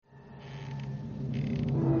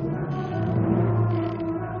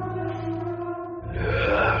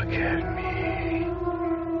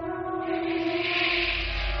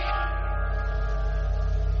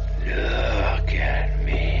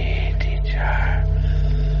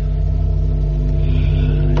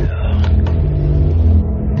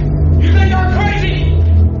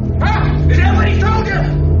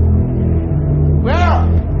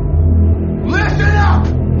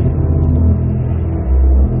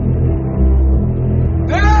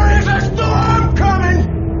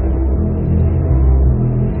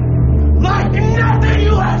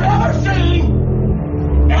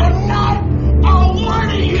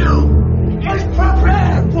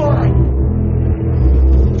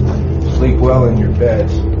well in your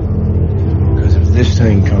beds. Because if this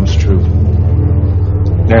thing comes true,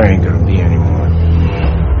 there ain't gonna be any more.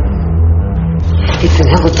 It's an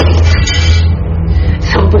elevator.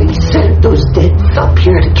 Somebody sent those deads up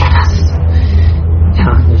here to get us.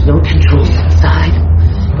 Now, there's no controls inside,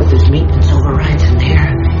 but there's maintenance overrides in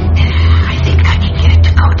there. And I think I can get it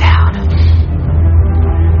to go down.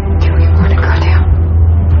 Do we want to go down?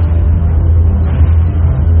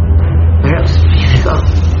 Where else do we go?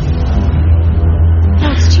 No,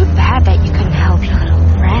 it's too bad that you couldn't help your little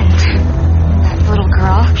friend. That little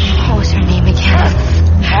girl. What was her name again?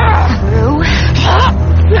 Rue?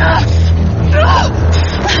 Yeah,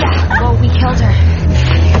 well, we killed her.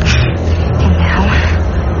 And now,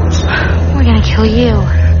 we're gonna kill you.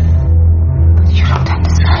 You don't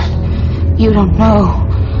understand. You don't know.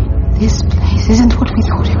 This place isn't what we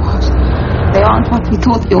thought it was. They aren't what we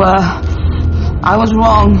thought they were. I was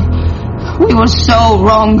wrong. We were so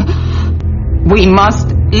wrong. We must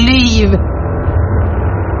leave.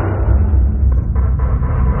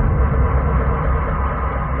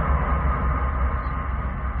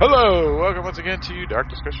 Hello, welcome once again to Dark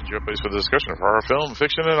Discussions, your place for the discussion of horror, film,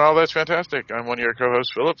 fiction, and all that's fantastic. I'm one of your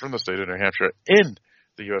co-hosts, Philip, from the state of New Hampshire in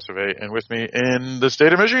the US of A, and with me in the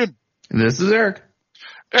state of Michigan. This is Eric.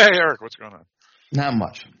 Hey, Eric, what's going on? Not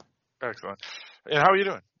much. Excellent. And how are you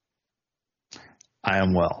doing? I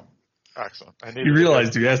am well. Excellent. You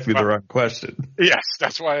realized you asked me the wrong question. Yes,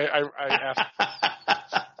 that's why I asked.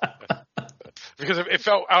 Because it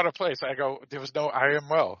felt out of place. I go, there was no I am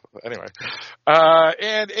well. Anyway.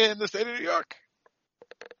 And in the state of New York.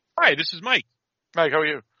 Hi, this is Mike. Mike, how are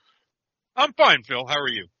you? I'm fine, Phil. How are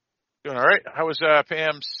you? Doing all right. How was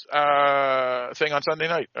Pam's thing on Sunday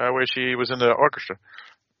night where she was in the orchestra?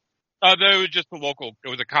 It was just a local, it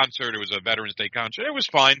was a concert. It was a Veterans Day concert. It was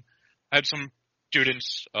fine. I had some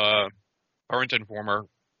students, current and former,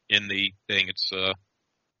 in the thing. It's, an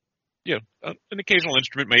occasional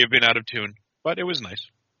instrument may have been out of tune, but it was nice.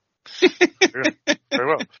 Very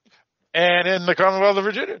well. And in the Commonwealth of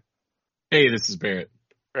Virginia. Hey, this is Barrett.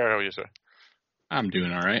 Barrett, how are you, sir? I'm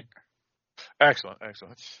doing all right. Excellent. All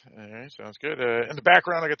right, sounds good. In the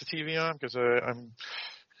background, I got the TV on because I'm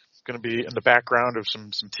going to be in the background of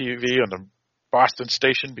some TV on the Boston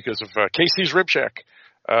station because of Casey's Rib Shack.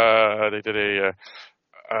 They did a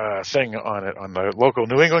thing on it on the local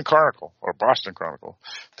New England Chronicle or Boston Chronicle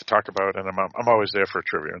to talk about, and I'm always there for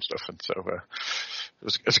trivia and stuff, and so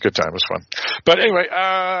it's a good time. It was fun. But anyway,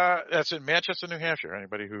 that's in Manchester, New Hampshire.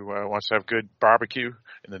 Anybody who wants to have good barbecue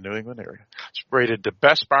in the New England area, it's rated the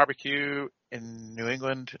best barbecue in New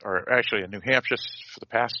England, or actually in New Hampshire, for the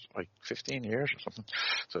past 15 years or something.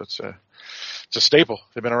 So it's a staple.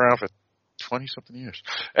 They've been around for 20-something years.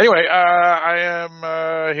 Anyway, I am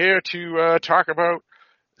here to talk about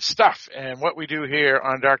stuff, and what we do here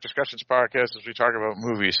on Dark Discussions podcast is we talk about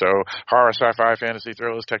movies. So horror, sci-fi, fantasy,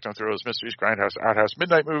 thrillers, techno thrillers, mysteries, grindhouse, art house,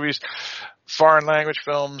 midnight movies, foreign language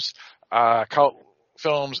films, cult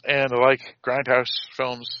films, and the like, grindhouse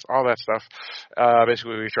films, all that stuff.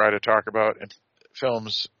 Basically, we try to talk about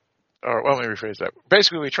films, or well, let me rephrase that.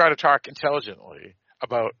 Basically, we try to talk intelligently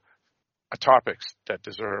about topics that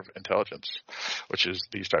deserve intelligence, which is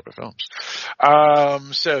these type of films.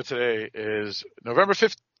 So today is November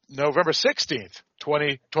 16th,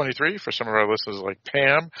 2023, for some of our listeners like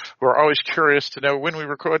Pam, who are always curious to know when we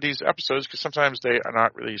record these episodes, because sometimes they are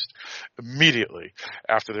not released immediately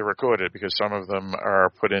after they're recorded, because some of them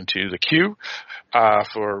are put into the queue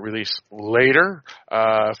for release later.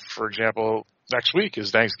 For example, next week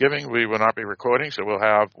is Thanksgiving. We will not be recording, so we'll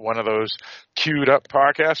have one of those queued up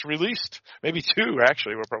podcasts released. Maybe two,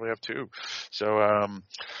 actually. We'll probably have two. So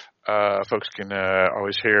folks can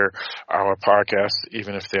always hear our podcast,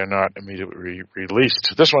 even if they're not immediately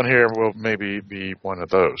released. This one here will maybe be one of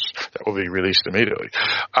those that will be released immediately.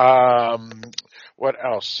 What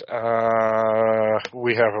else?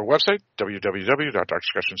 We have a website,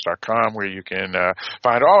 www.darkdiscussions.com, where you can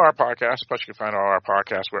find all our podcasts. Plus, you can find all our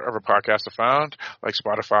podcasts wherever podcasts are found, like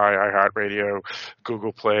Spotify, iHeartRadio,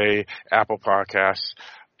 Google Play, Apple Podcasts,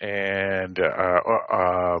 and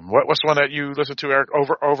what's the one that you listen to, Eric?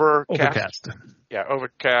 Overcast. Yeah,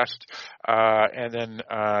 Overcast. And then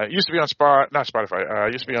it used to be on not Spotify.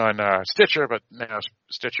 It used to be on Stitcher, but now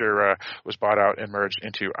Stitcher was bought out and merged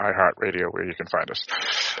into iHeartRadio, where you can find us.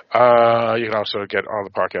 You can also get all the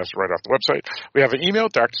podcasts right off the website. We have an email,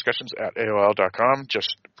 darkdiscussions@aol.com.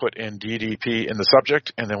 Just put in DDP in the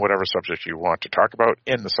subject, and then whatever subject you want to talk about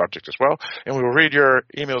in the subject as well. And we will read your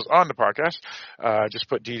emails on the podcast. Just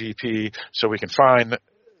put DDP so we can find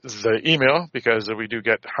the email, because we do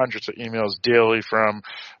get hundreds of emails daily from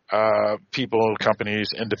people, companies,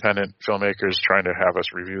 independent filmmakers trying to have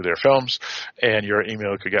us review their films, and your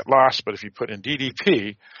email could get lost. But if you put in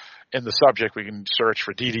DDP in the subject, we can search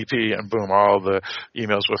for DDP, and boom, all the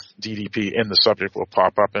emails with DDP in the subject will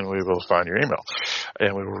pop up, and we will find your email,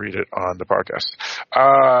 and we will read it on the podcast.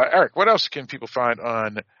 Eric, what else can people find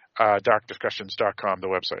on darkdiscussions.com, the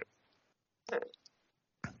website?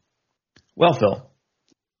 Well, Phil,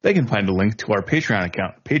 they can find a link to our Patreon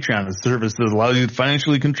account. Patreon is a service that allows you to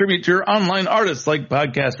financially contribute to your online artists like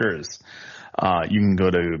podcasters. You can go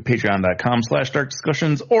to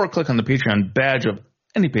patreon.com/darkdiscussions or click on the Patreon badge of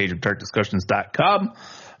any page of darkdiscussions.com.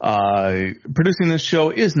 Producing this show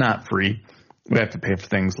is not free. We have to pay for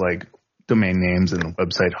things like domain names and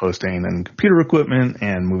website hosting and computer equipment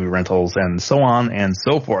and movie rentals and so on and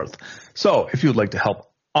so forth. So if you would like to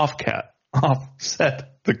help offset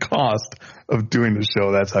the cost of doing the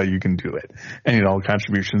show, that's how you can do it. Any and all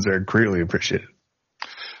contributions are greatly appreciated.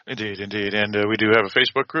 Indeed. And we do have a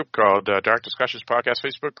Facebook group called Dark Discussions Podcast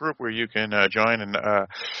Facebook group, where you can join and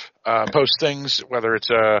post things, whether it's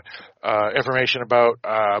information about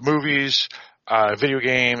movies, video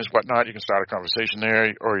games, whatnot. You can start a conversation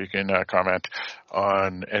there, or you can comment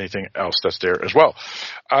on anything else that's there as well.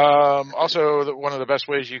 Also, one of the best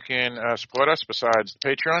ways you can support us, besides the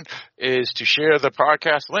Patreon, is to share the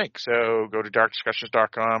podcast link. So go to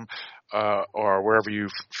darkdiscussions.com or wherever you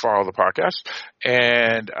follow the podcast,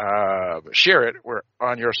 and share it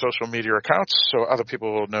on your social media accounts so other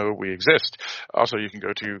people will know we exist. Also, you can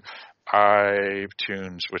go to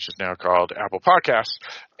iTunes, which is now called Apple Podcasts,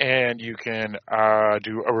 and you can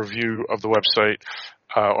do a review of the website,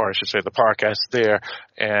 or I should say the podcast there,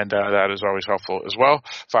 and that is always helpful as well.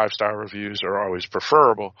 5-star reviews are always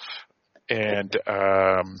preferable, and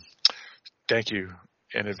thank you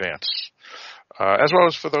in advance. As well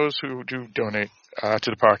as for those who do donate to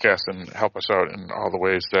the podcast and help us out in all the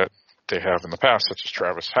ways that they have in the past, such as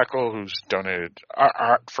Travis Heckle, who's donated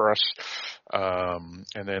art for us,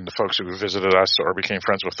 and then the folks who visited us or became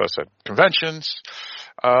friends with us at conventions,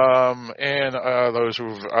 and those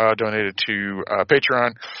who've donated to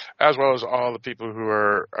Patreon, as well as all the people who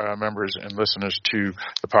are members and listeners to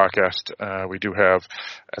the podcast. We do have,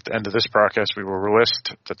 at the end of this podcast, we will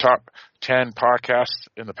list the top 10 podcasts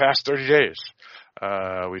in the past 30 days.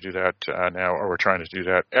 We do that now, or we're trying to do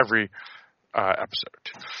that every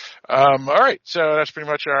episode. All right, so that's pretty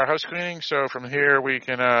much our house cleaning. So from here, we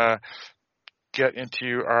can get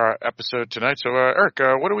into our episode tonight. So, Eric,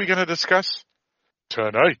 what are we going to discuss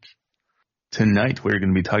tonight? Tonight, we're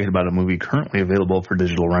going to be talking about a movie currently available for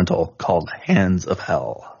digital rental called Hands of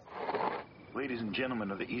Hell. Ladies and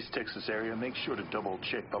gentlemen of the East Texas area, make sure to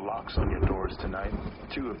double-check the locks on your doors tonight.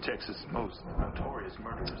 2 of Texas' most notorious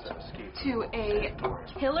murderers have escaped to a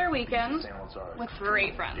killer weekend with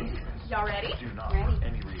great friends. Y'all ready? Do not for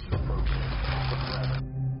any reason approach them.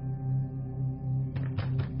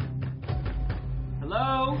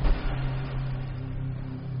 Hello?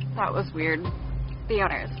 That was weird. The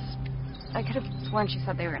owners. I could have sworn she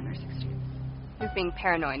said they were in their 60s. Who's being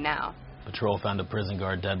paranoid now? Patrol found a prison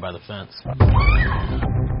guard dead by the fence. Please,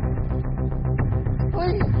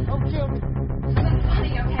 don't kill me. This isn't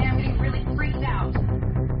funny, okay? I'm getting really freaked out.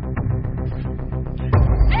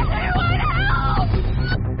 Everyone help!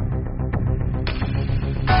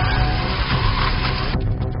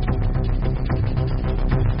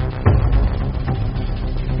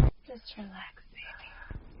 Just relax, baby.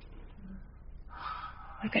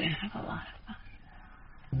 We're gonna have a lot of fun.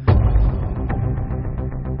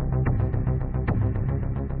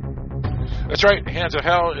 That's right. Hands of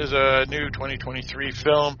Hell is a new 2023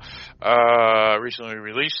 film, recently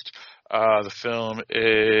released. The film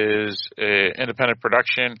is an independent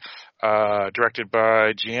production, directed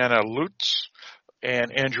by Gianna Lutz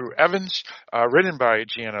and Andrew Evans, written by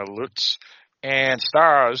Gianna Lutz, and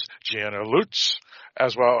stars Gianna Lutz,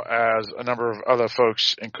 as well as a number of other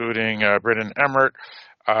folks, including Britton Emmert,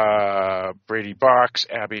 Brady Box,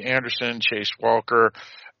 Abby Anderson, Chase Walker,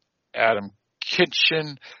 Adam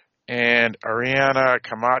Kitchen, and Ariana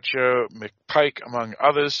Camacho McPike, among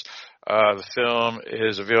others. The film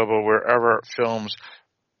is available wherever films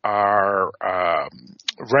are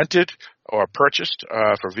rented or purchased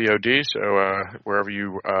for VOD. So wherever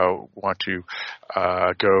you want to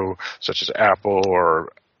go, such as Apple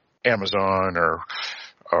or Amazon or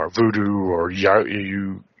Vudu or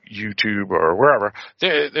YouTube or wherever,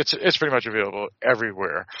 it's pretty much available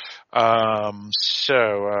everywhere.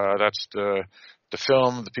 So that's the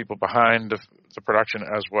film, the people behind the production,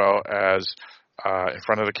 as well as in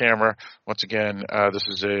front of the camera. Once again, this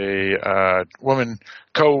is a woman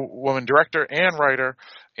director and writer,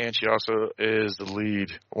 and she also is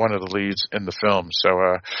one of the leads in the film.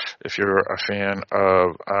 So if you're a fan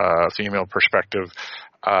of female perspective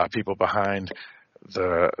people behind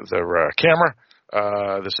the camera,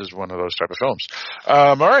 this is one of those type of films.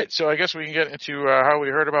 All right, so I guess we can get into how we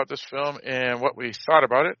heard about this film and what we thought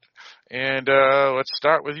about it. And let's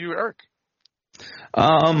start with you, Eric.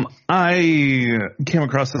 I came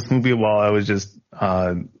across this movie while I was just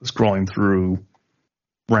scrolling through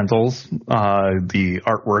rentals. The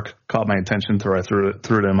artwork caught my attention, so I threw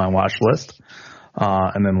it in my watch list.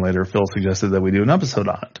 And then later Phil suggested that we do an episode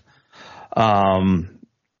on it. I'm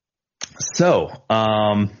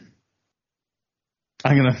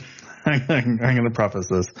gonna preface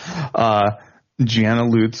this. Gianna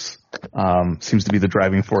Lutz seems to be the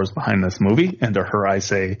driving force behind this movie, and to her I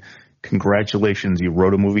say, congratulations, you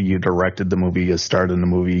wrote a movie, you directed the movie, you starred in the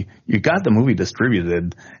movie, you got the movie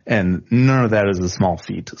distributed, and none of that is a small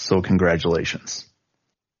feat, so congratulations.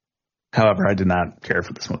 However, I did not care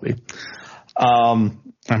for this movie.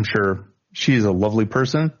 I'm sure she's a lovely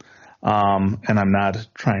person, and I'm not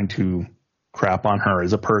trying to crap on her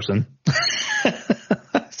as a person.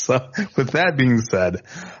 So with that being said,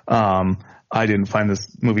 I didn't find this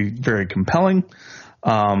movie very compelling.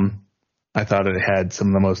 I thought it had some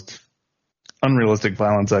of the most unrealistic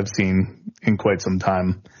violence I've seen in quite some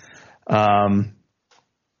time. I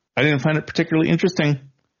didn't find it particularly interesting.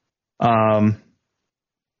 And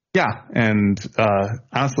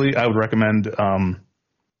honestly, I would recommend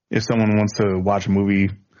if someone wants to watch a movie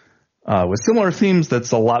with similar themes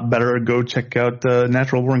that's a lot better, go check out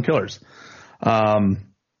Natural Born Killers.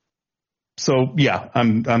 So yeah,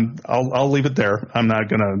 I'll leave it there. I'm not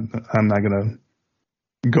gonna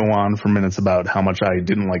go on for minutes about how much I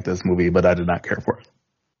didn't like this movie, but I did not care for it.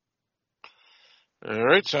 All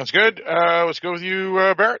right, sounds good. Let's go with you,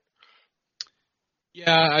 Barrett.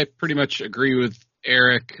 Yeah, I pretty much agree with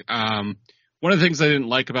Eric. One of the things I didn't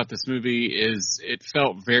like about this movie is it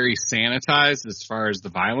felt very sanitized as far as the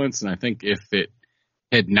violence, and I think if it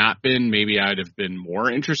had not been, maybe I'd have been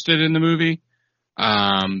more interested in the movie.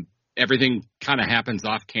 Everything kind of happens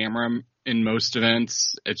off camera in most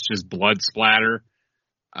events. It's just blood splatter.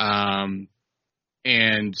 And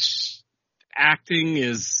acting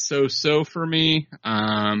is so-so for me.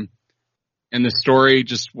 And the story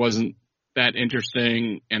just wasn't that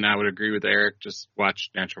interesting. And I would agree with Eric, just watch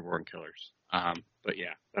Natural Born Killers. But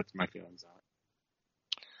yeah, that's my feelings on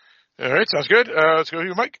it. All right, sounds good. Let's go to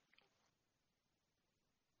you, Mike.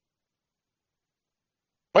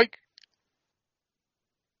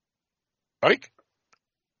 Mike?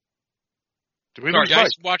 Did we lose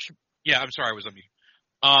Mike? I'm sorry, I was on mute.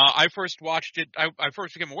 I first watched it. I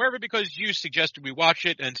first became aware of it because you suggested we watch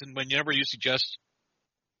it, and whenever you suggest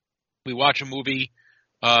we watch a movie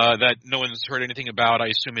that no one's heard anything about, I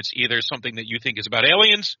assume it's either something that you think is about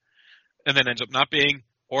aliens, and then ends up not being,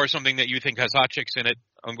 or something that you think has hot chicks in it.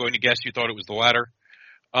 I'm going to guess you thought it was the latter.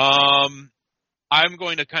 I'm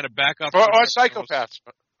going to kind of back up. Or psychopaths.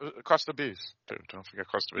 Cluster Bs. Don't forget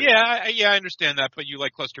Cluster Bs. Yeah, I understand that, but you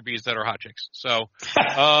like Cluster Bs that are hot chicks. So,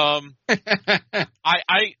 I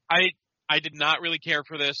did not really care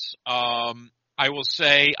for this. I will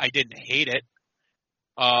say I didn't hate it.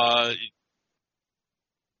 I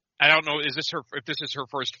don't know if this is her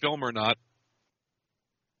first film or not.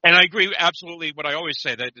 And I agree absolutely what I always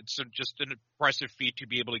say, that it's just an impressive feat to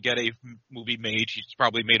be able to get a movie made. She's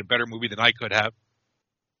probably made a better movie than I could have.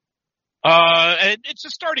 And it's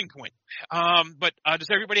a starting point. But does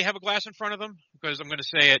everybody have a glass in front of them? Because I'm going to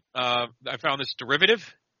say it. I found this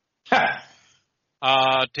derivative.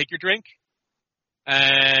 Take your drink.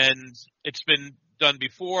 And it's been done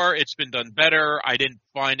before. It's been done better. I didn't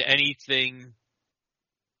find anything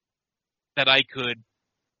that I could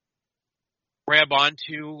grab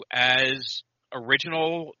onto as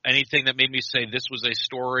original, anything that made me say this was a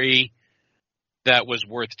story that was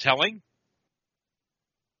worth telling.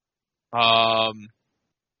 And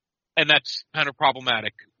that's kind of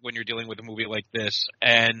problematic when you're dealing with a movie like this.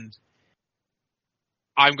 And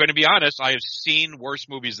I'm going to be honest, I have seen worse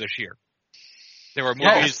movies this year. There were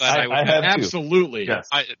movies that I have absolutely. Yes.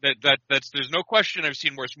 There's no question I've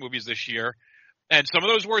seen worse movies this year. And some of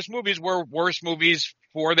those worse movies were worse movies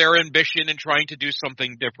for their ambition in trying to do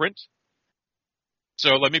something different.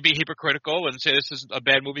 So let me be hypocritical and say this isn't a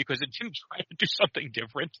bad movie because it didn't try to do something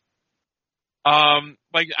different.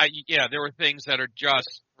 There were things that are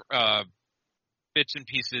just bits and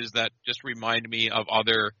pieces that just remind me of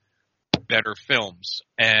other better films.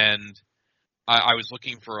 And I was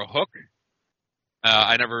looking for a hook.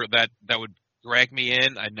 I never that would drag me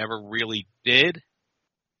in. I never really did.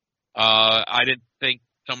 I didn't think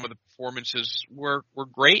some of the performances were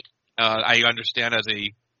great. I understand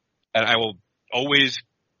and I will always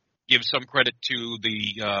give some credit to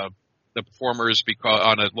the performers because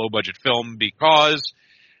on a low budget film because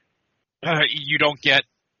you don't get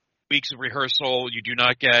weeks of rehearsal. You do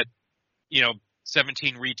not get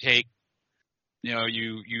 17 retake.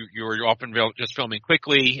 You're often just filming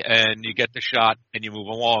quickly and you get the shot and you move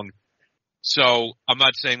along. So I'm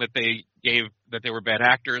not saying that they were bad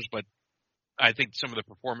actors, but I think some of the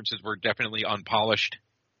performances were definitely unpolished.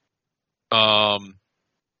 And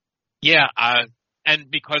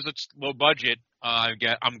because it's low budget,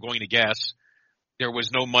 I'm going to guess there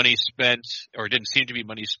was no money spent, or didn't seem to be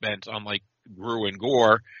money spent on like Gru and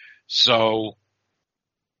Gore. So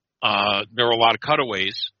there were a lot of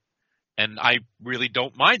cutaways, and I really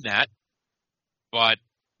don't mind that. But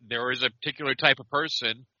there is a particular type of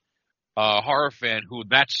person, horror fan, who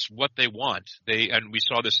that's what they want. And we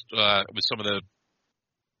saw this with some of the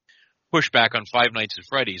pushback on Five Nights at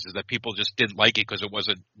Freddy's, is that people just didn't like it because it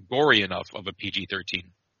wasn't gory enough of a PG-13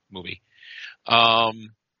 movie.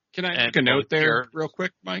 Can I make a note there real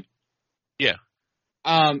quick, Mike? Yeah.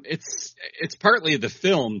 It's partly the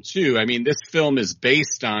film too. I mean, this film is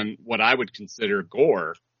based on what I would consider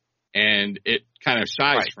gore, and it kind of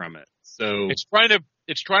shies from it. So it's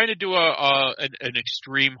trying to do an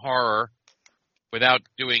extreme horror without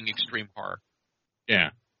doing extreme horror. Yeah.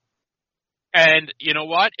 And you know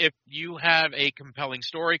what? If you have a compelling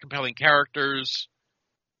story, compelling characters,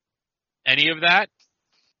 any of that,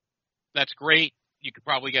 that's great. You could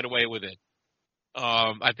probably get away with it.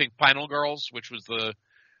 I think Final Girls, which was the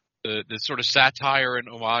sort of satire and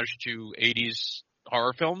homage to 80s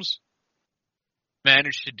horror films,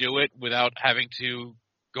 managed to do it without having to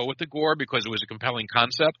go with the gore because it was a compelling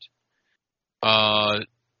concept. Although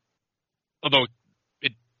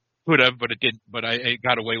it could have, but it didn't. But I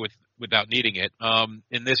got away without needing it.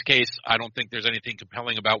 In this case, I don't think there's anything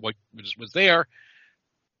compelling about what was there.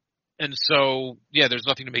 And so, yeah, there's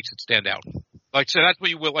nothing that makes it stand out. Like, so that's what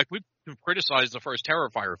you will, like, we criticized the first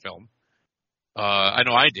Terrifier film. I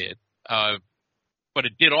know I did. But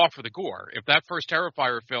it did offer the gore. If that first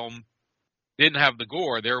Terrifier film didn't have the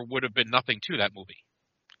gore, there would have been nothing to that movie.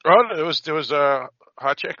 Oh, there was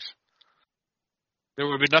hot chicks. There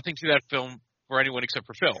would have been nothing to that film for anyone except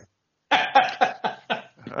for Phil. I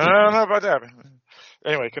don't know about that.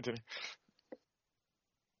 Anyway, continue.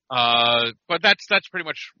 But that's pretty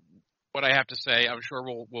much what I have to say. I'm sure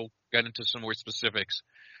we'll get into some more specifics.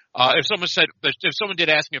 If someone did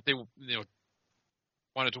ask me if they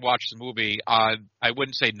wanted to watch the movie, I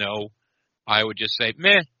wouldn't say no. I would just say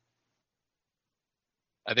meh.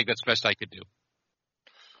 I think that's the best I could do.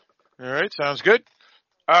 All right, sounds good.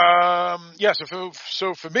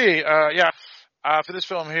 So for me, for this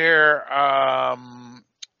film here,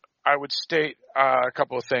 I would state a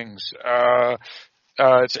couple of things.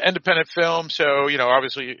 It's an independent film, so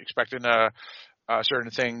obviously expecting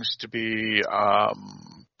certain things to be, I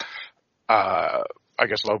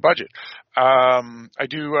guess, low budget. I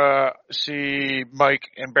do see Mike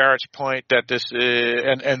and Barrett's point that this is,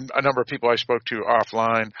 and a number of people I spoke to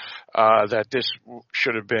offline, that this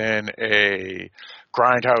should have been a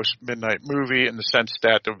grindhouse midnight movie in the sense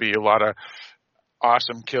that there'll be a lot of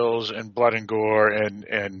awesome kills and blood and gore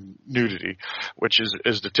and nudity, which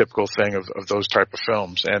is the typical thing of those type of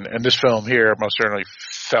films. And this film here most certainly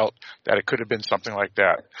felt that it could have been something like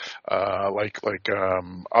that, like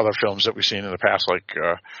other films that we've seen in the past, like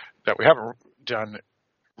that we haven't done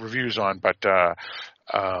reviews on, but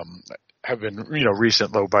have been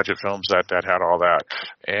recent low budget films that had all that.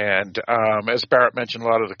 And as Barrett mentioned, a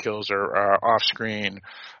lot of the kills are off screen.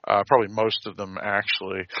 Probably most of them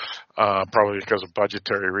actually, probably because of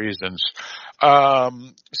budgetary reasons.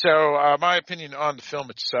 So my opinion on the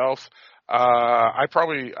film itself, I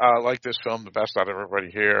probably like this film the best out of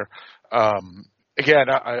everybody here. Again,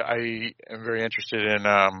 I am very interested in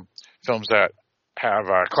films that have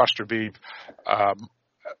cluster B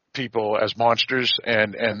people as monsters,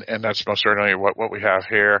 and that's most certainly what we have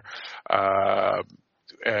here.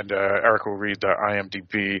 And Eric will read the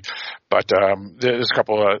IMDb, but there's a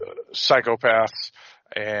couple of psychopaths,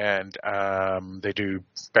 and they do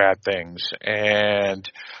bad things,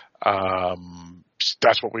 and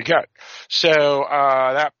that's what we get. So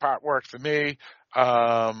that part worked for me.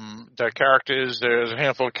 The characters, there's a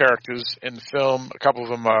handful of characters in the film. A couple of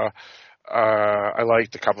them I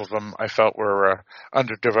liked. A couple of them I felt were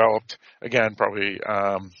underdeveloped. Again, probably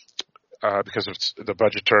because of the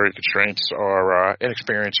budgetary constraints or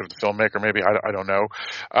inexperience of the filmmaker. Maybe I don't know.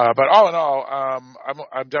 But all in all,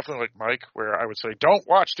 I'm definitely like Mike, where I would say don't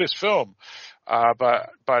watch this film. But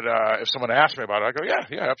if someone asks me about it, I go,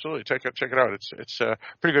 yeah, absolutely, check it out. It's a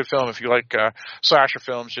pretty good film. If you like slasher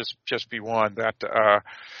films, just be one that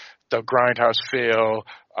the grindhouse feel,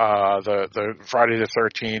 the Friday the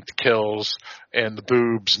 13th kills and the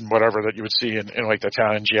boobs and whatever that you would see in like the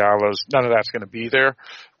Italian giallos. None of that's going to be there.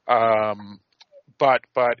 But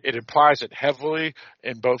it implies it heavily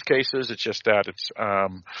in both cases. It's just that it's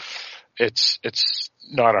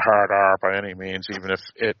not a hard R by any means, even if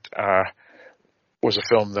it was a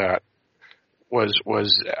film that was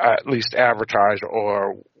at least advertised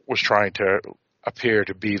or was trying to appear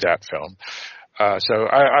to be that film. So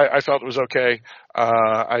I felt it was okay.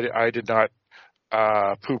 I did not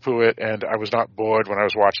poo-poo it, and I was not bored when I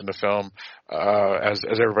was watching the film. As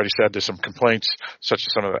everybody said, there's some complaints, such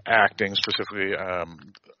as some of the acting, specifically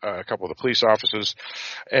a couple of the police officers.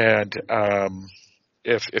 And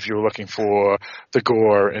if you were looking for the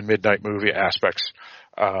gore and midnight movie aspects,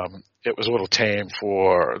 it was a little tame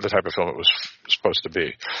for the type of film it was supposed to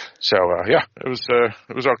be. So it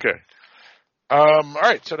was okay. All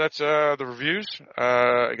right, so that's the reviews.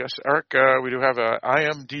 I guess, Eric, we do have a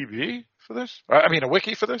IMDb for this. A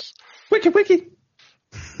wiki for this. Wiki.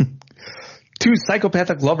 Two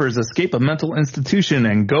psychopathic lovers escape a mental institution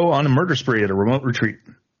and go on a murder spree at a remote retreat.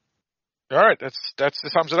 All right, that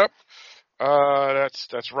sums it up.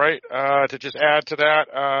 That's right. To just add to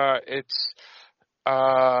that, it's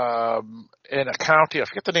in a county. I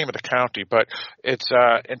forget the name of the county, but it's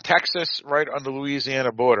in Texas, right on the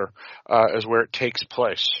Louisiana border, is where it takes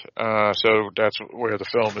place. So that's where the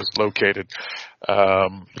film is located.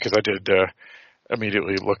 Because I did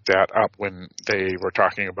immediately look that up when they were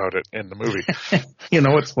talking about it in the movie. You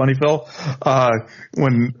know what's funny, Phil?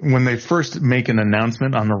 When they first make an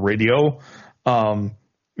announcement on the radio,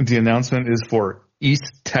 the announcement is for East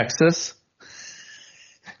Texas.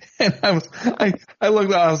 And I looked at it, I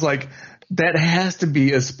was like, that has to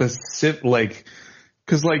be a specific,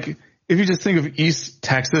 because if you just think of East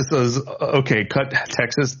Texas as, okay, cut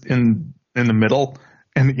Texas in the middle,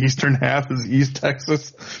 and the eastern half is East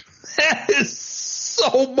Texas, that is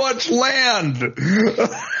so much land.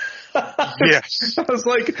 Yes. I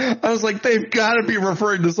was like, they've got to be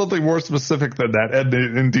referring to something more specific than that, and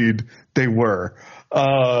indeed they were.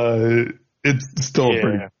 It's still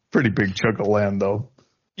a pretty big chunk of land, though.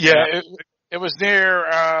 Yeah, it was near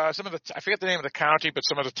some of the. I forget the name of the county, but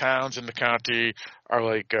some of the towns in the county are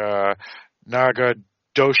like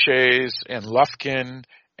Nacogdoches and Lufkin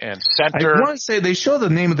and Center. I want to say they show the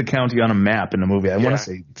name of the county on a map in the movie. I want to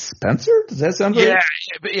say Spencer. Does that sound right?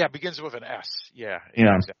 Yeah, it begins with an S. Yeah.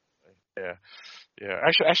 Exactly. Yeah.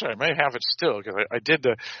 Actually, I may have it still because I did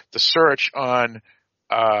the search on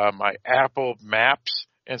my Apple Maps.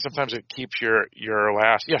 And sometimes it keeps your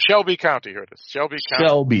last. Yeah, Shelby County. Here it is. Shelby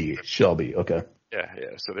County. Shelby. Okay.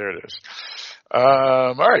 Yeah. So there it is.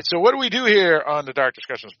 All right. So what do we do here on the Dark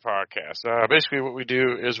Discussions podcast? Basically, what we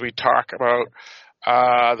do is we talk about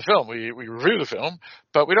the film. We review the film,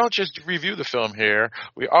 but we don't just review the film here.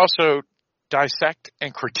 We also dissect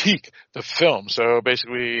and critique the film. So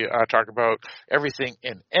basically talk about everything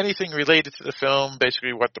and anything related to the film,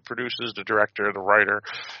 basically what the producers, the director, the writer,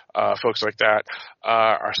 folks like that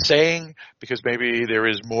are saying, because maybe there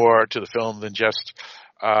is more to the film than just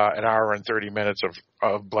an hour and 30 minutes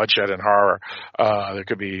of bloodshed and horror. There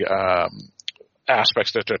could be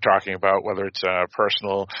aspects that they're talking about, whether it's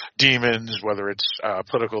personal demons, whether it's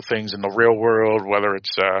political things in the real world, whether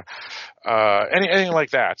it's anything like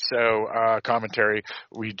that. So commentary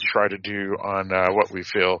we try to do on what we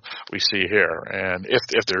feel we see here, and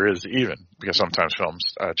if there is even, because sometimes films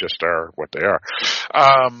just are what they are.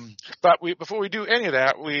 But before we do any of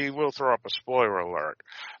that, we will throw up a spoiler alert.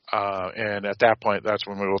 And at that point, that's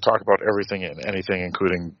when we will talk about everything and anything,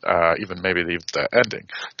 including even maybe the ending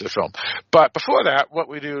to the film. But before that, what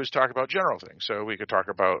we do is talk about general things. So we could talk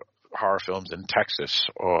about horror films in Texas,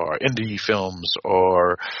 or indie films,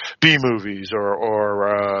 or B movies,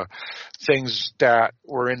 or things that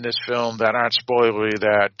were in this film that aren't spoilery,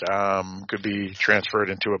 that could be transferred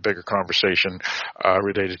into a bigger conversation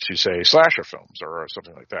related to, say, slasher films or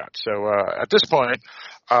something like that. So at this point,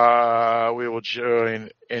 we will join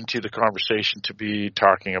into the conversation to be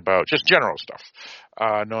talking about just general stuff,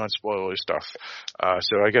 non-spoilery stuff.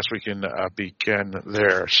 So I guess we can begin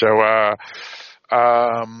there. So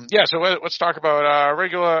so let's talk about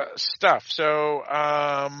regular stuff. So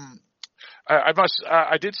I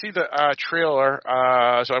did see the trailer.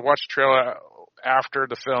 So I watched the trailer after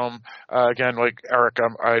the film. Again, like Eric,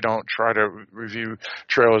 I don't try to review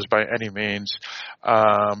trailers by any means,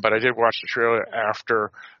 but I did watch the trailer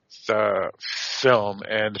after the film,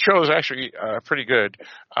 and the trailer is actually pretty good,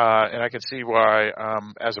 and I can see why,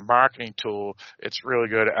 as a marketing tool, it's really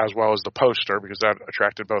good, as well as the poster, because that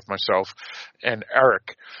attracted both myself and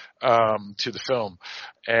Eric to the film.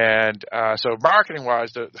 And so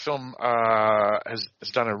marketing-wise, the film has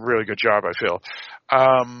done a really good job, I feel.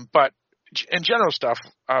 But in general stuff,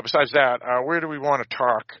 besides that, where do we want to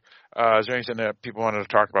talk? Is there anything that people wanted to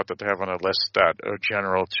talk about that they have on a list that are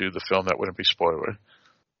general to the film that wouldn't be spoiler?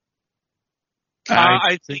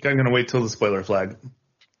 I think I'm going to wait till the spoiler flag.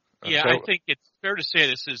 Yeah, I think it's fair to say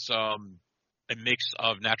this is a mix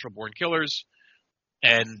of Natural Born Killers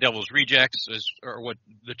and Devil's Rejects, or what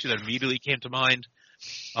the two that immediately came to mind.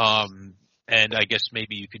 And I guess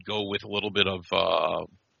maybe you could go with a little bit of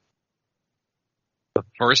the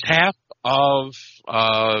first half of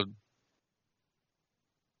oh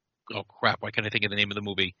crap! Why can't I think of the name of the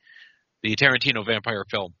movie? The Tarantino vampire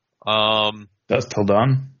film. Dusk Till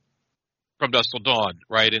Dawn. From Dusk Till Dawn,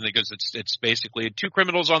 right? And because it's basically two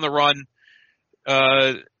criminals on the run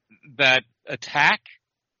that attack,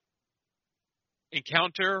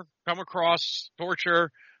 encounter, come across,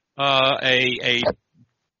 torture a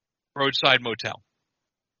roadside motel.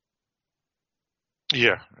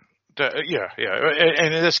 Yeah. Yeah.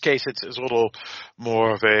 And in this case, it's a little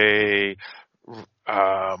more of a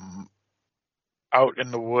out in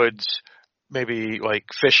the woods, maybe like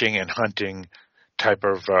fishing and hunting type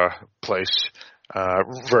of place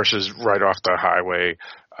versus right off the highway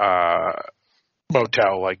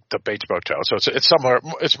motel like the Bates Motel. So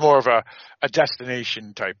it's more of a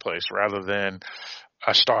destination type place rather than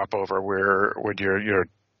a stopover where you're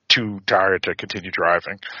too tired to continue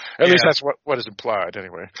driving. At least that's what is implied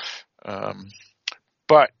anyway.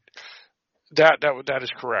 But that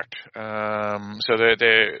is correct. So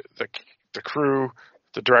the crew,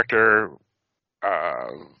 the director,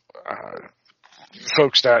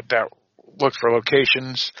 folks that looked for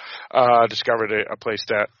locations discovered a place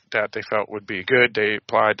that they felt would be good. They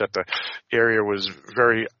implied that the area was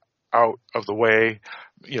very out of the way,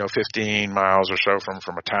 15 miles or so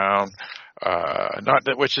from a town,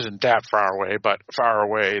 which isn't that far away, but far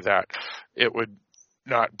away that it would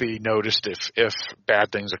not be noticed if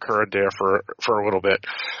bad things occurred there for a little bit.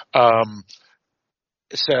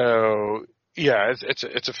 So yeah,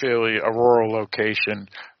 it's a fairly a rural location,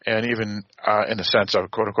 and even in the sense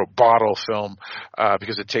of quote unquote bottle film,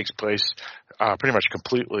 because it takes place pretty much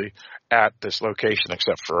completely at this location,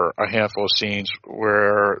 except for a handful of scenes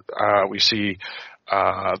where we see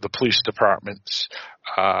the police department's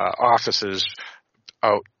offices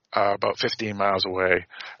out about 15 miles away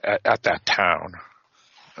at that town.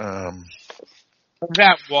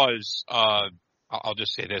 That was I'll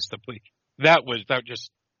just say this: that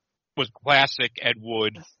was classic Ed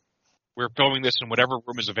Wood. We're filming this in whatever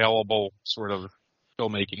room is available, sort of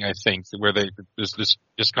filmmaking. I think where there's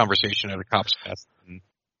this conversation at a cop's desk, and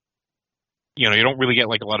you don't really get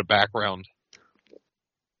like a lot of background.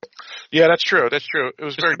 Yeah, that's true. That's true. It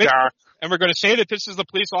was very dark, and we're going to say that this is the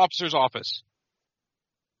police officer's office.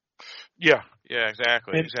 Yeah,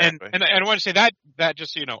 exactly. And I want to say that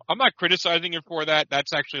just so you know, I'm not criticizing it for that.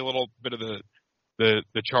 That's actually a little bit of the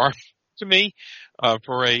charm to me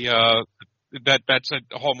for that's a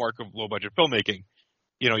hallmark of low budget filmmaking.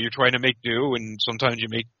 You're trying to make do, and sometimes you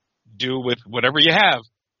make do with whatever you have.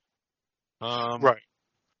 Right.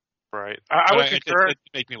 I would concur. It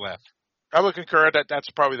make me laugh. I would concur that that's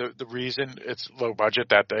probably the reason it's low budget,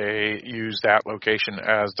 that they use that location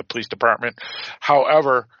as the police department.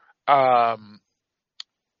 However,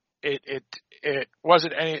 it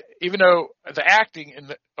wasn't any, even though the acting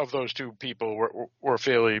of those two people were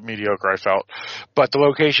fairly mediocre, I felt, but the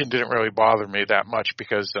location didn't really bother me that much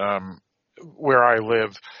because where I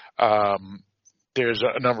live, there's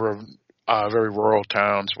a number of very rural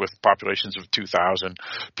towns with populations of 2,000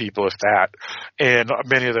 people, if that, and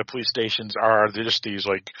many of the police stations are just these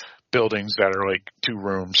like buildings that are like 2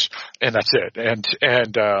 rooms, and that's it. And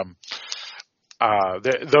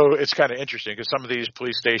though it's kind of interesting because some of these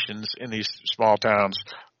police stations in these small towns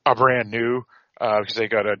are brand new because they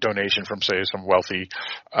got a donation from, say, some wealthy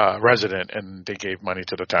resident, and they gave money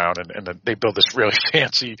to the town, and then they built this really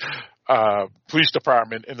fancy police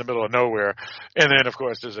department in the middle of nowhere. And then, of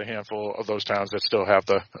course, there's a handful of those towns that still have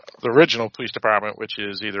the original police department, which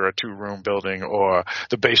is either a 2-room building or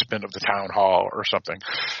the basement of the town hall or something.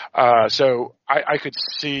 So I could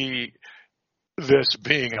see this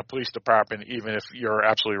being a police department, even if you're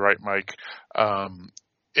absolutely right, Mike.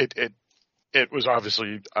 It was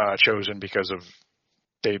obviously chosen because of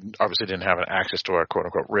they obviously didn't have access to a quote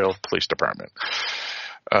unquote real police department.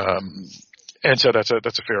 And so that's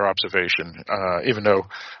a fair observation, even though,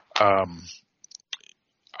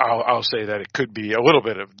 I'll say that it could be a little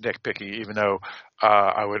bit of nitpicky, even though,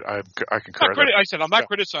 I concur. I said I'm not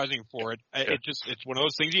criticizing for it. It's one of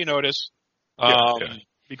those things you notice,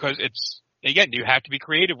 because it's, again, you have to be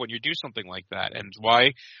creative when you do something like that. And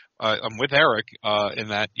why, I'm with Eric, in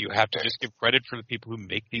that you have to just give credit for the people who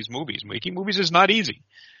make these movies. Making movies is not easy.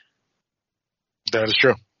 That is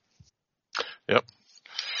true. Yep.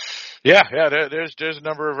 Yeah. There's a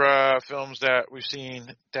number of films that we've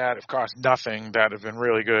seen that have cost nothing that have been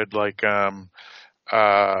really good. Like,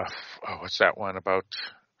 what's that one about?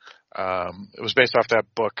 It was based off that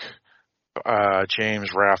book,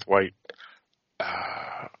 James Rathwhite.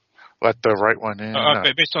 Let the Right One In.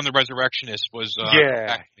 Based on The Resurrectionist was.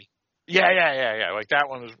 Yeah. Like that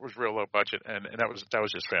one was real low budget, and that was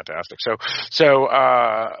just fantastic. So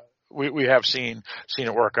we have seen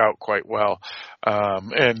it work out quite well,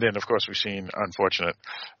 and then of course we've seen unfortunate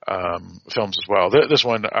films as well. This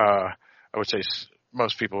one, I would say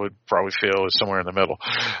most people would probably feel is somewhere in the middle.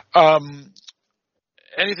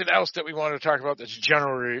 Anything else that we want to talk about that's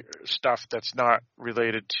general stuff that's not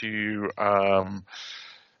related to,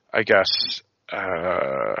 I guess,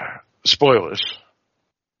 spoilers?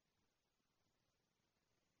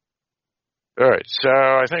 All right, so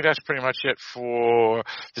I think that's pretty much it for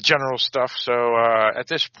the general stuff. So at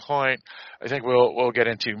this point, I think we'll get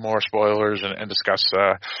into more spoilers and discuss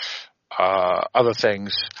other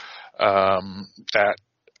things that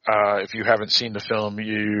if you haven't seen the film,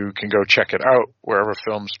 you can go check it out wherever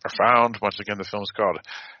films are found. Once again, the film is called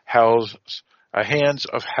Hands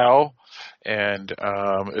of Hell, and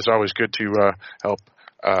it's always good to help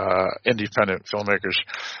independent filmmakers,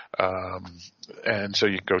 and so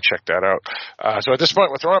you can go check that out. So at this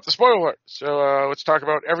point, we're throwing up the spoiler alert. So let's talk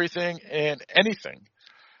about everything and anything.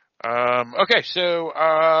 Okay, so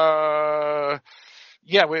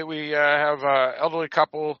we have an elderly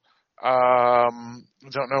couple.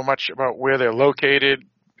 Don't know much about where they're located.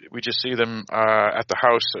 We just see them at the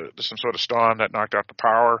house. There's some sort of storm that knocked out the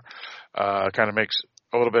power. Kind of makes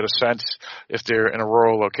a little bit of sense if they're in a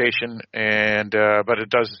rural location, and but it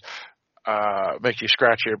does make you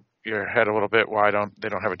scratch your head a little bit why they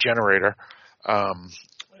don't have a generator,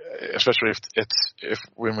 especially if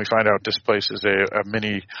when we find out this place is a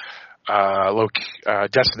mini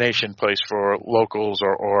destination place for locals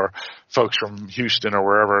or folks from Houston or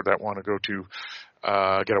wherever that want to go to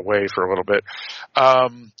get away for a little bit.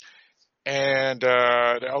 And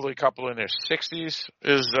the elderly couple in their 60s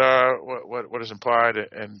is what is implied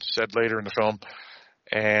and said later in the film.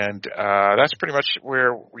 And that's pretty much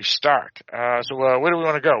where we start. So where do we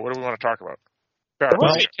want to go? What do we want to talk about?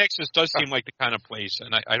 Well, Texas does seem like the kind of place,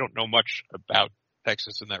 and I don't know much about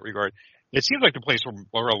Texas in that regard. It seems like the place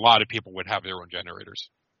where a lot of people would have their own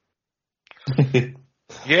generators.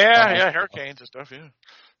 Yeah, hurricanes and stuff, yeah.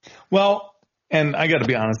 Well, and I got to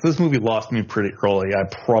be honest, this movie lost me pretty early. I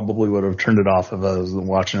probably would have turned it off if I was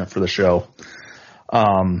watching it for the show.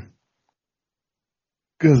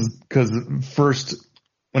 Because first,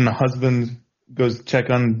 when the husband goes to check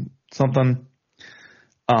on something,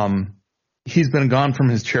 he's been gone from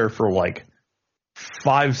his chair for like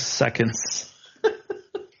 5 seconds.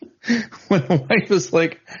 When the wife is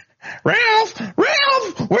like, Ralph,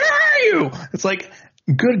 where are you? It's like,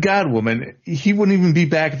 good God, woman, he wouldn't even be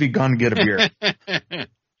back if he'd gone to get a beer.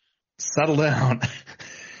 Settle down.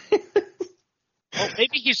 Well,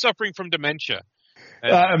 maybe he's suffering from dementia.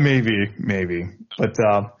 Maybe. But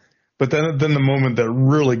then the moment that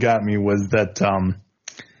really got me was that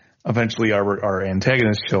eventually our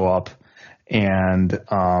antagonists show up, and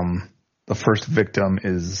the first victim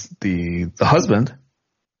is the husband.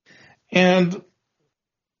 And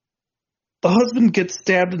the husband gets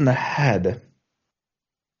stabbed in the head.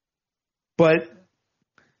 But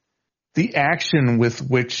the action with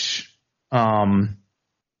which the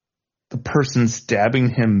person stabbing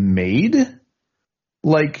him made,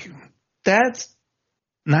 like, that's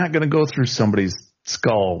not going to go through somebody's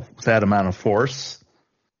skull with that amount of force.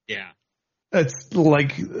 Yeah. It's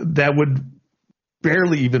like that would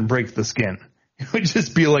barely even break the skin. It would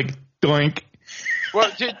just be like, doink. Well,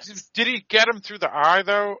 did he get him through the eye,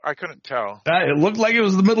 though? I couldn't tell. It looked like it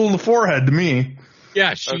was the middle of the forehead to me.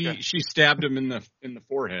 Yeah, she stabbed him in the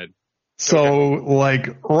forehead. So, like,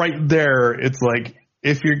 right there, it's like,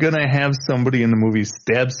 if you're going to have somebody in the movie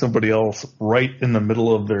stab somebody else right in the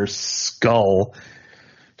middle of their skull, you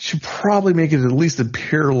should probably make it at least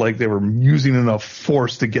appear like they were using enough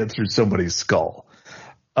force to get through somebody's skull.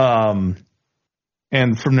 And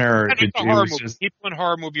from there, it was just... People in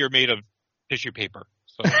horror movie are made of tissue paper.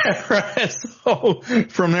 Right. So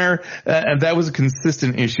from there, and that was a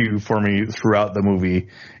consistent issue for me throughout the movie,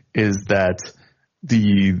 is that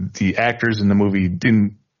the actors in the movie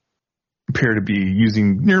didn't appear to be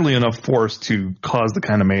using nearly enough force to cause the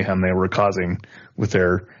kind of mayhem they were causing with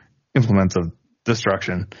their implements of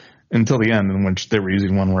destruction until the end, in which they were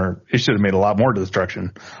using one where it should have made a lot more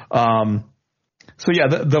destruction. So yeah,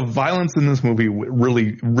 the violence in this movie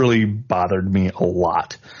really, really bothered me a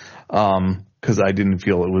lot. Because I didn't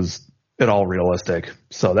feel it was at all realistic.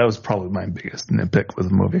 So that was probably my biggest nitpick with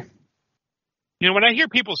the movie. You know, when I hear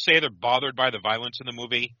people say they're bothered by the violence in the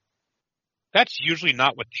movie, that's usually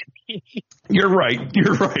not what they mean. You're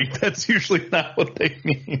right. That's usually not what they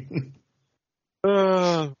mean.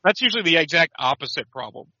 That's usually the exact opposite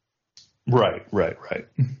problem. Right.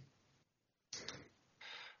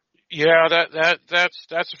 Yeah,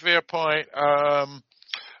 that's a fair point.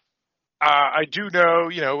 I do know,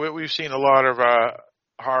 we've seen a lot of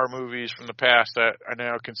horror movies from the past that are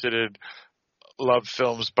now considered love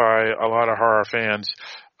films by a lot of horror fans,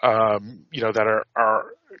 that are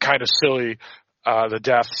kind of silly. The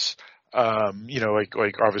deaths,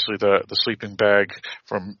 like obviously the sleeping bag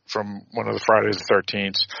from one of the Fridays the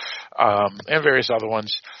 13th, and various other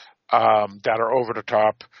ones that are over the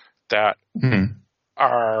top, that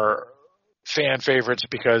are fan favorites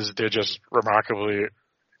because they're just remarkably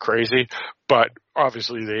crazy, but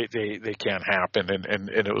obviously they can't happen, and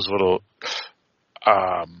it was a little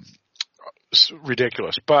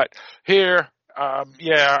ridiculous. But here, I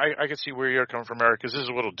can see where you're coming from, Eric, because this is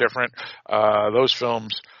a little different. Those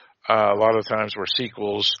films a lot of the times were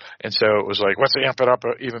sequels, and so it was like, let's amp it up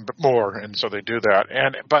even more, and so they do that.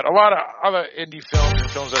 But a lot of other indie films and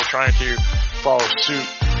films that are trying to follow suit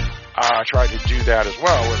try to do that as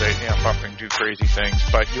well, where they amp up and do crazy things.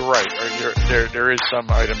 But you're right. There is some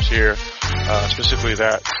items here, specifically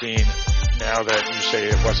that scene. Now that you say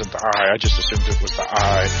it wasn't the eye, I just assumed it was the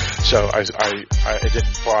eye, so it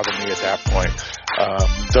didn't bother me at that point.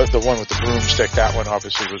 The one with the broomstick, that one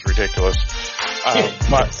obviously was ridiculous.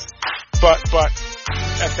 But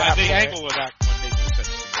at that the point, angle of that one made no sense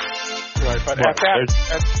to me. Right, but at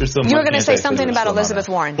that, you were going to say something about Elizabeth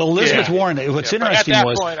Warren. Well, Elizabeth Warren, what's interesting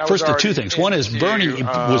was, first the two things. One is Bernie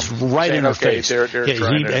was right in her face. He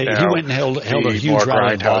went and held a huge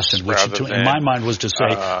rally in Boston, which in my mind was to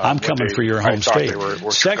say, I'm coming for your home state.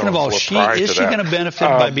 Second of all, is she going to benefit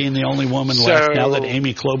by being the only woman left now that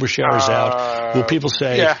Amy Klobuchar is out? Will people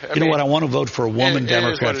say, you know what, I want to vote for a woman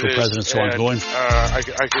Democrat for president, so I'm going. I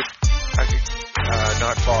could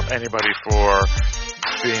not fault anybody for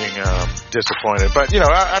being disappointed, but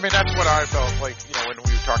that's what I felt like. When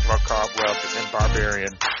we talked about Cobweb and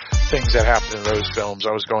Barbarian, things that happened in those films,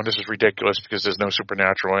 I was going, this is ridiculous because there's no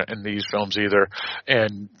supernatural in these films either,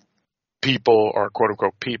 and people, or quote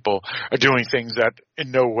unquote people, are doing things that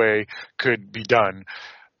in no way could be done.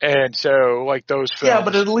 And so, like those films, yeah,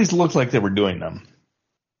 but it at least looked like they were doing them.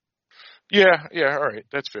 Yeah, all right,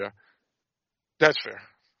 that's fair.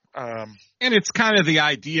 And it's kind of the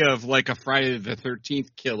idea of like a Friday the 13th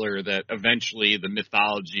killer that eventually the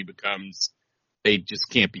mythology becomes they just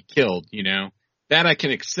can't be killed, That I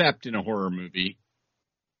can accept in a horror movie.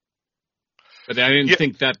 But I didn't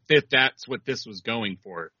think that's what this was going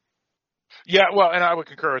for. Yeah, well, and I would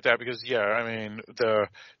concur with that because,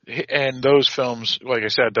 those films, like I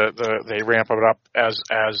said, they ramp it up as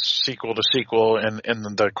sequel to sequel, and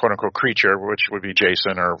the quote unquote creature, which would be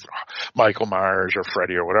Jason or Michael Myers or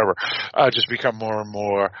Freddy or whatever, just become more and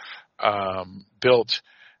more built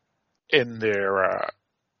in their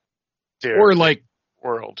or like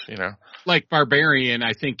world, Like Barbarian,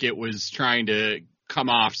 I think it was trying to come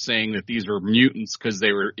off saying that these were mutants because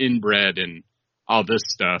they were inbred and all this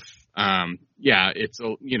stuff. It's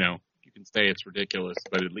you can say it's ridiculous,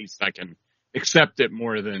 but at least I can accept it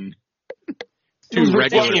more than two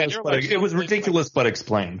regular. It was ridiculous, but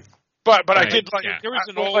explained. But I did like. Yeah. There was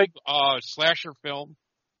an old slasher film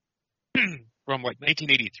from like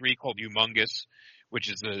 1983 called Humongous, which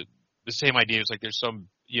is the same idea. It's like there's some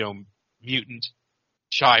mutant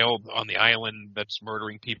child on the island that's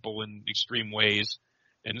murdering people in extreme ways,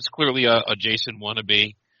 and it's clearly a Jason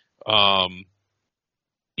wannabe.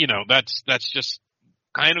 That's just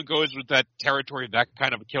kind of goes with that territory of that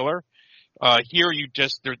kind of a killer. Here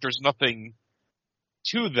there's nothing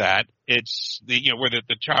to that. It's where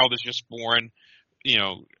the child is just born,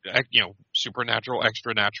 supernatural,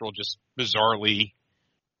 extra natural, just bizarrely,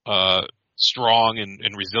 strong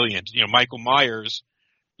and resilient. Michael Myers,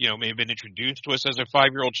 may have been introduced to us as a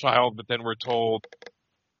 5-year-old child, but then we're told,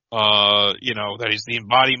 that he's the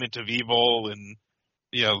embodiment of evil and,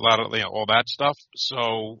 a lot of, all that stuff.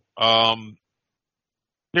 So,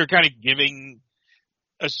 they're kind of giving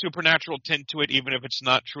a supernatural tint to it, even if it's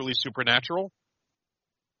not truly supernatural.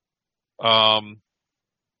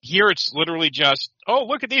 Here it's literally just, oh,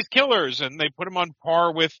 look at these killers, and they put them on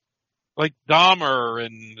par with like Dahmer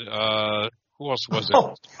and who else was it?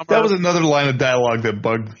 Oh, that was another line of dialogue that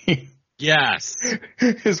bugged me. Yes,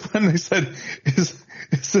 is when they said, "Is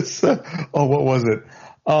this? What was it?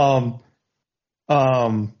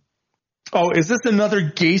 Is this another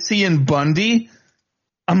Gacy and Bundy?"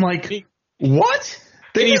 I'm like, what?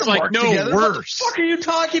 He's like, no, together? worse. What the fuck are you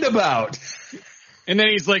talking about? And then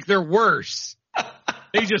he's like, they're worse.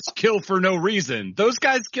 They just kill for no reason. Those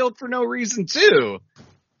guys killed for no reason too.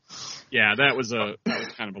 Yeah, that was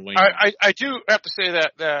kind of a lame. I do have to say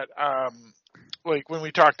that like when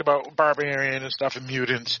we talked about Barbarian and stuff and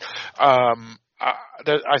mutants, I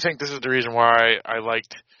think this is the reason why I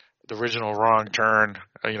liked the original Wrong Turn,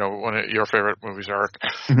 one of your favorite movies, Eric,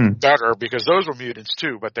 better, because those were mutants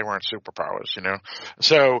too, but they weren't superpowers,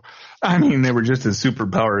 So, I mean, they were just as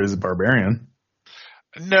superpower as a Barbarian.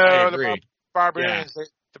 No, the Barbarians,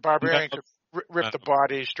 the Barbarian could rip the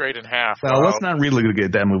body straight in half. Well, let's not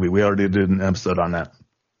relitigate that movie. We already did an episode on that.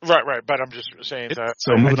 Right, but I'm just saying that.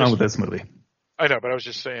 So moving on with this movie. I know, but I was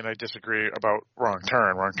just saying I disagree about Wrong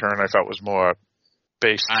Turn. Wrong Turn I felt was more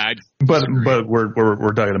based. But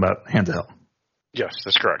we're talking about Hand to Hell. Yes,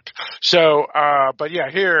 that's correct. So, but yeah,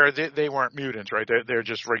 here they weren't mutants, right? They're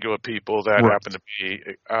just regular people that happen to be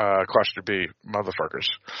cluster B motherfuckers.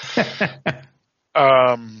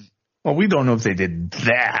 Well, we don't know if they did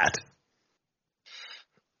that,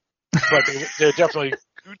 but they're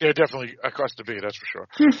definitely a cluster B, that's for sure.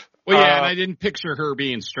 Well, yeah, and I didn't picture her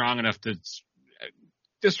being strong enough to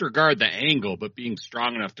disregard the angle, but being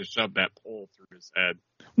strong enough to shove that pole through his head.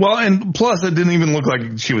 Well, and plus, it didn't even look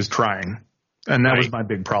like she was trying, and that was my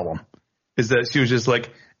big problem, is that she was just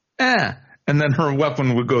like, and then her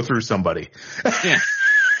weapon would go through somebody. Yeah.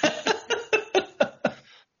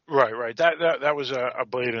 Right. That was a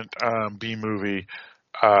blatant B movie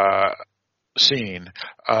scene,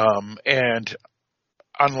 and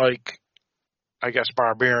unlike, I guess,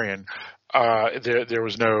 Barbarian, there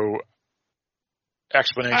was no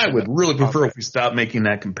explanation. I would really prefer if we stopped making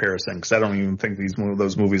that comparison, because I don't even think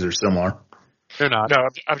those movies are similar. They're not. No,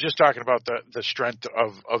 I'm just talking about the strength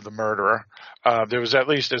of the murderer. There was, at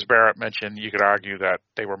least as Barrett mentioned, you could argue that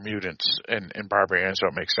they were mutants in Barbarian, so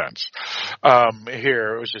it makes sense.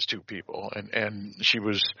 Here, it was just two people, and she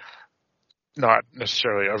was not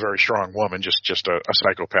necessarily a very strong woman, just a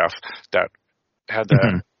psychopath that had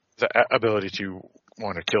the ability to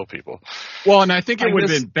want to kill people. Well, and I think it would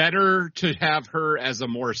have been better to have her as a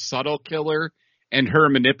more subtle killer, and her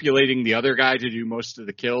manipulating the other guy to do most of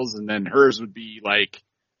the kills, and then hers would be like,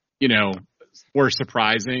 more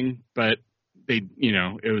surprising, but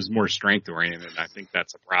it was more strength oriented. I think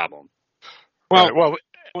that's a problem. Well,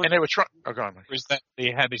 and they were trying. Oh, go on. Was that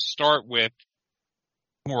they had to start with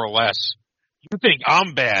more or less? You think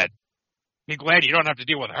I'm bad? Be glad you don't have to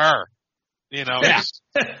deal with her. It's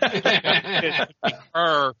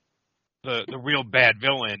her, the real bad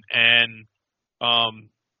villain, and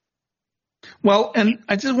Well, and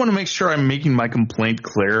I just want to make sure I'm making my complaint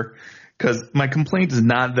clear, because my complaint is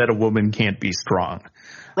not that a woman can't be strong.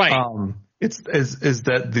 Right. It's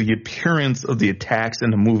that the appearance of the attacks in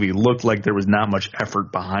the movie looked like there was not much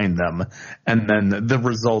effort behind them, and then the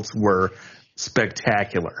results were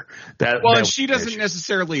spectacular. And she doesn't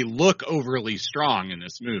necessarily look overly strong in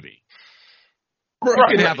this movie.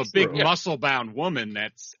 Right, you can have a big muscle-bound woman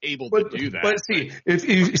that's able to do that. But see,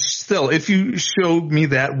 if you showed me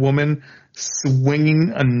that woman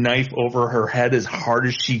swinging a knife over her head as hard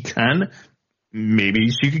as she can,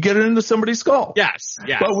 maybe she could get it into somebody's skull. Yes.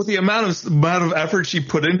 But with the amount of effort she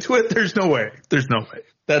put into it, there's no way.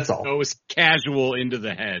 That's all. So it was casual into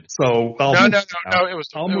the head. So no.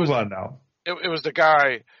 I'll move on now. It was the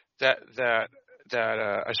guy that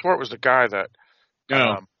I swore it was the guy that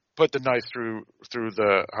put the knife through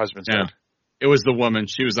the husband's head. It was the woman.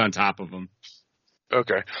 She was on top of him.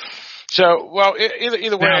 Okay. So, well,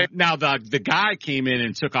 either way. Now the guy came in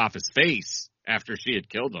and took off his face after she had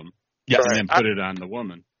killed him. Yes. And then put it on the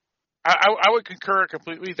woman. I would concur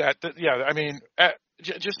completely that I mean,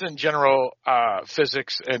 just in general,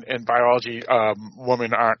 physics and biology,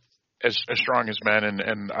 women aren't as strong as men,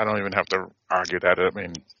 and I don't even have to argue that. I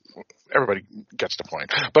mean, everybody gets the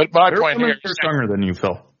point. But my point here is stronger than you,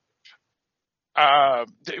 Phil. Right,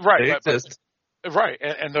 right,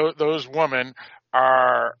 and those women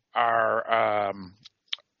are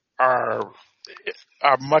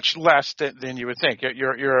much less than you would think.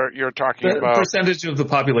 You're talking about percentage of the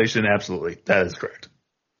population. Absolutely, that is correct.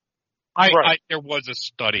 There was a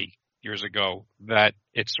study years ago that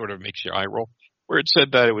it sort of makes your eye roll, where it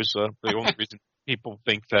said that it was the only reason people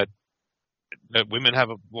think that women have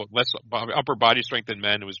less upper body strength than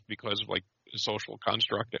men was because of like a social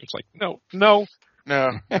construct. It's like no. No,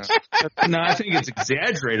 I think it's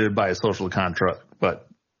exaggerated by a social construct, but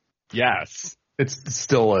yes, it's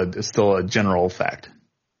still a general fact.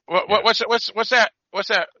 What's that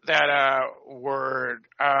word?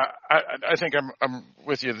 I think I'm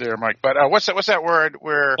with you there, Mike. But what's that word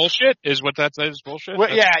where bullshit is what that says? Bullshit.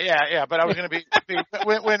 Well, yeah. But I was going to be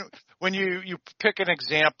when you pick an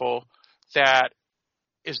example that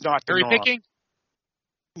is not the norm. Picking?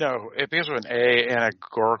 No, it begins with an A,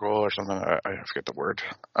 anagorical or something. I forget the word.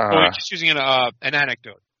 You're just using an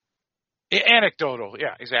anecdote. Anecdotal,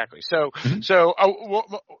 yeah, exactly. So, sure,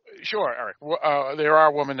 Eric. There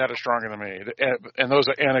are women that are stronger than me, and those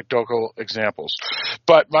are anecdotal examples.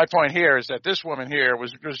 But my point here is that this woman here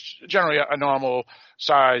was generally a normal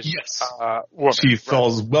size woman. She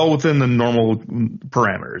falls well within the normal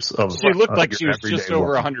parameters of. She looked like she was just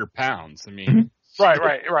over 100 pounds. I mean.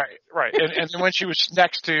 Right. And when she was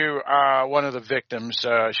next to one of the victims,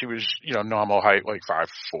 she was, normal height, like 5'4"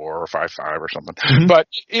 or 5'5" or something. Mm-hmm. But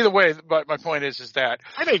either way, but my point is that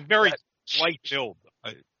I have a very light build.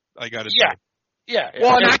 I got to say. Yeah.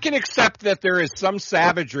 Well, and I can accept that there is some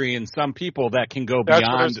savagery in some people that can go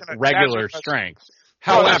beyond regular strength.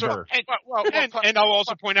 However, and I'll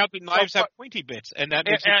also point out that knives have pointy bits, and that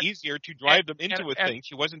makes it easier to drive them into a thing.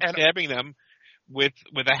 She wasn't stabbing them with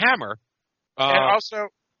a hammer. And also,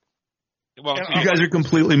 you guys are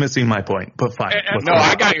completely missing my point, but fine. No,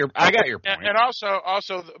 I got your point. And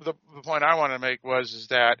also, the point I want to make is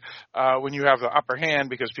that when you have the upper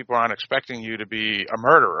hand, because people aren't expecting you to be a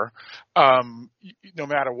murderer, no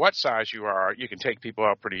matter what size you are, you can take people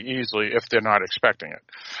out pretty easily if they're not expecting it.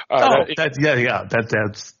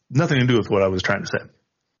 That's nothing to do with what I was trying to say.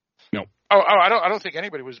 No. I don't think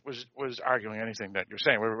anybody was arguing anything that you're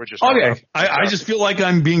saying. We're just okay. I just feel like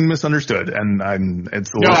I'm being misunderstood, and I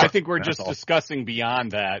think we're just discussing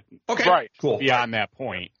beyond that. Okay, right, cool. Beyond that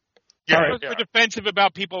point. Yeah, we're defensive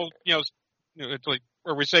about people. It's like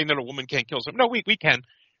where we're saying that a woman can't kill someone. No, we can.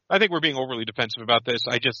 I think we're being overly defensive about this.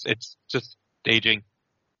 It's just staging.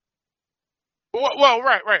 Well,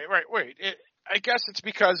 right. Wait, I guess it's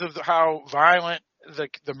because of how violent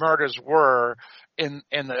the murders were in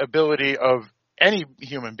the ability of any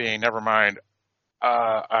human being, never mind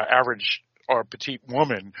average or petite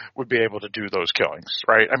woman, would be able to do those killings,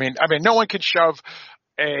 right? I mean, no one could shove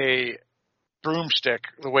a broomstick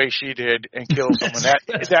the way she did and kill someone.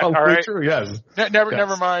 Is that all right? True, yes.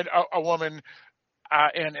 Never mind a woman.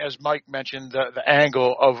 And as Mike mentioned, the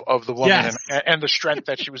angle of the woman and the strength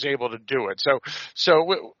that she was able to do it. So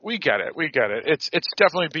we get it. It's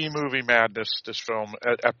definitely B-movie madness, this film,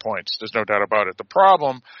 at points. There's no doubt about it. The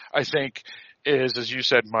problem, I think, is, as you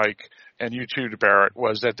said, Mike, and you too, Barrett,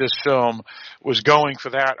 was that this film was going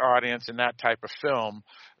for that audience and that type of film,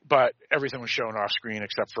 but everything was shown off screen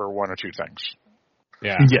except for one or two things.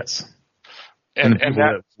 Yeah. Yes. And people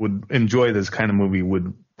that would enjoy this kind of movie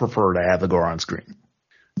would prefer to have the gore on screen.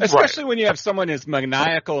 Especially when you have someone as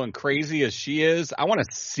maniacal and crazy as she is. I want to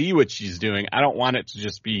see what she's doing. I don't want it to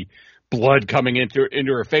just be blood coming into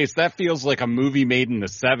her face. That feels like a movie made in the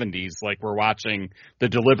 70s, like we're watching The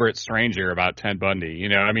Deliberate Stranger about Ted Bundy.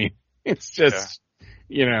 I mean, it's just,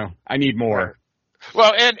 I need more. Right.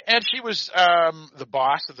 Well, and she was the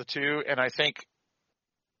boss of the two, and I think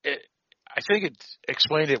it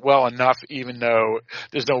explained it well enough, even though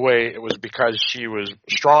there's no way it was because she was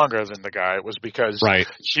stronger than the guy. It was because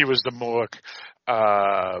she was the more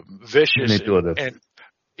vicious. Manipulative.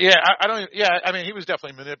 I mean, he was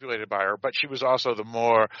definitely manipulated by her, but she was also the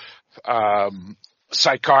more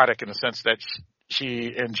psychotic in the sense that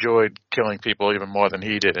she enjoyed killing people even more than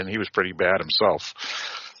he did, and he was pretty bad himself.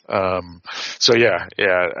 She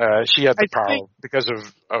had the power because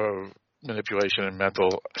of manipulation and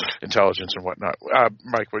mental intelligence and whatnot.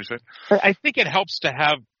 Mike, what do you say? I think it helps to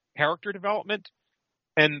have character development,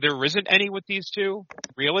 and there isn't any with these two,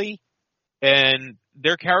 really. And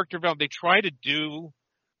their character development, they try to do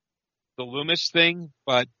the Loomis thing,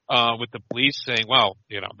 but with the police saying, well,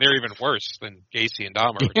 they're even worse than Gacy and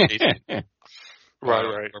Dahmer.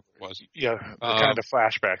 Right. It was. Yeah, the kind of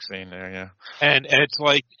flashback scene there, yeah. And it's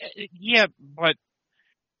like, but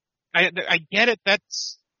I get it.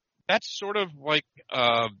 That's sort of like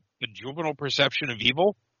the juvenile perception of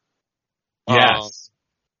evil. Yes.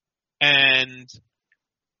 And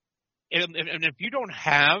if you don't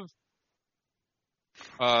have,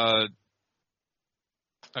 I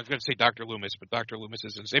was going to say Dr. Loomis, but Dr. Loomis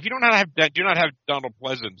isn't. If you do not have Donald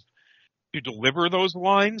Pleasant to deliver those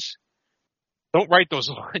lines, don't write those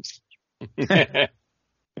lines.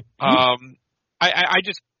 I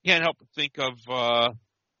just can't help but think of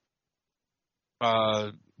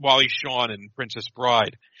Wally Shawn and Princess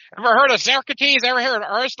Bride. Ever heard of Socrates? Ever heard of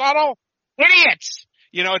Aristotle? Idiots!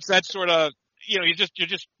 It's that sort of, you're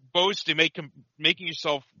just boasting, making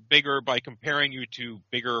yourself bigger by comparing you to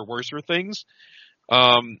bigger or worser things.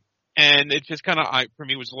 And it just kind of, for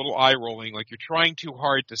me, was a little eye-rolling. Like, you're trying too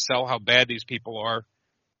hard to sell how bad these people are.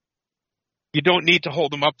 You don't need to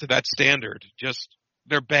hold them up to that standard. Just,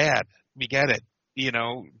 they're bad. We get it.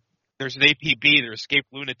 There's an APB, they're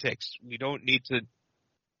escaped lunatics. We don't need to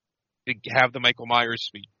have the Michael Myers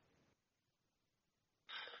speech.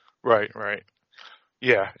 Right.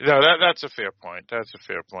 Yeah, no, that's a fair point. To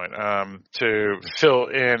fill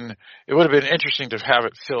in, it would have been interesting to have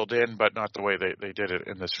it filled in, but not the way they did it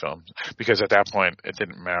in this film. Because at that point, it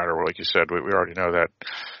didn't matter. Like you said, we already know that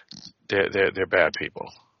they're bad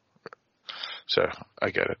people. So I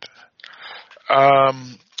get it.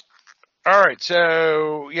 All right,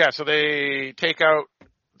 so they take out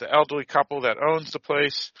the elderly couple that owns the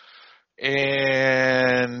place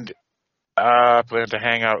and plan to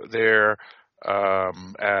hang out there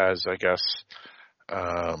as, I guess,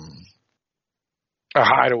 a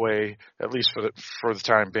hideaway, at least for the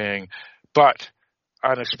time being. But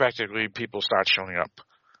unexpectedly, people start showing up,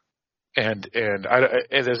 and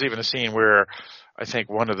there's even a scene where I think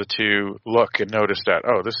one of the two look and notice that,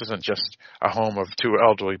 this isn't just a home of two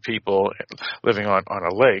elderly people living on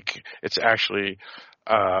a lake. It's actually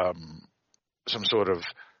some sort of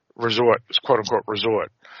resort, quote unquote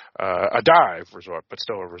resort, a dive resort, but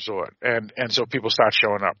still a resort. And so people start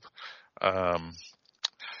showing up.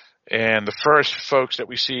 And the first folks that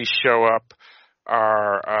we see show up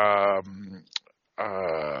are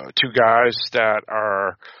two guys that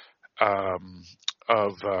are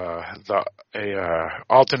of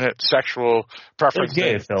alternate sexual preference.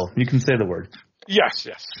 They're gay, Phil. You can say the word. Yes.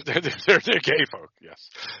 They're gay folk. Yes.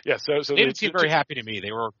 So they didn't seem very happy to me.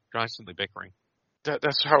 They were constantly bickering.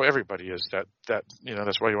 That's how everybody is.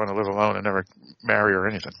 That's why you want to live alone and never marry or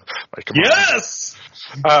anything. Like, yes.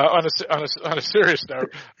 On a serious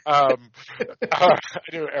note, I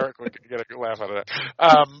knew Eric would get a laugh out of that.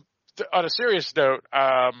 On a serious note,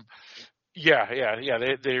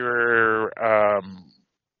 they were.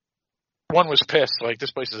 One was pissed, like,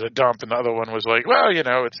 this place is a dump, and the other one was like, well,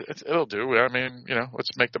 it'll do. I mean,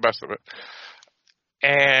 let's make the best of it.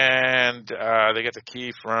 And they get the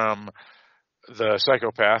key from the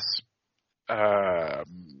psychopaths,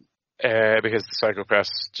 because the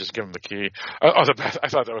psychopaths just give him the key. I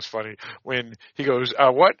thought that was funny when he goes,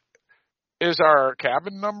 "What is our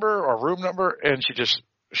cabin number or room number?" And she just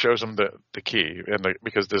shows him the key,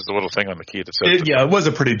 because there's the little thing on the key that says. It was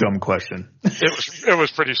a pretty dumb question. It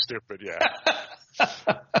was pretty stupid, yeah.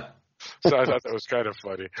 So I thought that was kind of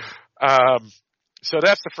funny. So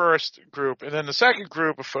that's the first group, and then the second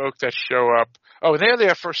group of folk that show up. Oh, they're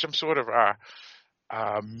there for some sort of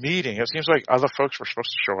meeting. It seems like other folks were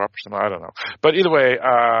supposed to show up or something. I don't know. But either way,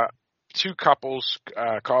 two couples,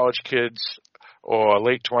 college kids or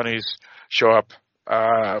late 20s, show up.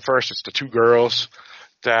 First, it's the two girls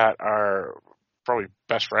that are probably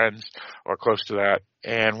best friends or close to that,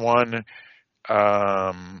 and one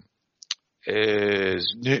I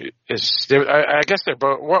guess they're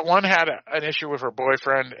both. One had an issue with her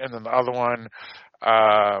boyfriend, and then the other one,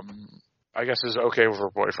 I guess, is okay with her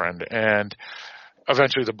boyfriend. And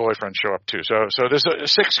eventually, the boyfriend show up too. So there's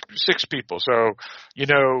six people. So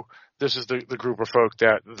this is the group of folk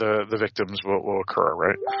that the victims will occur,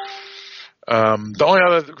 right? The only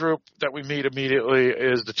other group that we meet immediately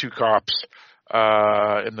is the two cops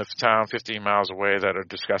in the town 15 miles away that are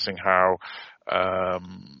discussing how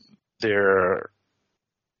they're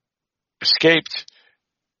escaped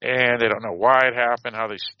and they don't know why it happened, how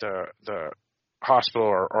the hospital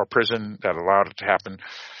or prison that allowed it to happen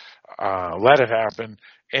let it happen,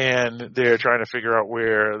 and they're trying to figure out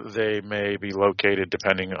where they may be located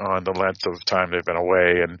depending on the length of time they've been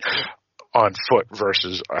away and on foot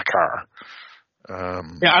versus a car.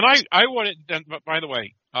 And I wanted, by the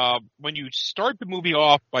way, when you start the movie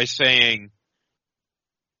off by saying,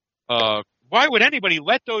 why would anybody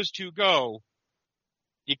let those two go?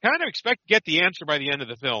 You kind of expect to get the answer by the end of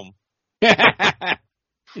the film.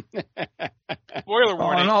 Spoiler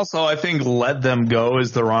warning. And also, I think "let them go"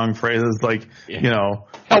 is the wrong phrase. It's like,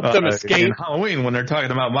 help them escape. In Halloween, when they're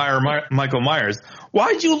talking about Michael Myers,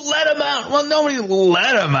 why'd you let him out? Well, nobody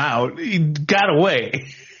let him out. He got away.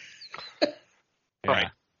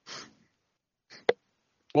 Right.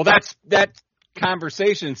 Well, that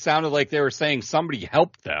conversation sounded like they were saying somebody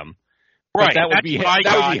helped them. Right. That would be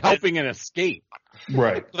helping an escape.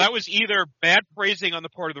 Right. So that was either bad phrasing on the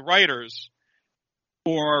part of the writers,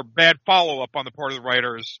 or bad follow-up on the part of the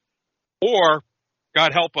writers, or,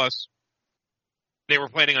 God help us, they were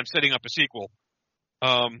planning on setting up a sequel.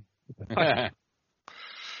 Because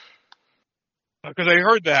I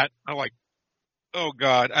heard that, I'm like, oh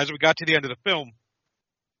God, as we got to the end of the film,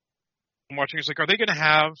 I'm watching, it's like, are they going to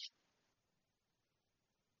have,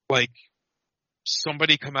 like,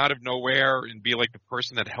 somebody come out of nowhere and be like the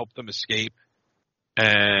person that helped them escape?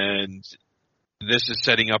 And this is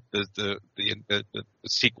setting up the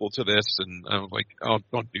sequel to this, and I'm like, oh,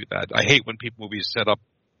 don't do that. I hate when movies set up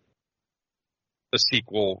a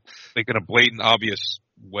sequel like in a blatant, obvious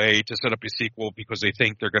way to set up a sequel because they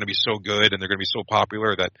think they're going to be so good and they're going to be so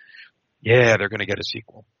popular that, yeah, they're going to get a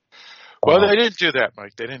sequel. Well, they didn't do that,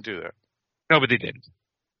 Mike. They didn't do that. No, but they didn't.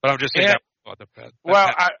 But I'm just saying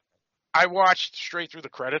I watched straight through the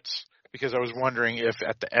credits because I was wondering if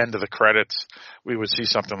at the end of the credits we would see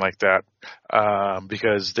something like that,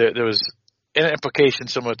 because there was an implication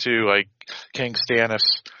similar to like King Stannis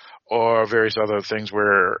or various other things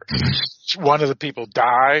where one of the people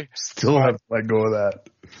die. Still have to let go of that.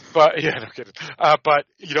 But yeah, no kidding. But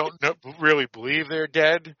you don't really believe they're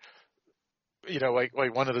dead. You know, like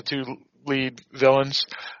one of the two lead villains,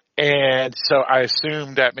 and so I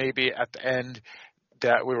assumed that maybe at the end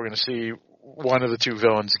that we were going to see one of the two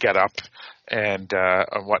villains get up and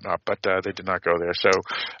whatnot, but they did not go there. So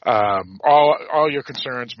all your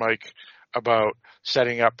concerns, Mike, about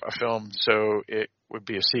setting up a film so it would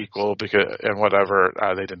be a sequel and whatever,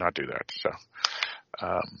 they did not do that. So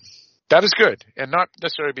that is good, and not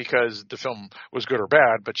necessarily because the film was good or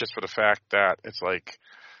bad, but just for the fact that it's like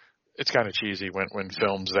it's kind of cheesy when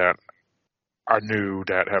films that are new,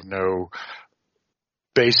 that have no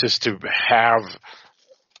basis to have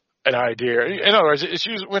an idea. In other words, it's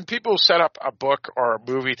usually when people set up a book or a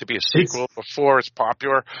movie to be a sequel before it's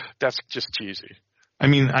popular, that's just cheesy. I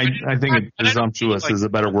mean, I think presumptuous is a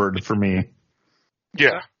better word for me.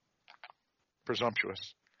 Yeah.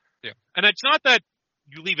 Presumptuous. Yeah. And it's not that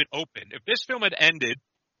you leave it open. If this film had ended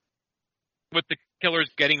with the killers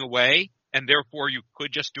getting away and therefore you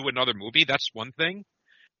could just do another movie, that's one thing.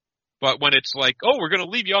 But when it's like, oh, we're going to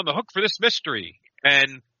leave you on the hook for this mystery,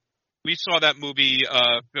 and we saw that movie,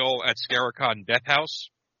 Phil, at Scaricon Death House.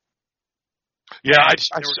 Yeah, I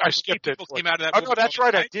skipped it. Came out of that oh, no, that's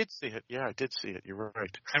right. I did see it. Yeah, I did see it. You're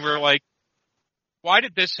right. And we were like, why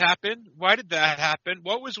did this happen? Why did that happen?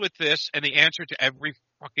 What was with this? And the answer to every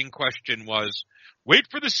fucking question was, wait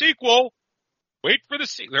for the sequel. Wait for the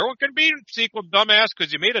sequel. There wasn't going to be a sequel, dumbass,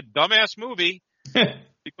 because you made a dumbass movie.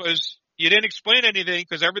 Because you didn't explain anything,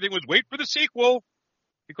 because everything was wait for the sequel.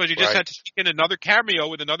 Because you just had to stick in another cameo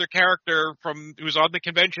with another character who was on the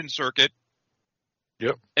convention circuit.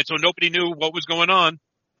 Yep. And so nobody knew what was going on.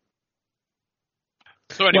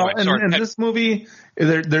 So anyway, in this movie,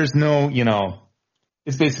 there's no,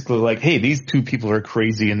 it's basically like, hey, these two people are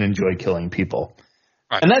crazy and enjoy killing people.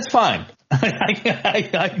 Right. And that's fine.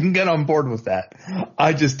 I can get on board with that.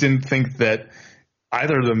 I just didn't think that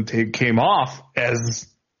either of them came off as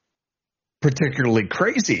particularly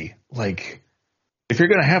crazy. Like, if you're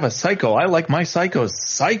going to have a psycho, I like my psychos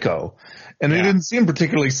psycho. And they didn't seem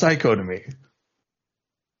particularly psycho to me.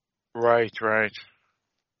 Right.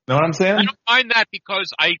 Know what I'm saying? I don't mind that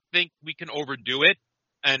because I think we can overdo it.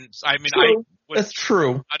 And I mean, that's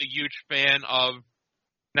true. Not a huge fan of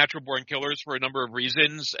natural born killers for a number of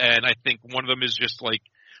reasons. And I think one of them is just like,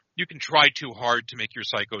 you can try too hard to make your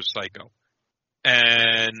psychos psycho.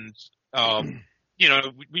 And,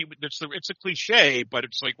 it's a cliche, but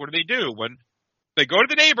it's like, what do they do when they go to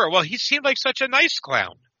the neighbor? Well, he seemed like such a nice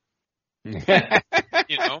clown. I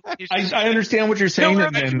understand what you're saying,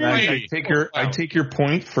 and I take your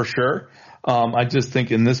point for sure. I just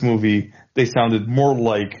think in this movie they sounded more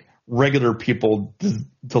like regular people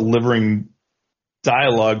delivering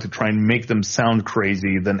dialogue to try and make them sound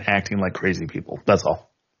crazy than acting like crazy people. That's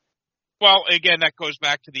all. Well, again, that goes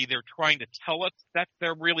back to they're trying to tell us that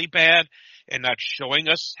they're really bad and not showing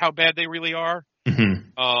us how bad they really are. Mm-hmm.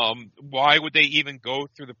 Why would they even go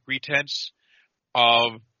through the pretense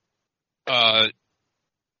of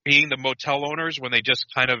being the motel owners when they just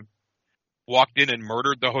kind of walked in and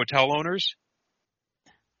murdered the hotel owners?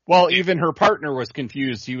 Well, even her partner was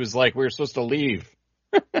confused. He was like, we were supposed to leave.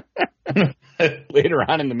 Later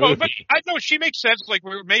on in the movie. But I know she makes sense. Like,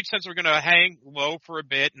 it made sense we're going to hang low for a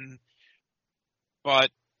bit.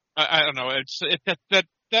 But I don't know.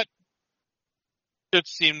 That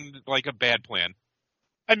seemed like a bad plan.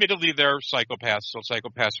 Admittedly, they're psychopaths, so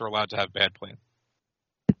psychopaths are allowed to have bad plans.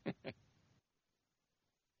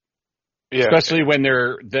 Yeah, especially when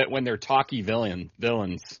they're talky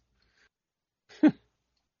villains.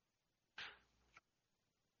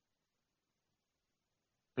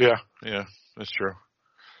 Yeah, that's true.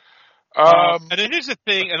 And it is a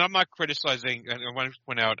thing, and I'm not criticizing, and I want to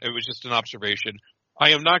point out, it was just an observation. I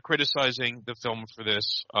am not criticizing the film for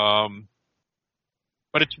this,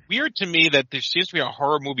 but it's weird to me that there seems to be a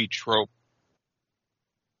horror movie trope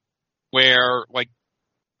where, like,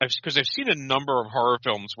 because I've seen a number of horror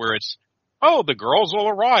films where it's, the girls will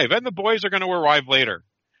arrive, and the boys are going to arrive later.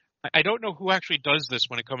 I don't know who actually does this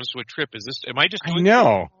when it comes to a trip. Am I just doing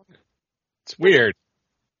know. It's weird.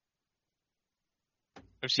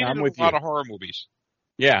 I've seen it in a lot of horror movies.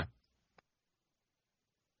 Yeah.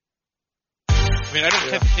 I mean, I don't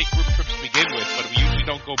tend to take group trips to begin with, but we usually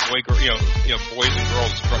don't go boys and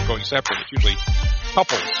girls going separate. It's usually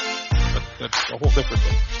couples, but that's a whole different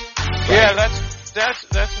thing. Yeah, that's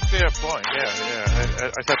a fair point. Yeah.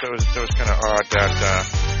 I thought that was kind of odd that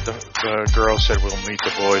the girl said we'll meet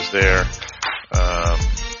the boys there.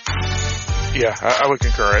 I would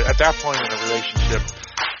concur. At that point in the relationship,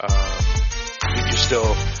 you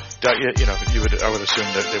still, I would assume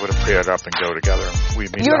that they would have paired up and go together. You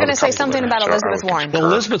were going to say something about Elizabeth Warren. Well,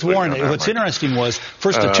 Elizabeth Warren, what's interesting was,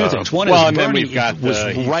 first, the two things. One is Bernie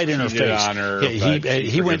was right in her face.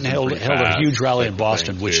 He went and held a huge rally in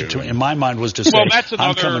Boston, which in my mind was to say,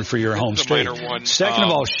 I'm coming for your home state. Second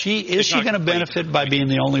of all, is she going to benefit by being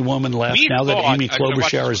the only woman left now that Amy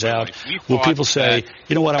Klobuchar is out? Will people say,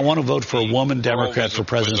 you know what, I want to vote for a woman Democrat for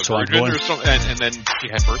president, so I'm going. And then she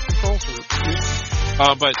had birth control.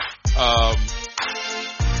 But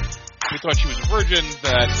we thought she was a virgin.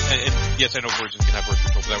 And yes, I know virgins can have birth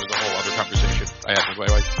control, but that was a whole other conversation I had with my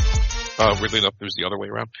wife. Weirdly enough, it was the other way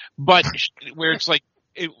around. But where it's like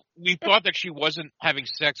we thought that she wasn't having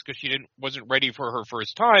sex because she wasn't ready for her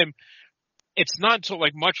first time. It's not until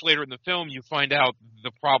like much later in the film you find out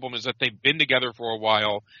the problem is that they've been together for a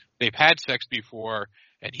while. They've had sex before,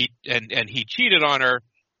 and he cheated on her,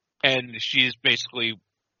 and she's basically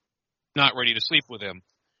not ready to sleep with him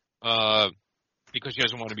because she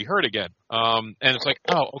doesn't want to be hurt again. And it's like,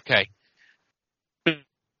 okay.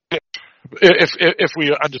 If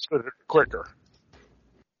we understood it quicker.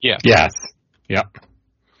 Yeah. Yes. Yep.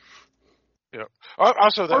 Yeah.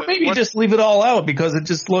 Also, or maybe just leave it all out because it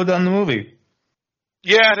just slowed down the movie.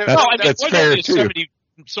 Yeah, that's fair too.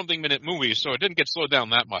 70-something minute movie, so it didn't get slowed down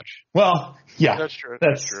that much. Well, yeah, that's true.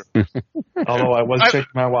 That's true. Although I was checking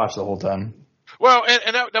my watch the whole time. Well,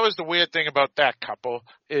 and that was the weird thing about that couple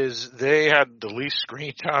is they had the least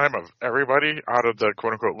screen time of everybody out of the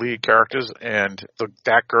quote-unquote lead characters, and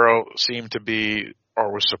that girl seemed to be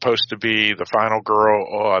or was supposed to be the final girl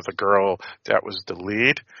or the girl that was the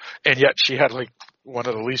lead, and yet she had like one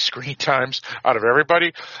of the least screen times out of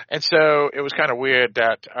everybody, and so it was kind of weird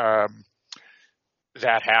that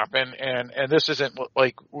that happened, and this isn't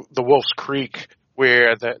like the Wolf's Creek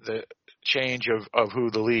where the change of who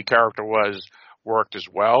the lead character was worked as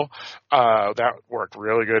well. That worked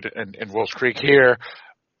really good in Wolf's Creek. Here,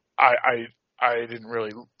 I didn't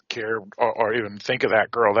really care or even think of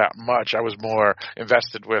that girl that much. I was more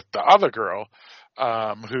invested with the other girl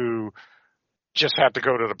who just had to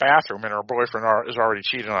go to the bathroom, and her boyfriend is already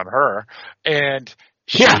cheating on her, and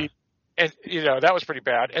and that was pretty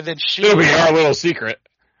bad. And then it'll be our little secret.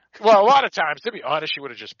 Well, a lot of times, to be honest, she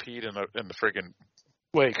would have just peed in the friggin'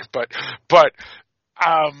 lake, but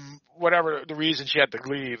whatever the reason, she had to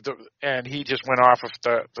leave, and he just went off of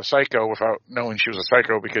the psycho without knowing she was a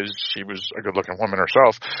psycho because she was a good-looking woman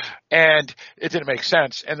herself, and it didn't make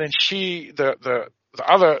sense. And then the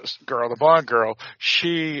other girl, the blonde girl,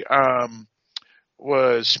 she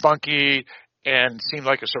was spunky and seemed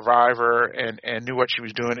like a survivor and knew what she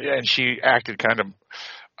was doing, and she acted kind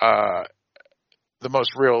of the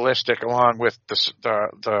most realistic, along with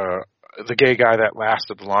the gay guy that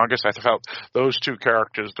lasted the longest. I felt those two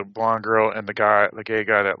characters, the blonde girl and the gay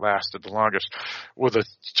guy that lasted the longest, were the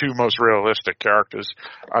two most realistic characters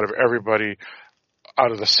out of everybody,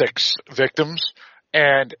 out of the 6 victims,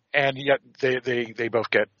 and yet they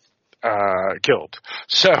both get killed.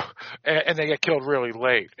 So, and they get killed really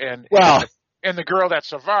late. And the girl that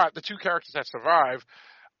survived, the 2 characters that survive,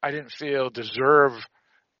 I didn't feel deserve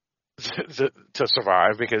to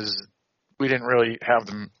survive because we didn't really have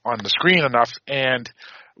them on the screen enough, and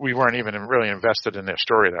we weren't even really invested in their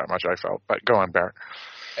story that much, I felt. But go on, Barrett.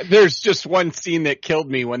 There's just one scene that killed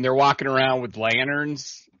me when they're walking around with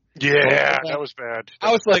lanterns. Yeah, that was bad.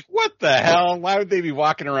 I was like, what the hell? Why would they be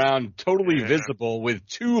walking around totally visible with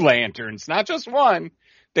 2 lanterns? Not just one.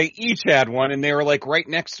 They each had one, and they were like right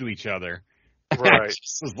next to each other. Right. I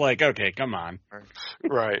just was like, okay, come on.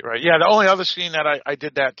 Right. Yeah, the only other scene that I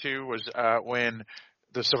did that too was when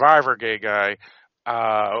the survivor gay guy,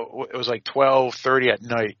 it was like 12:30 at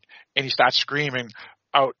night, and he starts screaming,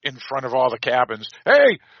 out in front of all the cabins.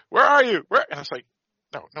 Hey, where are you? Where? And it's like,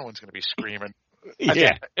 no one's going to be screaming.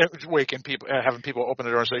 Yeah. Waking people, having people open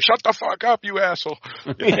the door and say, "Shut the fuck up, you asshole."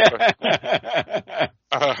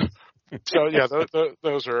 So yeah,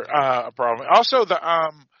 those are a problem. Also, the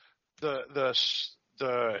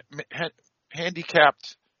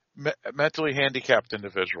handicapped, mentally handicapped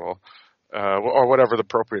individual, or whatever the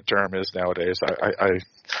appropriate term is nowadays. I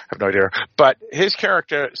have no idea. But his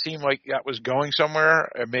character seemed like that was going somewhere,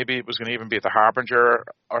 and maybe it was going to even be at the Harbinger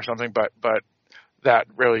or something. But that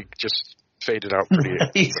really just faded out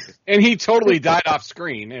pretty. And he totally died off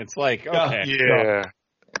screen. It's like, okay, yeah,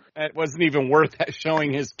 it wasn't even worth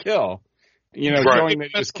showing his kill. Showing that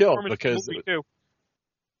he was killed because.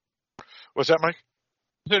 What's that, Mike?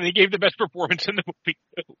 He gave the best performance in the movie.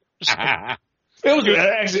 It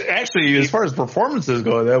was actually, as far as performances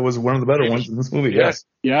go, that was one of the better ones in this movie. Yes.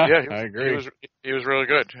 Yeah, I agree. He was really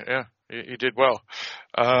good. Yeah, he did well.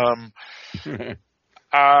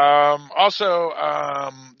 Also,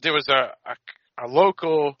 there was a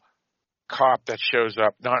local cop that shows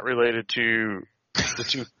up, not related to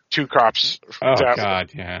the two cops. Oh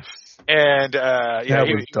God, yeah. And he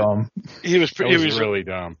was dumb. He was really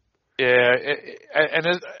dumb. Yeah,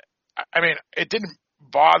 it didn't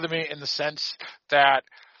bother me in the sense that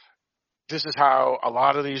this is how a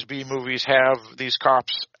lot of these B movies have these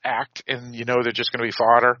cops act, and they're just going to be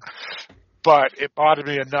fodder. But it bothered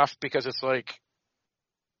me enough because it's like,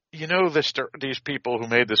 these people who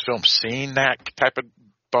made this film seen that type of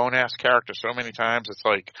bone-ass character so many times. It's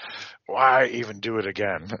like, why even do it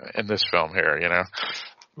again in this film here,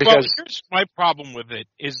 Because here's my problem with it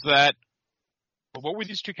is that, what were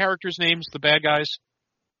these two characters' names, the bad guys?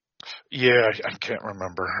 Yeah, I can't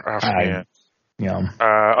remember. Yeah.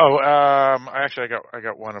 Actually, I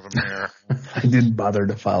got one of them here. I didn't bother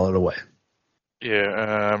to file it away.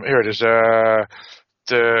 Yeah. Here it is.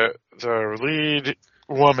 The lead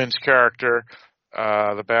woman's character,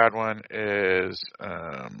 the bad one is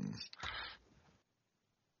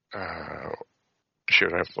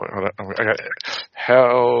shoot, I got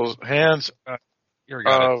Hell's Hands of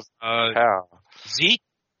Hell. Zeke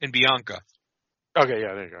and Bianca. Okay,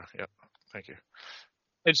 yeah, there you go. Yeah, thank you.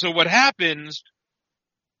 And so what happens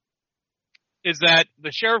is that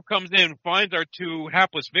the sheriff comes in, finds our two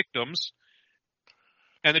hapless victims,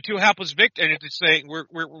 and the two hapless victims, and it's saying, we're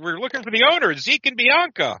looking for the owners, Zeke and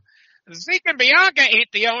Bianca. Zeke and Bianca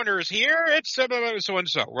ain't the owners here. It's so and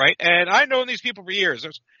so, right? And I've known these people for years.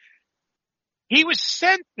 He was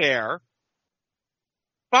sent there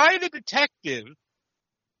by the detective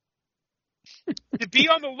to be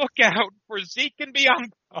on the lookout for Zeke and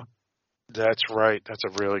Bianca. That's right. That's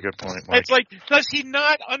a really good point, Mike. It's like, does he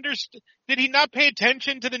not understand? Did he not pay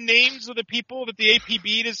attention to the names of the people that the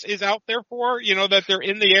APB is out there for? That they're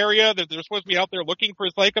in the area, that they're supposed to be out there looking for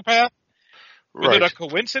a psychopath? Is it a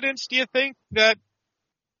coincidence, do you think, that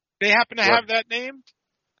they happen to have that name?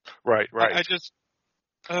 Right. I just...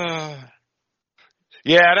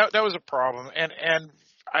 Yeah, that was a problem. And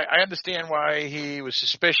I understand why he was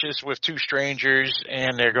suspicious with two strangers,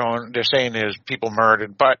 and they're saying there's people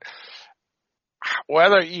murdered. But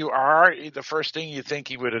whether you are, the first thing you think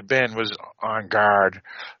he would have been was on guard,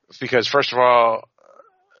 because first of all,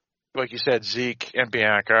 like you said, Zeke and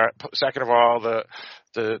Bianca. Second of all,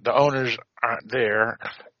 the owners aren't there,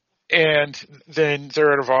 and then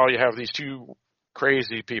third of all, you have these two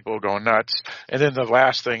crazy people going nuts, and then the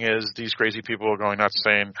last thing is these crazy people are going nuts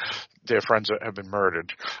saying their friends have been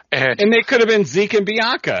murdered, and they could have been Zeke and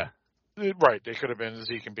Bianca. Right, they could have been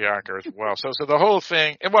Zeke and Bianca as well. So the whole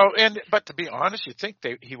thing, but to be honest, you'd think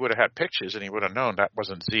he would have had pictures and he would have known that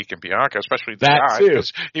wasn't Zeke and Bianca, especially the guy,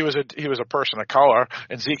 because he was a person of color,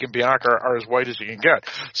 and Zeke and Bianca are as white as you can get.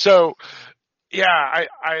 So, yeah,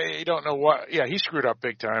 I don't know what. Yeah, he screwed up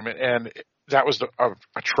big time, and that was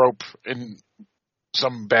a trope in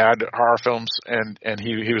some bad horror films, and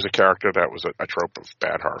he was a character that was a trope of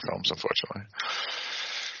bad horror films, unfortunately.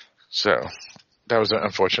 So that was an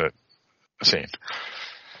unfortunate scene.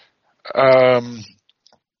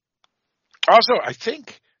 Also, I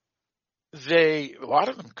think a lot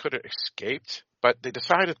of them could have escaped, but they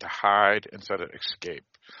decided to hide instead of escape.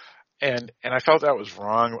 And I felt that was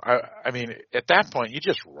wrong. I mean, at that point, you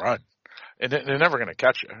just run, and they're never going to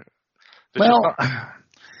catch you.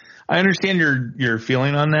 I understand your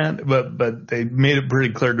feeling on that, but they made it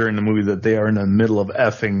pretty clear during the movie that they are in the middle of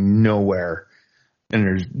effing nowhere, and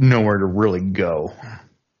there's nowhere to really go.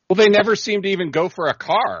 Well, they never seem to even go for a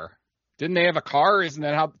car. Didn't they have a car? Isn't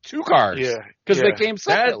that how? 2 cars? Yeah. Because they came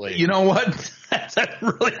separately. You know what? That's a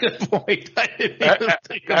really good point. I didn't even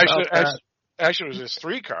think about that. Actually, it was just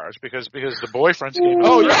 3 cars because the boyfriends came.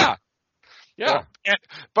 Oh, yeah. Yeah,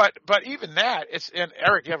 but even that, and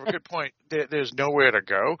Eric, you have a good point. There's nowhere to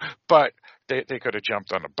go, but they could have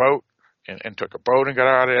jumped on a boat and took a boat and got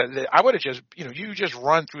out of it. I would have just, you just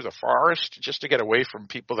run through the forest just to get away from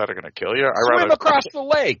people that are going to kill you. Swim across the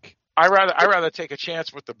lake. I rather take a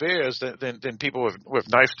chance with the bears than people with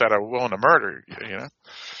knives that are willing to murder you.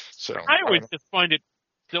 So I always just find it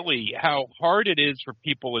silly how hard it is for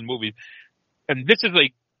people in movies, and this is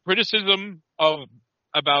a criticism of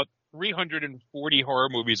about 340 horror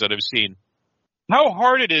movies that I've seen. How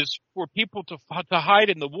hard it is for people to hide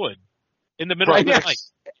in the wood in the middle of the night.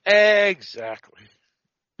 Exactly.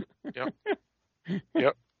 Yep.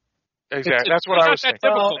 Exactly. That's what I was saying.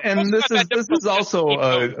 Well, and this is also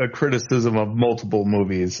a criticism of multiple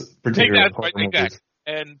movies, particularly horror movies.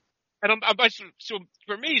 And so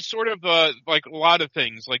for me, sort of like a lot of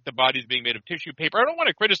things, like the bodies being made of tissue paper. I don't want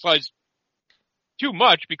to criticize too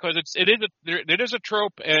much because it is a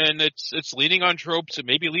trope, and it's leaning on tropes. It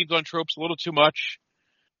maybe leads on tropes a little too much,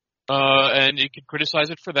 and you can criticize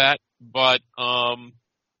it for that. But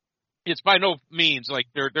it's by no means like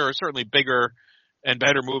there are certainly bigger and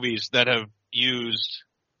better movies that have used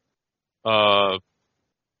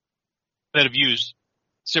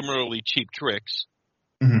similarly cheap tricks.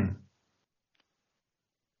 Mm-hmm.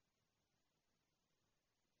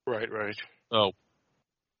 Right. Oh.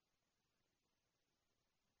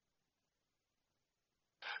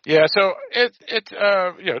 Yeah, so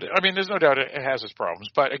I mean, there's no doubt it has its problems,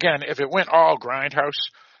 but again, if it went all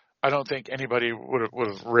Grindhouse, I don't think anybody would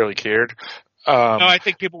have really cared. No, I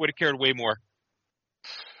think people would have cared way more.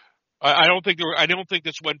 I don't think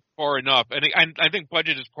this went far enough, and I think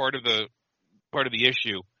budget is part of the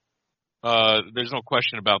issue. There's no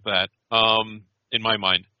question about that. In my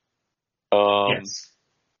mind. Yes.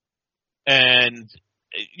 And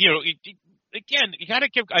again, you gotta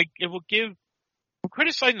give. I'm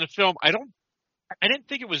criticizing the film. I didn't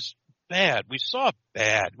think it was bad. We saw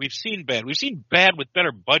bad. We've seen bad. We've seen bad with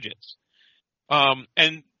better budgets.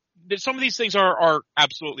 And some of these things are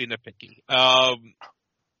absolutely nitpicky.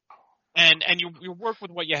 And you work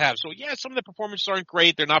with what you have. So yeah, some of the performances aren't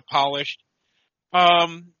great. They're not polished.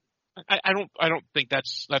 I don't think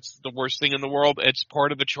that's the worst thing in the world. It's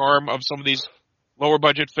part of the charm of some of these lower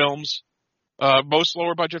budget films. Most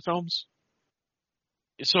lower budget films.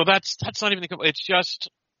 So that's not even it's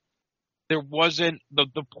just there wasn't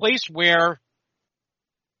the place where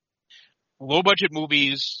low budget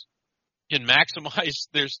movies can maximize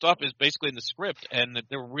their stuff is basically in the script, and that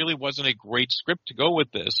there really wasn't a great script to go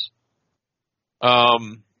with this. A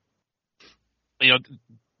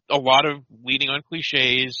lot of leaning on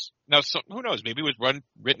cliches. Now, who knows? Maybe it was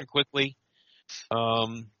written quickly,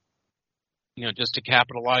 just to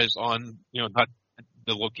capitalize on, not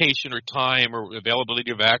the location or time or availability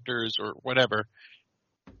of actors or whatever.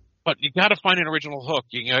 But you got to find an original hook,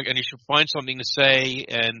 and you should find something to say.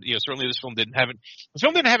 And certainly this film didn't have it. The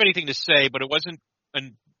film didn't have anything to say, but it wasn't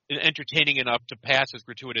entertaining enough to pass as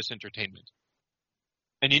gratuitous entertainment.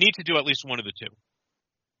 And you need to do at least one of the two.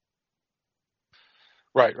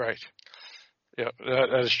 Right. Yeah,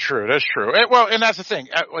 that is true. That's true. And that's the thing.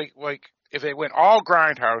 Like if they went all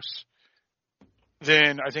Grindhouse,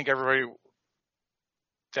 then I think everybody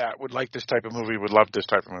that would like this type of movie would love this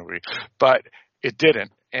type of movie. But it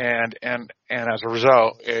didn't, and as a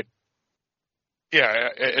result, it's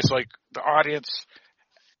like the audience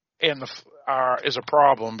and is a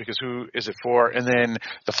problem because who is it for? And then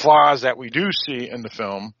the flaws that we do see in the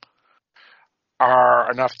film are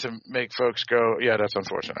enough to make folks go, yeah, that's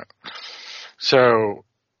unfortunate. So,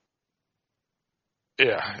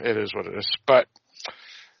 yeah, it is what it is. But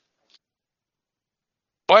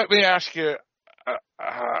let me ask you,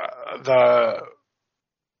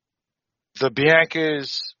 the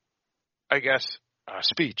Bianca's, I guess,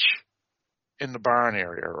 speech in the barn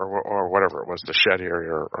area or whatever it was, the shed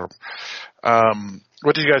area. Or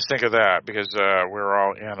what do you guys think of that? Because we're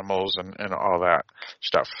all animals and all that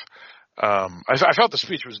stuff. I felt the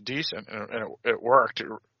speech was decent and it worked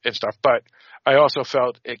and stuff, but I also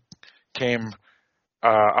felt it came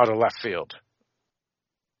out of left field.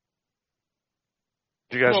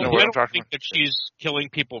 Do you guys know what I'm talking about? I don't think that she's killing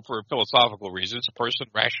people for philosophical reasons. A person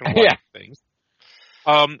rationalizing things.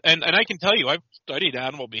 And I can tell you, I've studied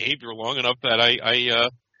animal behavior long enough that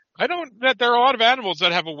I don't that there are a lot of animals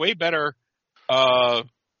that have a way better way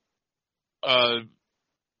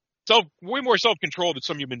more self-control than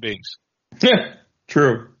some human beings.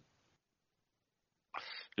 True.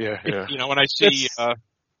 Yeah. When I see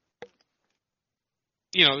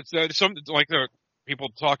some like the people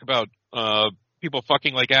talk about people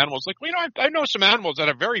fucking like animals. Like, well, I know some animals that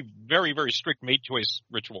have very, very, very strict mate choice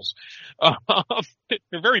rituals.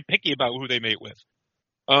 They're very picky about who they mate with.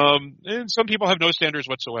 And some people have no standards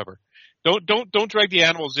whatsoever. Don't drag the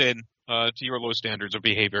animals in to your low standards of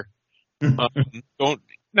behavior.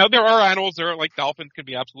 Now there are animals there, like dolphins, can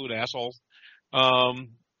be absolute assholes.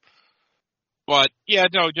 But yeah,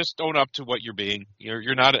 no, just own up to what you're being.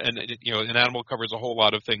 You're not an animal covers a whole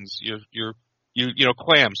lot of things.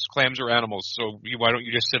 Clams. Clams are animals. So why don't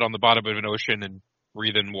you just sit on the bottom of an ocean and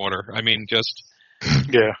breathe in water? I mean, just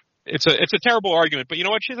yeah. It's a terrible argument, but you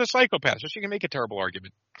know what? She's a psychopath, so she can make a terrible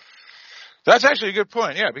argument. That's actually a good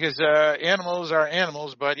point, yeah, because animals are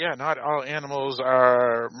animals, but yeah, not all animals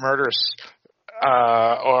are murderous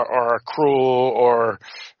or cruel or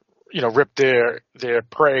rip their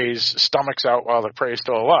prey's stomachs out while the prey's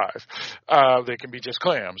still alive. They can be just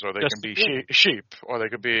clams, or they can be sheep, or they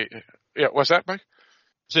could be what's that, Mike?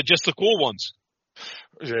 So just the cool ones.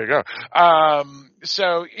 There you go.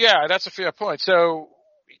 So yeah, that's a fair point. So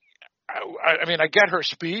I mean, I get her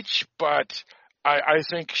speech, but I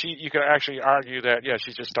think you could actually argue that,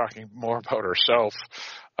 she's just talking more about herself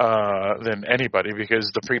than anybody,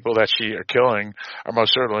 because the people that she are killing are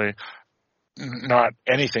most certainly not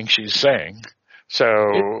anything she's saying.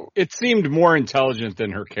 So it seemed more intelligent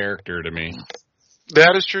than her character to me.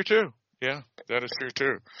 That is true too. Yeah, that is true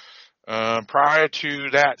too. Prior to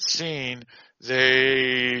that scene,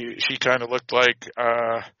 she kind of looked like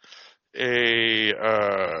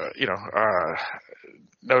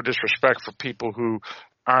no disrespect for people who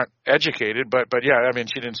aren't educated, but yeah, I mean,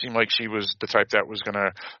 she didn't seem like she was the type that was going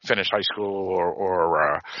to finish high school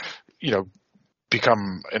or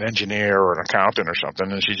become an engineer or an accountant or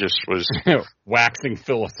something, and she just was waxing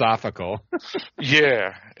philosophical.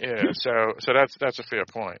 Yeah. So that's a fair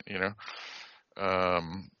point,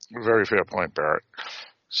 very fair point, Barrett.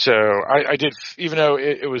 So I did, even though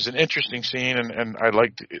it was an interesting scene, and I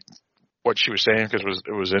liked what she was saying because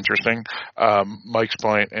it was interesting. Mike's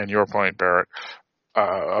point and your point, Barrett,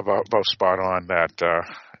 about both spot on. That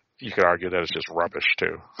you could argue that it's just rubbish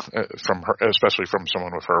too, from her, especially from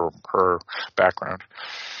someone with her background.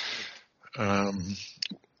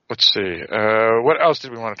 Let's see. What else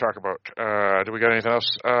did we want to talk about? Do we got anything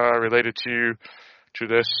else related to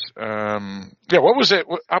this? What was it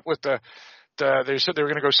up with the? They said they were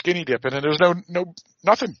going to go skinny dipping, and there was no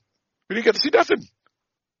nothing. We didn't get to see nothing.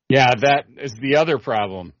 Yeah, that is the other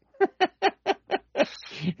problem.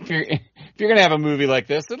 If you're going to have a movie like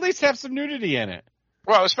this, at least have some nudity in it.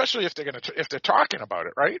 Well, especially if they're talking about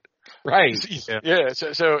it, right? Right. Yeah.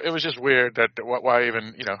 So it was just weird that why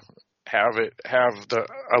even have the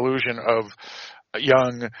illusion of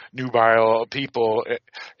young nubile people,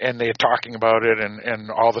 and they're talking about it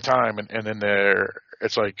and all the time, and then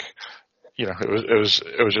it's like it was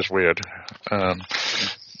just weird.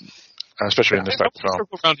 Especially in this type of film.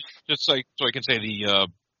 Around, just so I can say the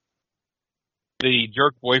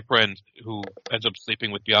jerk boyfriend who ends up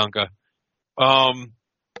sleeping with Bianca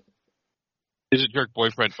is a jerk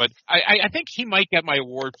boyfriend, but I think he might get my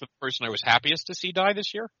award for the person I was happiest to see die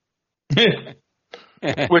this year.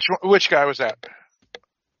 Which guy was that?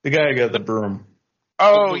 The guy who got the broom.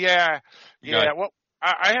 Oh yeah. Well,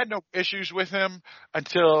 I had no issues with him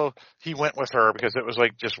until he went with her, because it was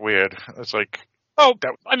like just weird. It's like. Oh,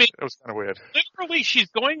 it was kind of weird. Literally, she's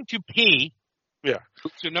going to pee. Yeah.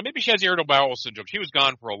 So now maybe she has irritable bowel syndrome. She was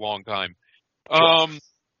gone for a long time.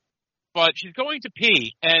 But she's going to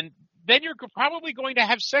pee, and then you're probably going to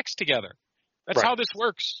have sex together. That's how this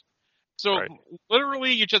works. So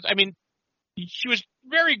literally, she was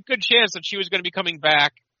very good chance that she was going to be coming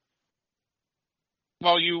back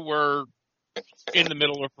while you were in the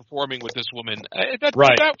middle of performing with this woman. That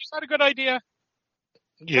was not a good idea.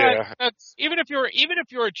 Yeah, that's even if you're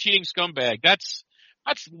a cheating scumbag, that's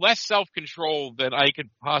less self-control than I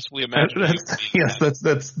could possibly imagine.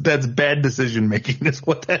 That's bad decision making. Is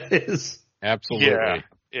what that is. Absolutely.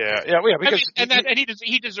 Yeah. Because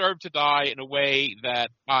he deserved to die in a way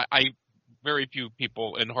that very few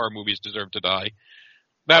people in horror movies deserve to die.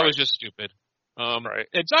 That was just stupid.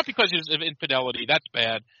 It's not because of infidelity. That's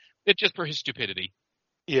bad. It's just for his stupidity.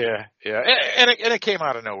 Yeah, and it came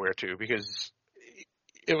out of nowhere too, because.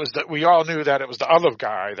 It was that we all knew that it was the other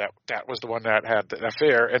guy that was the one that had the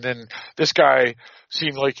affair, and then this guy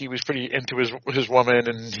seemed like he was pretty into his woman,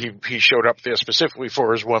 and he showed up there specifically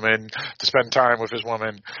for his woman to spend time with his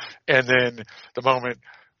woman, and then the moment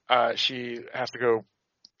she has to go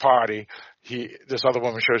potty, this other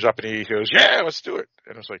woman shows up and he goes, "Yeah, let's do it,"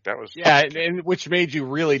 and it was like that was and which made you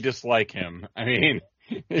really dislike him. I mean,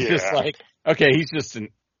 it's just like, okay, he's just an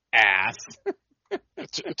ass.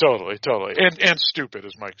 Totally, and stupid,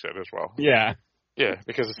 as Mike said as well. Yeah. Yeah,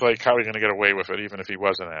 because it's like, how are you going to get away with it, even if he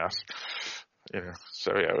was an ass?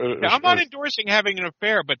 So yeah. I'm not endorsing having an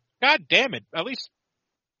affair, but god damn it, at least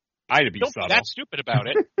I'd be don't subtle. be that stupid about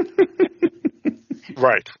it.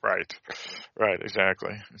 Right,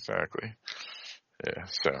 exactly. Yeah.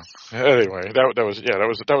 So anyway, that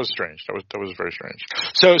was strange. That was very strange.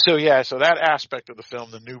 So that aspect of the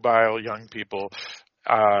film, the nubile young people,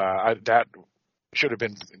 that should have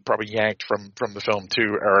been probably yanked from the film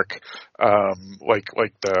too, Eric. Like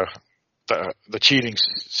the cheating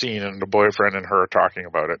scene and the boyfriend and her talking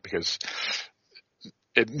about it, because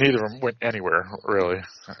neither of them went anywhere really.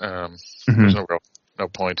 There's no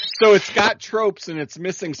point. So it's got tropes and it's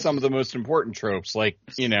missing some of the most important tropes, like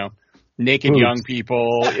naked boobs. Young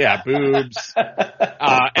people, boobs,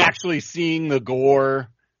 actually seeing the gore.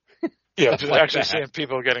 Yeah, just actually seeing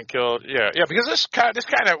people getting killed. Yeah, because this kind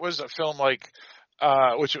of was a film like,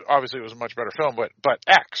 which obviously was a much better film, but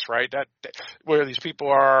X, right? That where these people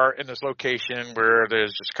are in this location where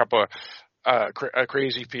there's just a couple of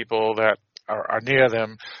crazy people that are near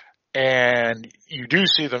them, and you do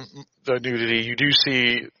see the nudity, you do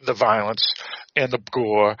see the violence and the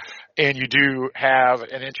gore, and you do have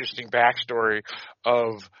an interesting backstory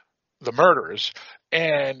of the murderers,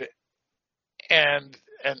 and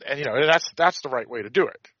that's the right way to do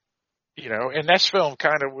it. And this film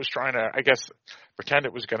kind of was trying to, I guess, pretend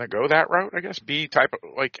it was going to go that route, I guess, B type of,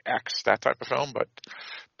 like X, that type of film, but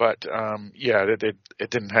it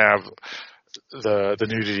didn't have the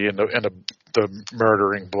nudity and the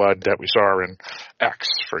murdering blood that we saw in X,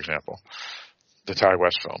 for example, the Ty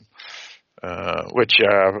West film, which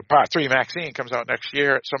Part 3 Maxine comes out next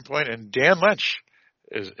year at some point, and Dan Lynch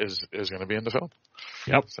is going to be in the film.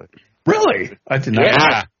 Yep. So, really? I did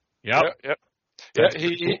not. Yeah. Yep.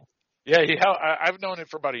 I've known it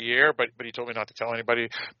for about a year, but he told me not to tell anybody.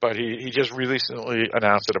 But he just recently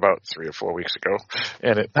announced it about 3 or 4 weeks ago,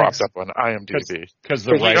 and it popped up on IMDb. Because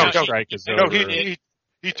the writer's strike is over.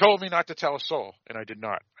 He told me not to tell a soul, and I did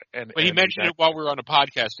not. But he mentioned it while we were on a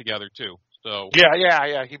podcast together too. So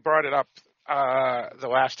yeah. He brought it up the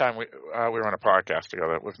last time we were on a podcast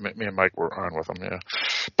together with me and Mike were on with him. Yeah,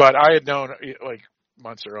 but I had known like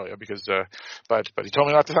months earlier because but he told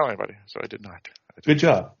me not to tell anybody, so I did not. Good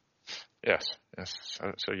job. Yes.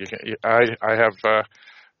 So you can. I have.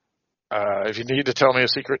 If you need to tell me a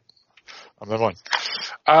secret, I'm the one.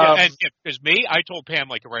 And because me, I told Pam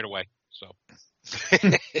like right away. So that's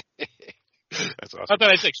awesome. Not that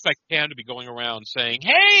I expect Pam to be going around saying,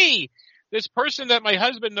 "Hey, this person that my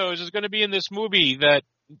husband knows is going to be in this movie that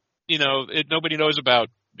nobody knows about,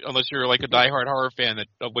 unless you're like a diehard horror fan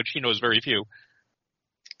of which she knows very few."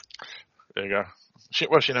 There you go.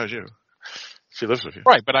 She knows you. She lives with you.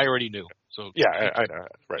 Right, but I already knew. So yeah, I know.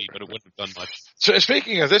 Right. But it wouldn't have done much. So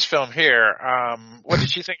speaking of this film here, what did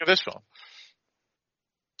she think of this film?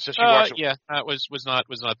 Since you watched it? Yeah, was not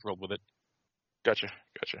thrilled with it. Gotcha.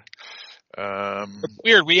 It's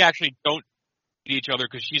weird. We actually don't meet each other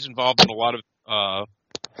because she's involved in a lot of,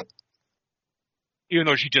 even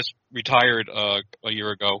though she just retired a year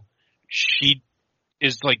ago, she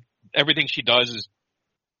is like everything she does is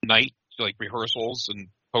night, like rehearsals and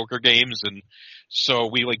poker games, and so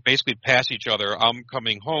we like basically pass each other. I'm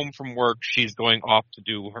coming home from work, she's going off to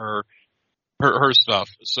do her stuff,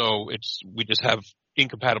 so we just have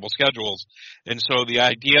incompatible schedules. And so the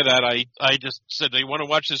idea that I just said, "Do you want to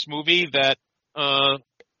watch this movie?" that on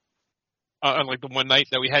like the one night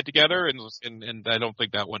that we had together, and I don't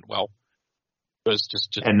think that went well. It was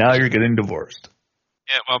just and now you're getting divorced.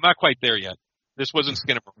 Yeah, well, I'm not quite there yet. This wasn't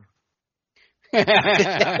Skinner.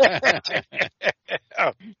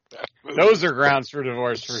 Those are grounds for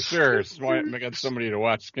divorce for sure. I got somebody to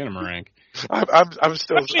watch Skinamarink. I'm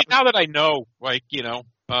still. Actually, now that I know, like yeah.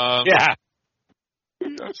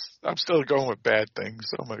 I'm still going with Bad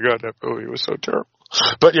Things. Oh my god, that movie was so terrible.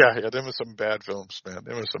 But yeah, there were some bad films, man.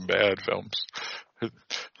 There were some bad films.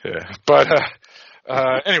 Yeah, but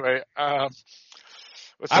anyway, I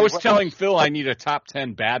was telling Phil I need a top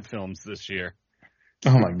 10 bad films this year.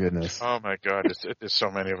 Oh my goodness! Oh my god! There's so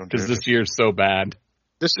many of them. Because this year's so bad.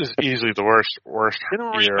 This is easily the worst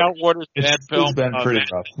year. Outwater's bad film. It's been pretty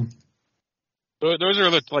rough. Those are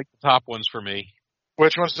the top ones for me.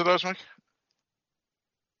 Which ones are those, Mike?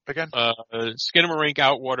 Again? Skinamarink,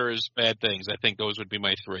 Outwater's, Bad Things. I think those would be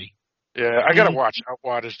my 3. Yeah, I gotta watch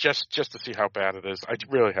Outwaters just to see how bad it is. I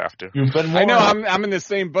really have to. You've been warned. I know. I'm in the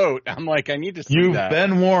same boat. I'm like, I need to see that. You've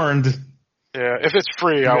been warned. Yeah, if it's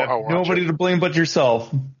free, I'll watch nobody it. to blame but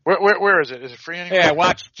yourself. Where is it? Is it free anymore? Yeah,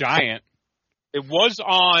 watch Giant. It was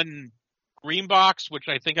on Greenbox, which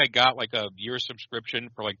I think I got like a year subscription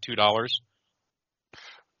for like $2.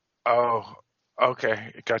 Oh,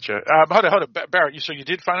 Okay, gotcha. Hold on, Barrett. So you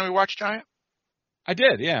did finally watch Giant? I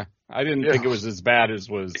did, yeah. I didn't think it was as bad as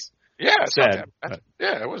was said.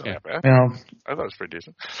 It wasn't that bad. You know, I thought it was pretty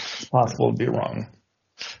decent. It's possible to be wrong.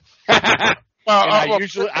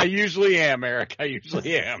 I usually am, Eric. I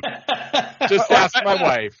usually am. Just ask my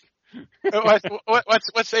wife.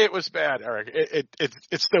 Let's say it was bad, Eric.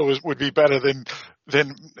 It still would be better than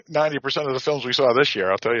 90% of the films we saw this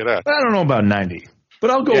year. I'll tell you that. I don't know about 90,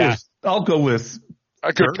 but I'll go with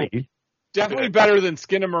 30. Definitely better than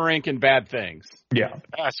Skinamarink and Bad Things. Yeah,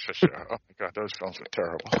 that's for sure. Oh my God, those films are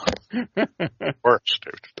terrible. Worst,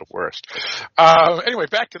 dude, the worst. Anyway,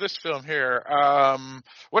 back to this film here.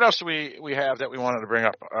 What else do we have that we wanted to bring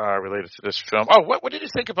up related to this film? Oh, what did you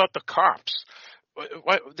think about the cops?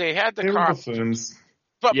 They had the cops,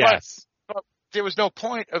 but there was no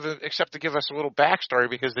point of it except to give us a little backstory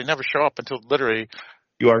because they never show up until literally.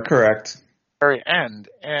 You are correct. Very end,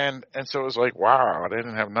 and so it was like, wow, they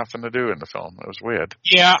didn't have nothing to do in the film. It was weird.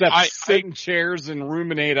 Yeah, I sit in chairs and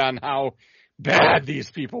ruminate on how bad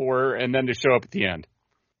these people were, and then to show up at the end.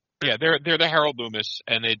 Yeah, they're the Harold Loomis,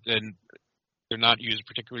 and they're not used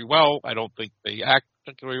particularly well. I don't think they act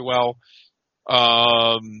particularly well.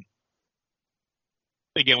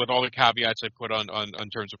 Again, with all the caveats I put on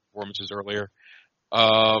terms of performances earlier,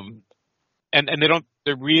 and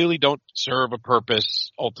they really don't serve a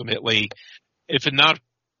purpose ultimately. If it not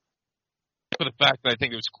for the fact that I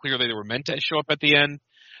think it was clear that they were meant to show up at the end,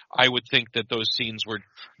 I would think that those scenes were,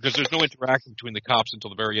 because there's no interaction between the cops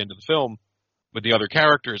until the very end of the film with the other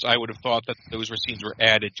characters, I would have thought that those scenes were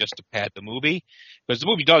added just to pad the movie. Because the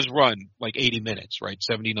movie does run like 80 minutes, right?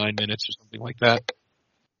 79 minutes or something like that.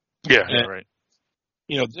 Yeah, right.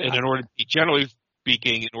 You know, and in order to be, generally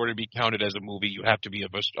speaking, in order to be counted as a movie, you have to be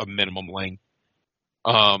of a minimum length.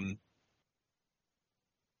 I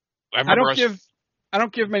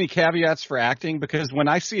don't give many caveats for acting because when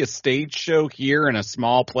I see a stage show here in a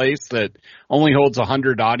small place that only holds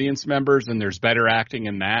 100 audience members and there's better acting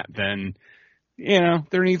in that, then,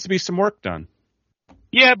 there needs to be some work done.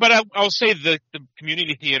 Yeah, but I'll say the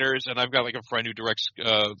community theaters, and I've got like a friend who directs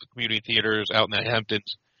the community theaters out in the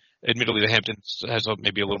Hamptons. Admittedly, the Hamptons has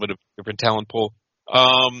maybe a little bit of different talent pool.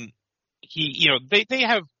 They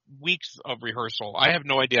have weeks of rehearsal. I have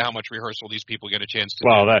no idea how much rehearsal these people get a chance to do.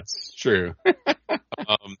 Well, that's true.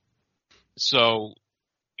 So,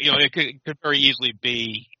 it could very easily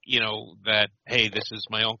be, that, hey, this is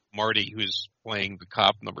my Uncle Marty who's playing the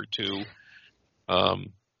cop number 2.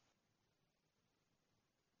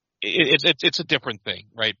 It's a different thing,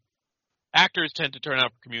 right? Actors tend to turn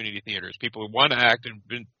out for community theaters. People who want to act and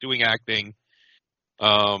been doing acting.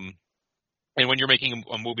 And when you're making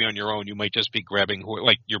a movie on your own, you might just be grabbing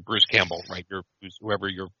like your Bruce Campbell, right? Whoever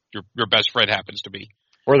your best friend happens to be,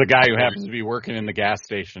 or the guy who happens to be working in the gas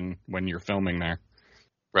station when you're filming there,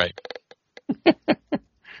 right? So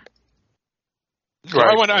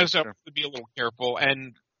I want to be a little careful,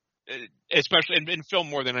 and especially in film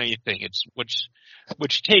more than anything, it's which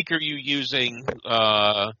take are you using?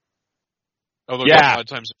 Although a lot of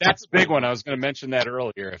times that's a big one. I was going to mention that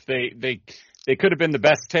earlier. If they could have been the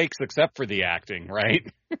best takes except for the acting, right?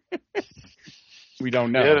 We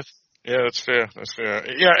don't know. Yeah, that's fair. That's fair.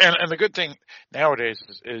 Yeah, and the good thing nowadays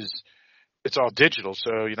is it's all digital,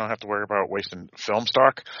 so you don't have to worry about wasting film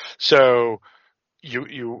stock. So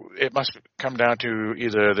it must come down to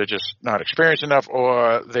either they're just not experienced enough,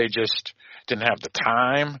 or they just didn't have the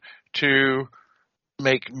time to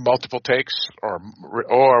make multiple takes, or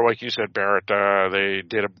like you said, Barrett, they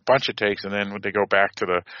did a bunch of takes, and then when they go back to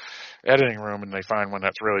the editing room and they find one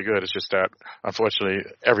that's really good, it's just that unfortunately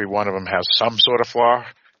every one of them has some sort of flaw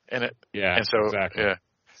in it. Yeah, and so exactly. Yeah.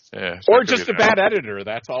 So or just a bad editor.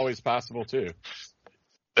 That's always possible too.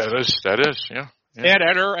 That is, yeah. Bad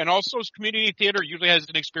editor, and also community theater usually has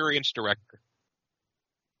an experienced director.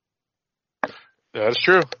 That's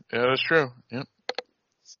true. Yeah, that's true.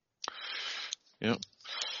 Yep.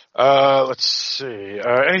 Let's see.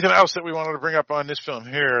 Anything else that we wanted to bring up on this film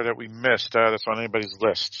here that we missed that's on anybody's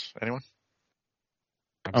list? Anyone?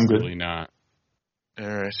 Absolutely not. All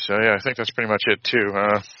right. So, yeah, I think that's pretty much it, too.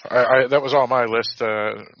 That was all my list.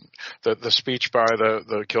 The speech by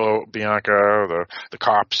the killer Bianca, the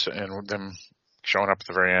cops, and them showing up at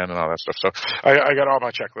the very end and all that stuff. So I got all my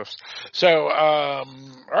checklists. So, all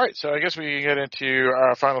right. So I guess we can get into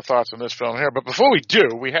our final thoughts on this film here. But before we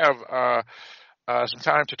do, we have some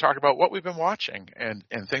time to talk about what we've been watching and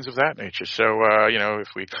things of that nature. So,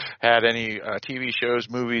 if we had any TV shows,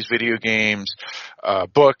 movies, video games,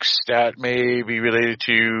 books that may be related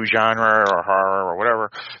to genre or horror or whatever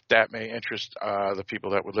that may interest the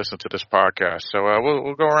people that would listen to this podcast. So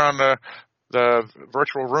we'll go around the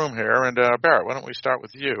virtual room here. And Barrett, why don't we start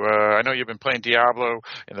with you? I know you've been playing Diablo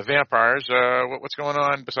in the Vampires. What's going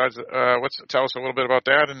on besides? Tell us a little bit about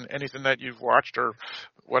that and anything that you've watched or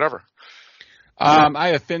whatever. I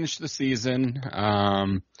have finished the season,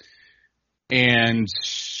 and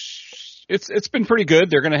it's been pretty good.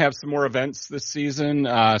 They're going to have some more events this season,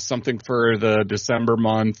 something for the December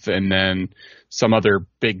month, and then some other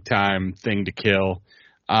big time thing to kill.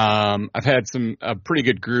 I've had a pretty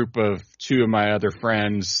good group of two of my other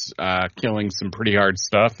friends killing some pretty hard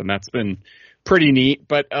stuff, and that's been pretty neat.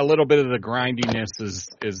 But a little bit of the grindiness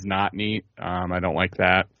is not neat. I don't like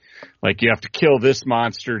that. Like, you have to kill this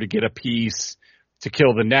monster to get a piece to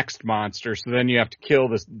kill the next monster, so then you have to kill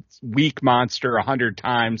this weak monster 100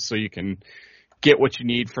 times so you can get what you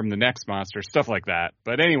need from the next monster, stuff like that.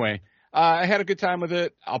 But anyway, I had a good time with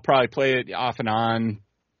it. I'll probably play it off and on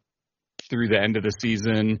through the end of the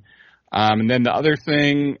season. And then the other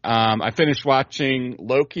thing, I finished watching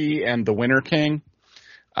Loki and The Winter King.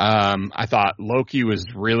 I thought Loki was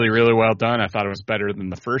really, really well done. I thought it was better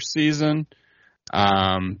than the first season.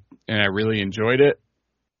 And I really enjoyed it.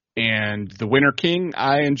 And The Winter King,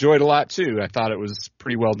 I enjoyed a lot too. I thought it was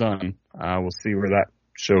pretty well done. We'll see where that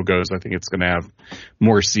show goes. I think it's going to have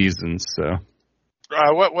more seasons. So,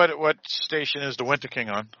 what station is The Winter King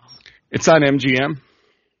on? It's on MGM.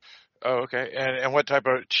 Oh, okay. And what type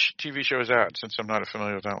of TV show is that? Since I'm not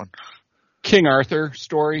familiar with that one. King Arthur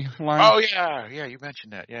storyline. Oh yeah, you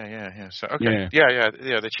mentioned that. Yeah. So okay,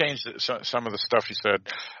 yeah. They changed some of the stuff you said,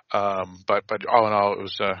 but all in all, it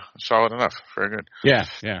was solid enough. Very good. Yeah.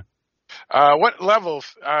 What level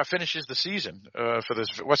finishes the season for this?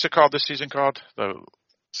 What's it called? This season called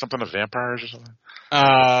something of vampires or something?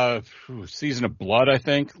 Season of Blood, I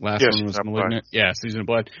think. Last one was Malignant. Yeah, Season of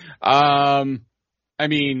Blood. I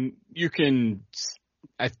mean, you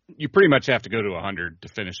pretty much have to go to 100 to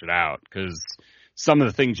finish it out, because some of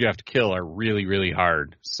the things you have to kill are really, really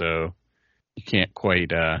hard. So you can't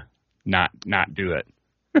quite not do it.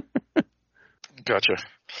 Gotcha.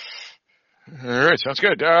 All right, sounds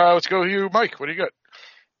good. Let's go to you, Mike. What do you got?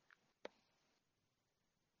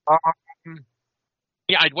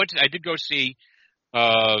 Yeah, I did go see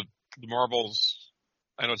the Marvels.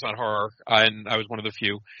 I know it's not horror, and I was one of the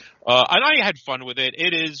few. And I had fun with it.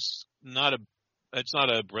 It's not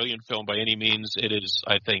a brilliant film by any means. It is,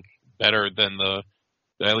 I think, better than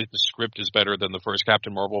at least the script is better than the first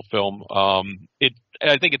Captain Marvel film.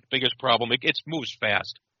 I think its biggest problem, it moves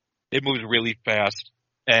fast. It moves really fast,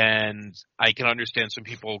 and I can understand some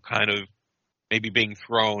people kind of maybe being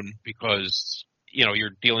thrown because,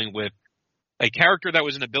 you're dealing with a character that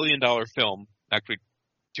was in $1 billion film, actually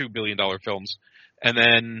 $2 billion films, and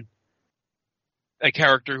then a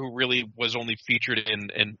character who really was only featured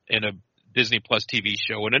in a Disney Plus TV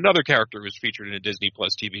show, and another character was featured in a Disney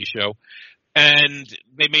Plus TV show, and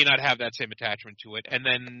they may not have that same attachment to it. And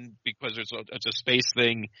then because it's a space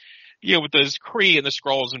thing, with the Kree and the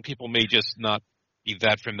Skrulls, and people may just not be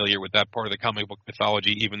that familiar with that part of the comic book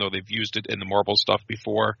mythology, even though they've used it in the Marvel stuff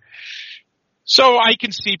before. So I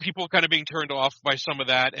can see people kind of being turned off by some of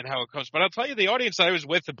that and how it comes. But I'll tell you, the audience I was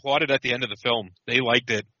with applauded at the end of the film. They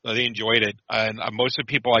liked it. They enjoyed it. And most of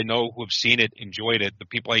the people I know who have seen it enjoyed it. The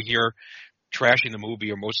people I hear trashing the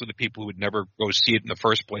movie are most of the people who would never go see it in the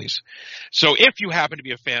first place. So if you happen to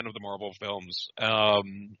be a fan of the Marvel films,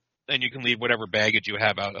 then you can leave whatever baggage you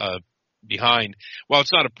have out behind. Well,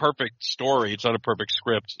 it's not a perfect story. It's not a perfect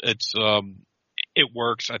script. It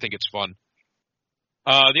works. I think it's fun.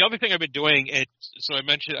 The other thing I've been doing, so I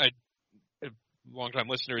mentioned, long-time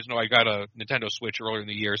listeners know I got a Nintendo Switch earlier in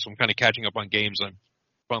the year, so I'm kind of catching up on games. I've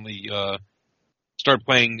finally started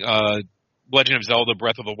playing Legend of Zelda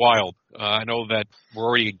Breath of the Wild. I know that we're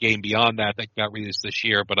already a game beyond that got released this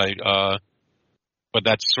year, but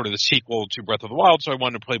that's sort of the sequel to Breath of the Wild, so I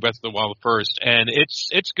wanted to play Breath of the Wild first. And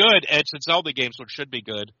it's good. It's a Zelda game, so it should be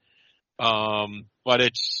good. But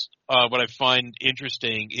it's what I find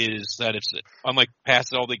interesting is that it's unlike past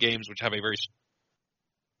Zelda games, which have a very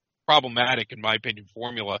problematic, in my opinion,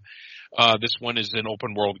 formula. This one is an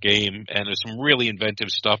open world game, and there's some really inventive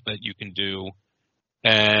stuff that you can do,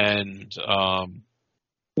 and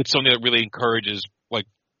it's something that really encourages like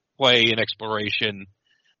play and exploration,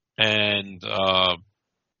 and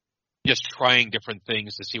just trying different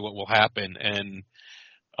things to see what will happen. And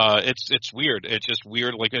it's weird. It's just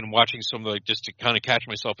weird, like in watching some just to kind of catch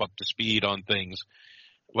myself up to speed on things,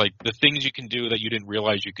 like the things you can do that you didn't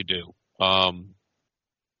realize you could do.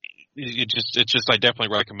 It's just I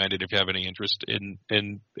definitely recommend it if you have any interest in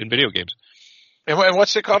video games. And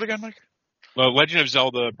what's it called again, Mike? Legend of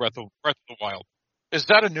Zelda Breath of the Wild. Is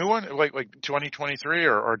that a new one, like 2023,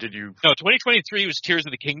 or did you? No, 2023 was Tears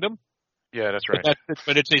of the Kingdom. Yeah, that's right.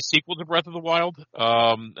 But it's a sequel to Breath of the Wild,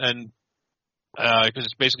 and because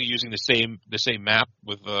it's basically using the same map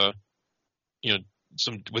with with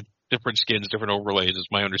different skins, different overlays, is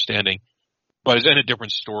my understanding. But it's in a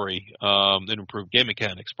different story, and improved game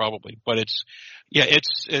mechanics probably. But it's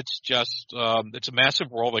just it's a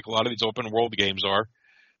massive world like a lot of these open world games are,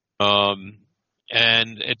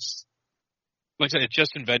 and it's like I said, it's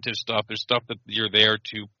just inventive stuff. There's stuff that you're there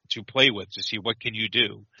to play with to see what can you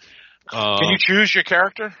do. Can you choose your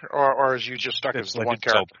character, or is you just stuck as the one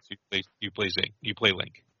character? You play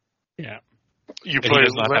Link. Yeah. You play. He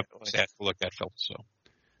does not have to look that felt so.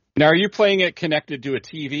 Now, are you playing it connected to a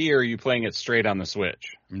TV, or are you playing it straight on the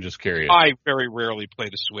Switch? I'm just curious. I very rarely play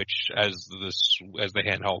the Switch as the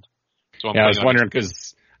handheld. So I was wondering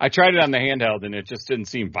because I tried it on the handheld and it just didn't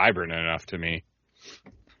seem vibrant enough to me.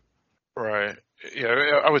 Right.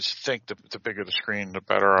 Yeah, I would think the bigger the screen, the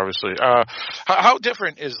better, obviously. How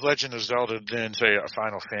different is Legend of Zelda than, say, a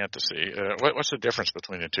Final Fantasy? What's the difference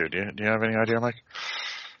between the two? Do you have any idea, Mike?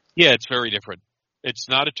 Yeah, it's very different. It's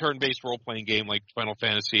not a turn-based role-playing game like Final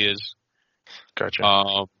Fantasy is.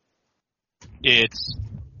 Gotcha. It's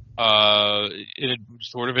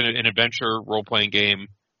sort of an adventure role-playing game.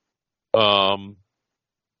 And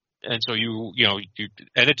so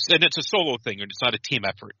it's a solo thing, and it's not a team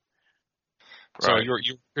effort. Right. So you're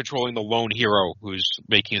controlling the lone hero who's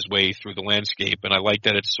making his way through the landscape, and I like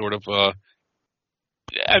that it's sort of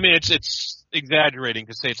it's exaggerating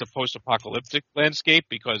to say it's a post-apocalyptic landscape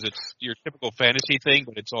because it's your typical fantasy thing,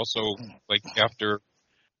 but it's also like after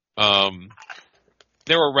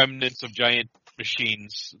there are remnants of giant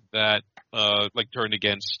machines that turn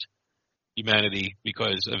against humanity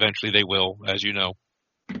because eventually they will, as you know.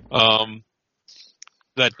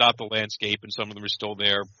 That dot the landscape, and some of them are still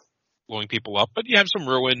there, blowing people up. But you have some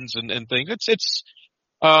ruins and things.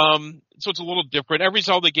 So it's a little different. Every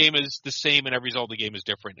Zelda game is the same, and every Zelda game is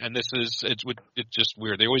different. And it's just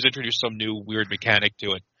weird. They always introduce some new weird mechanic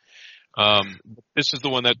to it. This is the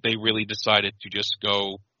one that they really decided to just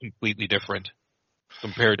go completely different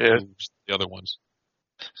compared to the other ones.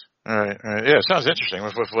 All right. Yeah, it sounds interesting.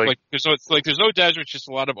 There's no desert, just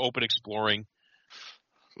a lot of open exploring.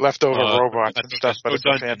 Leftover robots and stuff, but it's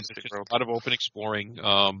a fantasy world. A lot of open exploring.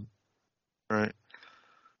 Right.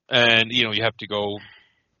 And you have to go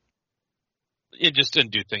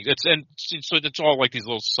and do things. So it's all like these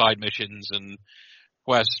little side missions and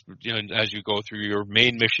quests. As you go through your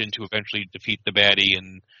main mission to eventually defeat the baddie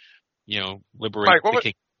and liberate the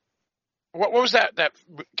king. What was that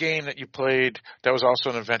game that you played that was also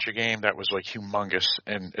an adventure game that was like humongous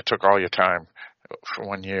and it took all your time for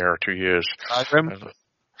 1 year or 2 years? Skyrim?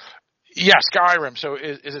 Yeah, Skyrim. So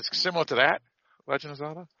is it similar to that, Legend of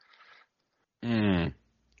Zelda?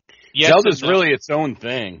 Yes, Zelda's really its own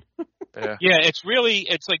thing. Yeah, it's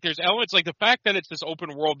like there's elements like the fact that it's this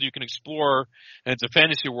open world you can explore and it's a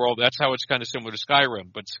fantasy world. That's how it's kind of similar to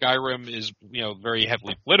Skyrim. But Skyrim is very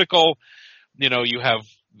heavily political. You have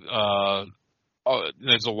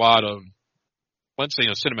there's a lot of let's say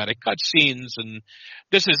cinematic cutscenes, and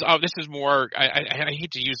this is more. I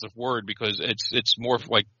hate to use the word because it's more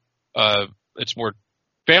like it's more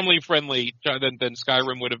family friendly than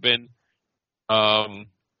Skyrim would have been.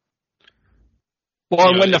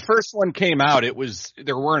 Well, when the first one came out,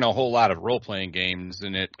 there weren't a whole lot of role playing games,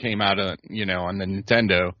 and it came out on the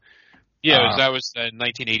Nintendo. Yeah, that was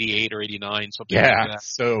 1988 or 89, something like that. Yeah,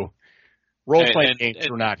 so role playing games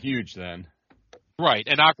were not huge then. Right,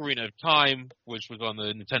 and Ocarina of Time, which was on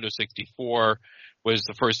the Nintendo 64, was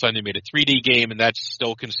the first time they made a 3D game, and that's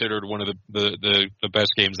still considered one of the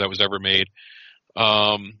best games that was ever made.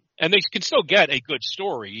 And they can still get a good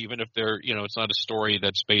story, even if it's not a story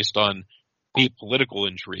that's based on deep political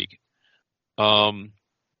intrigue. And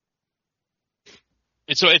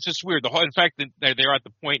so it's just weird. In fact, they're at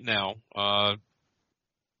the point now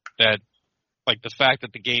that, like, the fact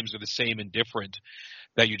that the games are the same and different,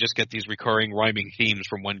 that you just get these recurring rhyming themes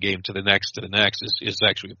from one game to the next is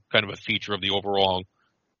actually kind of a feature of the overall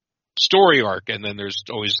story arc. And then there's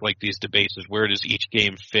always like these debates: is where does each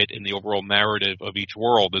game fit in the overall narrative of each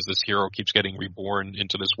world as this hero keeps getting reborn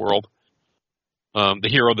into this world? The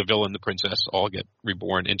hero, the villain, the princess all get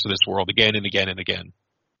reborn into this world again and again and again.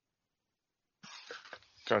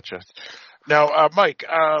 Gotcha. Now, Mike,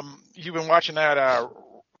 you've been watching that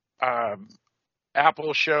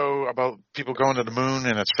Apple show about people going to the moon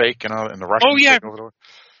and it's fake and all, and the Russians. Oh yeah.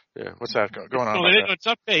 Yeah. What's that going on? No, it's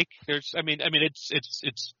not fake. It's a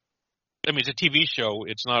TV show.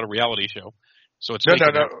 It's not a reality show. So it's no.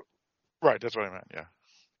 Right, that's what I meant. Yeah.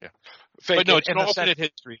 Fake, but no, it's an alternate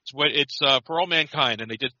history. It's For All Mankind,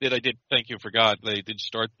 and they did. I did. Thank you. Forgot they did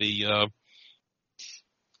start the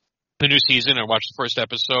the new season. I watched the first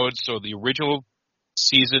episode. So the original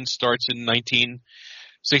season starts in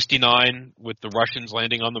 1969 with the Russians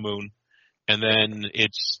landing on the moon, and then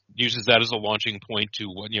it uses that as a launching point to,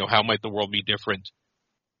 how might the world be different.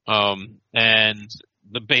 And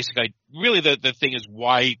the basic, the thing is,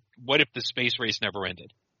 what if the space race never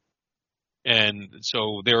ended? And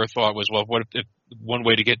so their thought was, well, what if one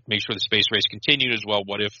way to make sure the space race continued is, well,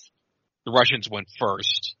 what if the Russians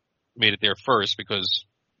made it there first, because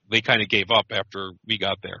they kind of gave up after we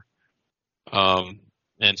got there.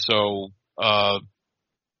 And so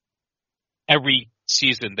every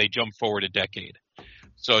season they jump forward a decade.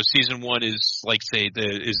 So season 1 is is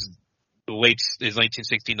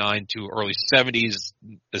 1969 to early 70s.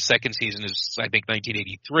 The second season is, I think,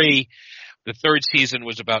 1983. The third season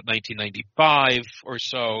was about 1995 or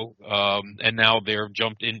so, and now they're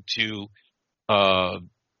jumped into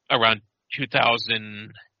around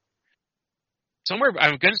 2000, somewhere.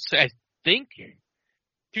 I'm going to say, I think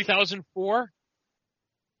 2004,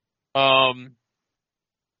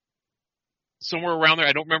 somewhere around there.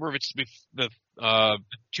 I don't remember if it's the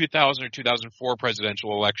 2000 or 2004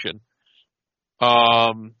 presidential election.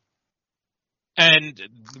 And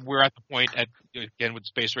we're at the point, again, with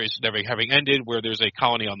space race never having ended, where there's a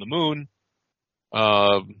colony on the moon.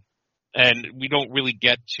 And we don't really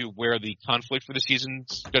get to where the conflict for the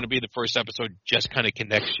season's going to be. The first episode just kind of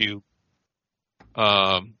connects you,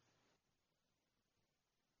 up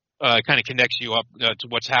to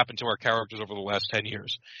what's happened to our characters over the last 10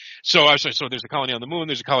 years. So there's a colony on the moon,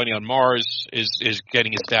 there's a colony on Mars is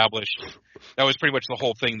getting established. That was pretty much the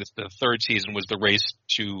whole thing. The third season was the race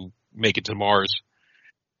to make it to Mars.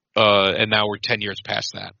 And now we're 10 years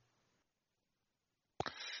past that.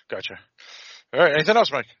 Gotcha. All right. Anything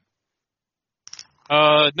else, Mike?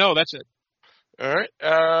 No, that's it. All right.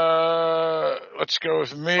 Let's go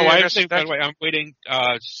with me. Oh, by the way, I'm waiting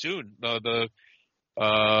soon. I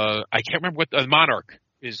can't remember what the Monarch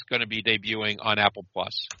is going to be debuting on Apple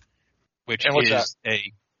Plus,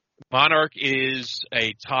 Monarch is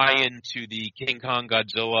a tie-in to the King Kong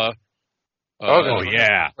Godzilla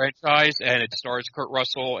franchise, and it stars Kurt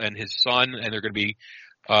Russell and his son, and they're going to be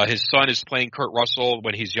his son is playing Kurt Russell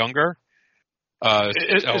when he's younger.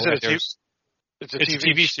 It's a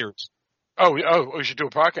TV series. Oh, we should do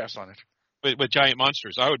a podcast on it with giant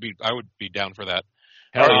monsters. I would be down for that.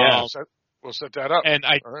 Hell yeah. We'll set that up. And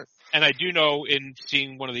I do know, in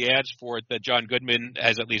seeing one of the ads for it, that John Goodman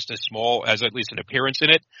has at least an appearance in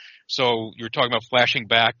it. So you're talking about flashing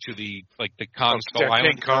back to the Kong Skull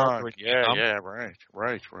Island. Kong. Yeah, right.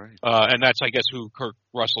 And that's, I guess, who Kurt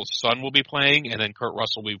Russell's son will be playing, and then Kurt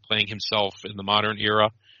Russell will be playing himself in the modern era,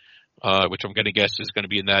 which I'm going to guess is going to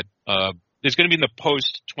be in that. It's going to be in the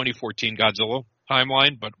post 2014 Godzilla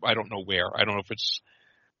timeline, but I don't know where. I don't know if it's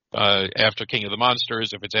after King of the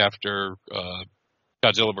Monsters, if it's after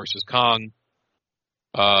Godzilla versus Kong.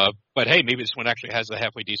 But hey, maybe this one actually has a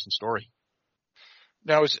halfway decent story.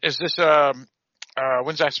 Now, is this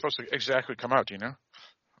when's that supposed to exactly come out? Do you know?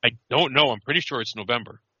 I don't know. I'm pretty sure it's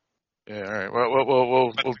November. Yeah. All right.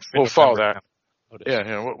 Well, we'll follow that.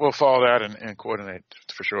 Yeah. We'll follow that and coordinate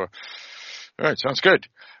for sure. All right. Sounds good.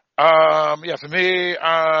 For me,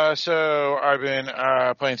 so I've been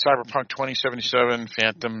playing Cyberpunk 2077,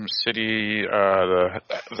 Phantom City,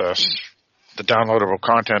 the downloadable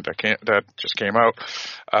content that just came out.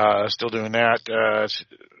 Still doing that.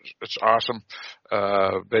 It's awesome.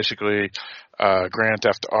 Basically, Grand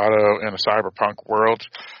Theft Auto in a cyberpunk world.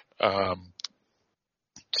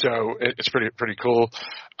 So it's pretty cool.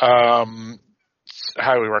 Highly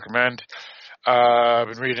recommend. I've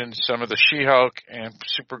been reading some of the She-Hulk and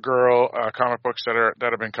Supergirl comic books that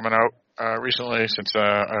have been coming out recently, since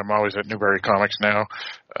I'm always at Newbury Comics now,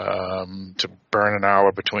 to burn an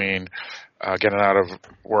hour between getting out of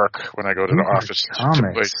work when I go to the office.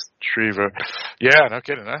 Yeah, no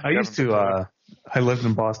kidding. Huh? I lived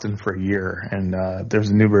in Boston for a year, and there's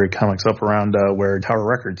a Newbury Comics up around where Tower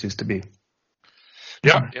Records used to be.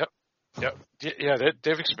 Yeah. Yeah,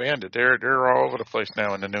 they've expanded. They're all over the place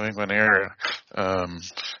now in the New England area, and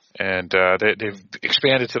they've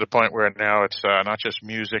expanded to the point where now it's not just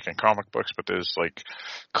music and comic books, but there's like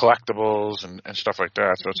collectibles and stuff like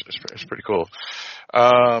that. So it's pretty cool.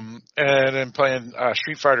 And then playing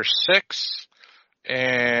Street Fighter 6,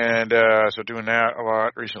 and so doing that a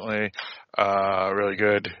lot recently. Really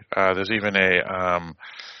good. There's even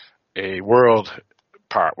a world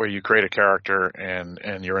part where you create a character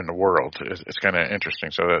and you're in the world. It's kind of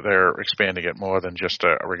interesting. So that they're expanding it more than just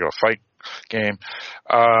a regular fight game.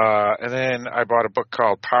 And then I bought a book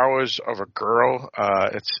called Powers of a Girl.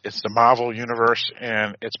 It's the Marvel universe,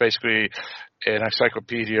 and it's basically an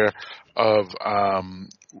encyclopedia of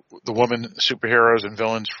the woman superheroes and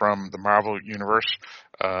villains from the Marvel universe.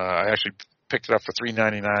 I actually picked it up for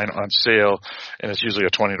 $3.99 on sale, and it's usually a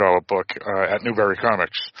 $20 book at Newbury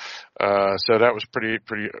Comics. So that was pretty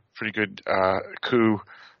good coup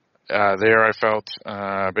there. I felt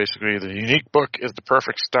basically the unique book is the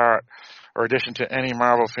perfect start or addition to any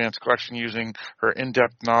Marvel fan's collection. Using her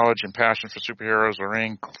in-depth knowledge and passion for superheroes,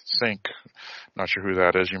 Lorraine Sink, not sure who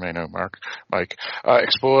that is, you may know Mike,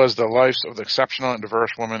 explores the lives of the exceptional and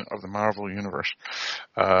diverse women of the Marvel universe.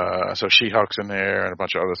 So She-Hulk's in there and a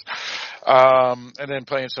bunch of others. And then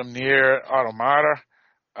playing some Nier Automata.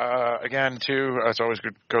 Again, too, it's always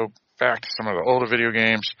good to go back to some of the older video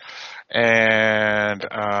games. And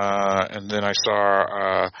then I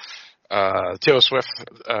saw Taylor Swift,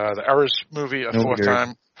 the Eras movie a fourth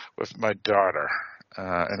time with my daughter.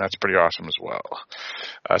 And that's pretty awesome as well.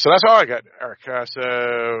 So that's all I got, Eric.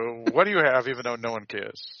 So what do you have, even though no one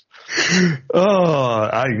cares?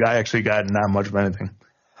 I actually got not much of anything.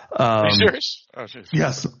 Are you serious? Oh, jeez.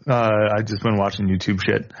 Yes. I've just been watching YouTube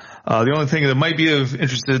shit. The only thing that might be of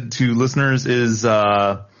interest to listeners is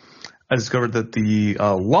I discovered that the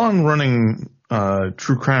long-running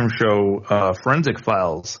true crime show Forensic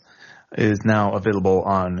Files is now available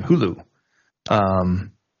on Hulu.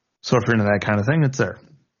 So if you're into that kind of thing, it's there.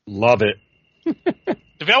 Love it.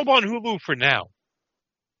 It's available on Hulu for now.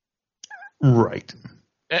 Right.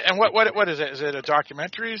 And what is it? Is it a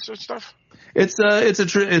documentaries or stuff? It's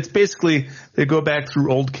basically they go back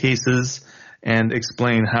through old cases and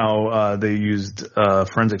explain how they used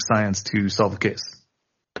forensic science to solve the case.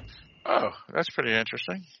 Oh, that's pretty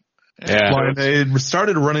interesting. Yeah. Well, they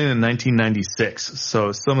started running in 1996,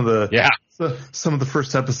 so some of the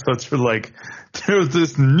first episodes were like, there's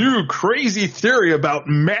this new crazy theory about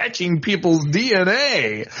matching people's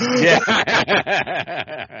DNA. Yeah.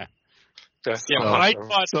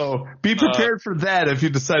 So be prepared for that if you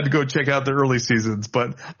decide to go check out the early seasons,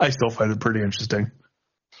 but I still find it pretty interesting.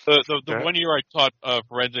 The 1 year I taught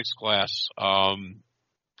forensics class,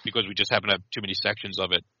 because we just happen to have too many sections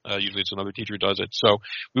of it. Usually it's another teacher who does it. So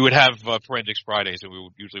we would have Forensics Fridays, and we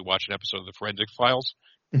would usually watch an episode of the Forensic Files.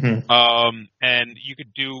 Mm-hmm. And you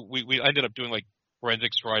could do, we ended up doing like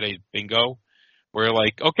Forensics Friday bingo, where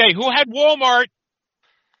like, okay, who had Walmart?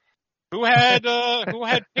 Who had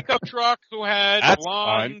pickup truck? Who had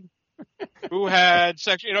blonde? Who had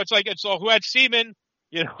sex? It's all who had semen?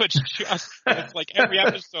 It's like every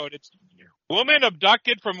episode. It's woman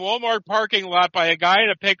abducted from Walmart parking lot by a guy in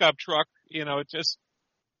a pickup truck. It's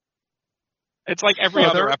like every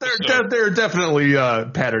other episode. There are definitely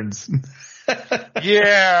patterns.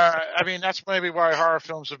 Yeah, I mean that's maybe why horror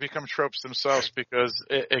films have become tropes themselves, because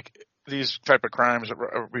these type of crimes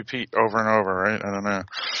repeat over and over, right? I don't know.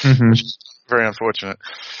 Mm-hmm. Which is very unfortunate.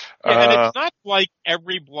 And it's not like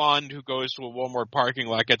every blonde who goes to a Walmart parking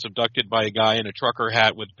lot gets abducted by a guy in a trucker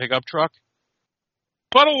hat with a pickup truck,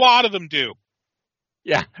 but a lot of them do.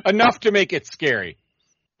 Yeah, enough to make it scary.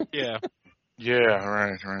 Yeah. Yeah,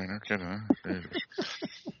 right. Okay.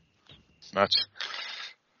 Nuts,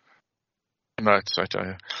 I tell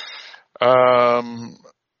you. All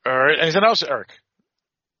right. Anything else, Eric?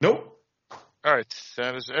 Nope. All right,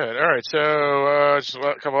 that is it. All right, so just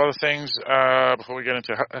a couple other things before we get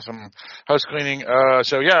into some house cleaning.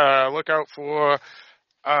 Look out for.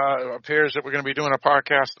 It appears that we're going to be doing a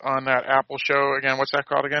podcast on that Apple show again. What's that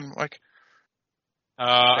called again, Mike?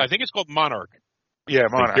 I think it's called Monarch. Yeah,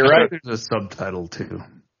 Monarch. You're right. There's a subtitle too.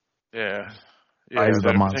 Yeah. Eyes of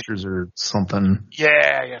the Monsters or something.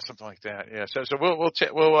 Yeah, something like that. Yeah. So we'll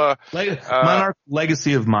Monarch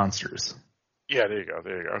Legacy of Monsters. Yeah, there you go.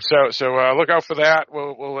 So look out for that.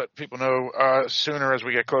 We'll let people know sooner as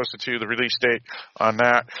we get closer to the release date on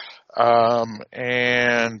that.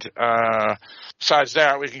 Besides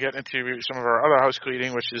that, we can get into some of our other house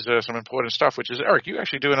cleaning, which is some important stuff. Which is, Eric, you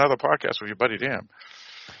actually do another podcast with your buddy Dan.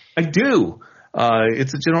 I do.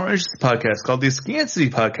 It's a general interest podcast called the Scancity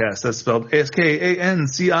Podcast. That's spelled Skancity. You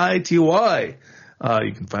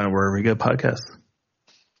can find it wherever you get podcasts.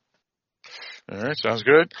 All right, sounds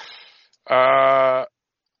good. Now,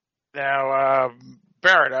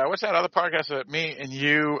 Barrett, what's that other podcast that me and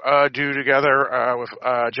you do together with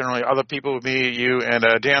generally other people, me, you, and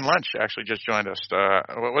Dan Lynch actually just joined us.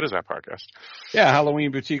 What is that podcast? Yeah,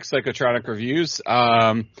 Halloween Boutique Psychotronic Reviews.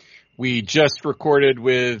 We just recorded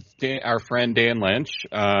with our friend Dan Lynch.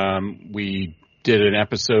 We did an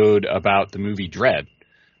episode about the movie Dread.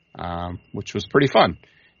 which was pretty fun.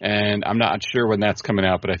 And I'm not sure when that's coming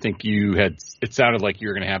out, but I think it sounded like you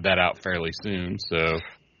were going to have that out fairly soon. So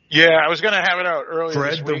yeah, I was going to have it out earlier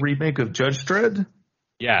this week. Dredd, the remake of Judge Dredd?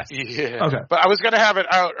 Yes. Yeah. Okay. But I was going to have it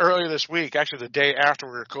out earlier this week, actually the day after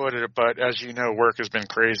we recorded it, but as you know, work has been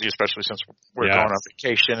crazy, especially since we're going on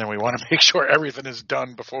vacation, and we want to make sure everything is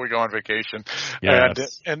done before we go on vacation.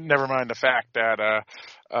 Yes. And never mind the fact that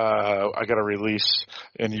I got a release,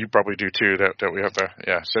 and you probably do too, that we have to,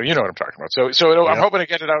 so you know what I'm talking about. So I'm hoping to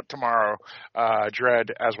get it out tomorrow,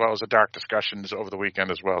 Dredd, as well as the Dark Discussions over the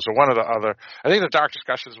weekend as well. So I think the Dark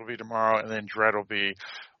Discussions will be tomorrow, and then Dredd will be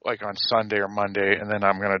like on Sunday or Monday, and then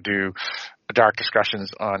I'm going to do Dark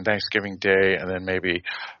Discussions on Thanksgiving Day, and then maybe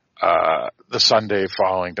the Sunday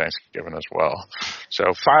following Thanksgiving as well. So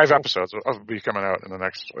 5 episodes will be coming out in the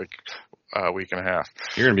next week and a half.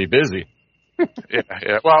 You're going to be busy.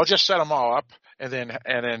 Yeah. Well, I'll just set them all up and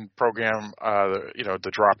then program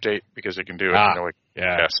the drop date, because it can do it.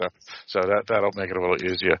 So that'll make it a little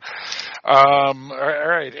easier. All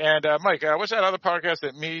right. And Mike, what's that other podcast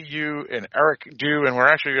that me, you, and Eric do? And we're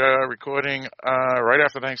actually recording right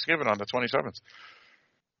after Thanksgiving on the 27th.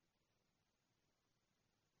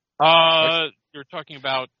 You're talking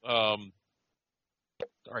about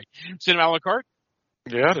Cinema a la carte?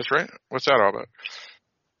 Yeah, that's right. What's that all about?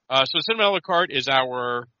 So Cinema a la carte is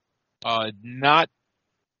our not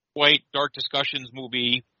quite Dark Discussions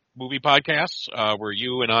movie podcasts, where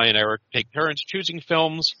you and I and Eric take turns choosing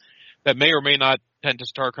films that may or may not tend to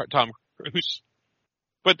star Tom Cruise,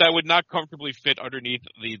 but that would not comfortably fit underneath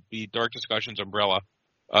the Dark Discussions umbrella.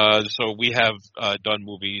 So we have done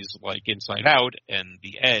movies like Inside Out and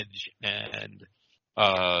The Edge and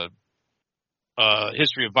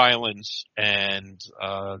History of Violence and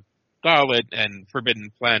Dalit and Forbidden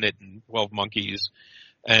Planet and 12 Monkeys,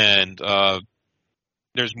 and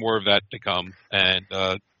there's more of that to come. And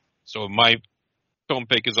so my film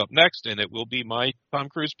pick is up next, and it will be my Tom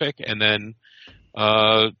Cruise pick, and then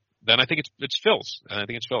I think it's Phil's. And I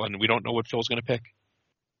think it's Phil, and we don't know what Phil's going to pick.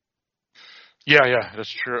 Yeah,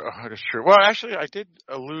 that's true. That's true. Well, actually, I did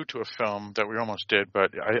allude to a film that we almost did,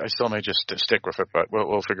 but I still may just stick with it. But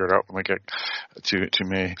we'll figure it out when we get to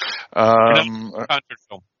me. Concert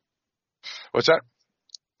film. What's that?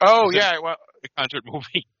 Oh, yeah. Well, the concert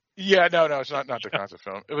movie. Yeah, no, it's not the concert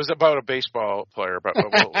film. It was about a baseball player, but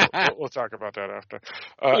we'll talk about that after.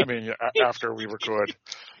 After we record.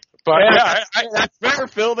 But that's fair,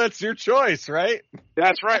 Phil. That's your choice, right?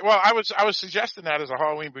 That's right. Well, I was suggesting that as a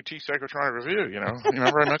Halloween boutique psychotronic review. You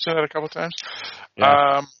remember I mentioned that a couple of times.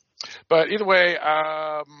 Yeah. But either way,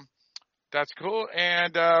 that's cool.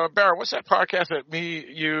 And Barrett, what's that podcast that me,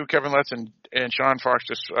 you, Kevin Lutz, and Sean Fox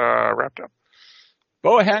just wrapped up?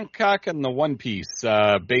 Boa Hancock and the One Piece,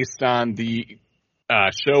 based on the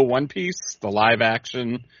show One Piece, the live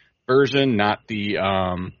action version, not the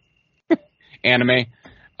anime.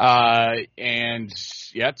 And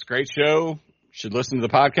yeah, it's a great show. Should listen to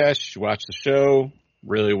the podcast. Should watch the show.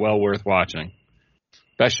 Really well worth watching.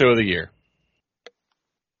 Best show of the year.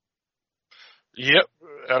 Yep,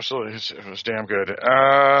 absolutely. It was damn good.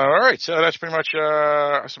 All right, so that's pretty much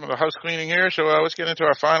some of the house cleaning here. So let's get into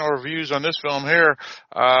our final reviews on this film here,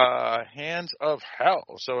 Hands of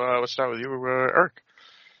Hell. So let's start with you, Eric.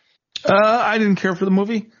 I didn't care for the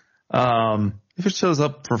movie. If it shows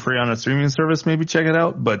up for free on a streaming service, maybe check it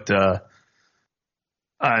out. But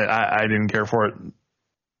I didn't care for it.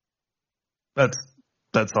 That's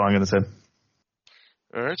all I'm going to say.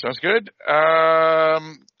 All right, sounds good.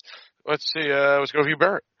 Let's see. Let's go with you,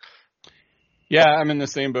 Barrett. Yeah, I'm in the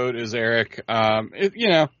same boat as Eric. For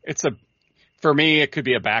me, it could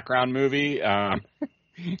be a background movie.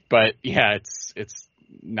 But yeah, it's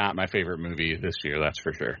not my favorite movie this year. That's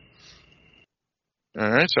for sure. All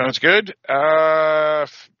right, sounds good. For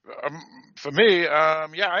me, I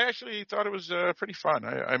actually thought it was pretty fun.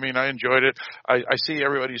 I enjoyed it. I see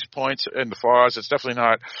everybody's points and the flaws. It's definitely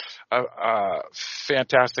not a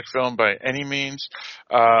fantastic film by any means,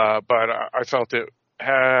 but I felt it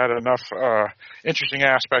had enough interesting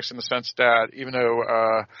aspects in the sense that even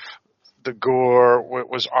though the gore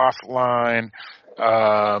was offline,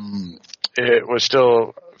 it was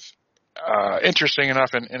still interesting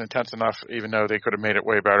enough and intense enough, even though they could have made it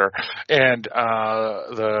way better. And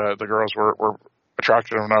the girls were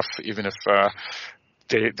attractive enough, even if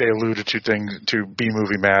they alluded to things to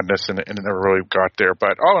B-movie madness and it never really got there.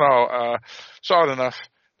 But all in all, solid enough.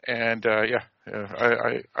 And I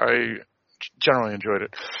generally enjoyed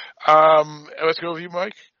it. Let's go with you,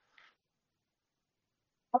 Mike.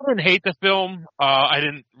 I didn't hate the film. I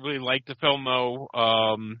didn't really like the film, though.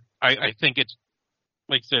 I think it's,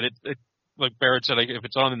 like I said, it like Barrett said, if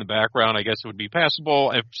it's on in the background, I guess it would be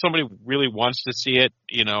passable. If somebody really wants to see it,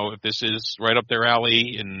 if this is right up their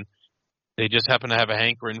alley and they just happen to have a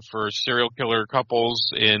hankering for serial killer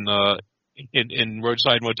couples in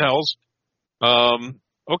roadside motels,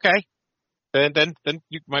 okay, then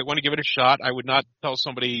you might want to give it a shot. I would not tell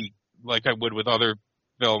somebody like I would with other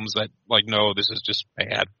films that no, this is just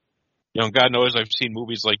bad. God knows I've seen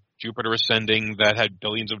movies like Jupiter Ascending that had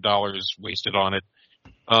billions of dollars wasted on it.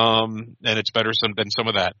 And it's better than some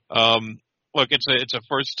of that. Look, it's a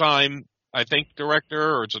first time, I think,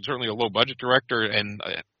 director, or it's certainly a low budget director, and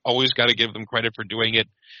I always got to give them credit for doing it.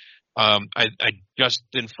 I just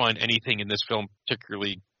didn't find anything in this film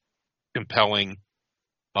particularly compelling.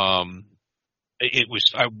 I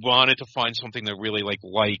wanted to find something to really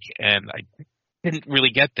like, and I didn't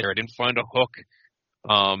really get there. I didn't find a hook.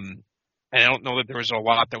 And I don't know that there was a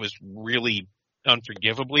lot that was really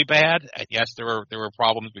unforgivably bad. Yes, there were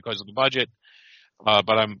problems because of the budget,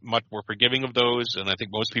 but I'm much more forgiving of those, and I think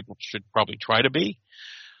most people should probably try to be.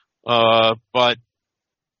 But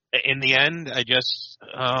in the end, I just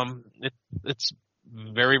it's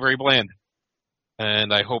very, very bland,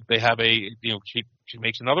 and I hope they have she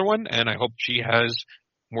makes another one, and I hope she has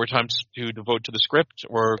more time to devote to the script,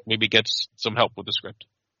 or maybe gets some help with the script.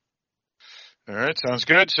 All right, sounds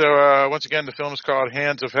good. So once again, the film is called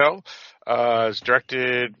Hands of Hell. It's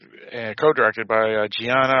directed and co-directed by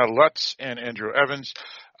Gianna Lutz and Andrew Evans.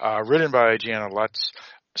 Written by Gianna Lutz.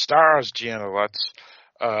 Stars Gianna Lutz,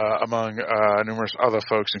 among numerous other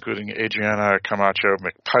folks, including Adriana Camacho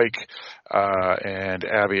McPike and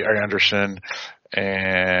Abby Anderson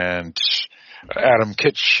and Adam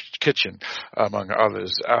Kitchen, among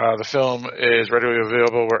others. The film is readily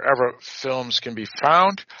available wherever films can be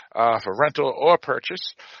found for rental or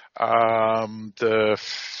purchase. The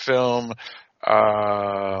film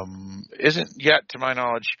isn't yet, to my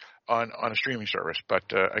knowledge, on a streaming service, but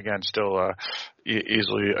again, still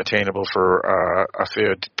easily attainable for a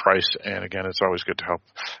fair price. And again, it's always good to help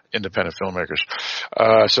independent filmmakers.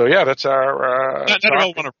 So yeah, that's our not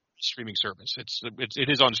available on a streaming service. It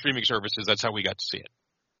is on streaming services. That's how we got to see it.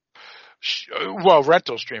 Well,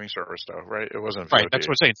 rental streaming service though, right? It wasn't right. That's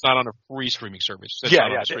what I'm saying. It's not on a free streaming service. I'm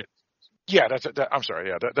sorry. Yeah, that's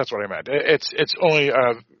what I meant. It's only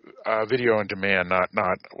video on demand, not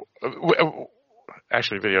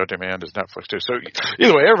actually video on demand is Netflix too. So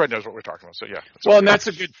either way, everybody knows what we're talking about. So yeah. Well, and that's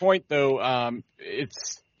a good point though. I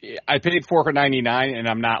paid $4.99, and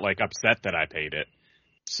I'm not upset that I paid it.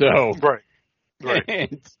 So right.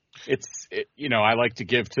 I like to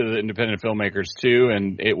give to the independent filmmakers too,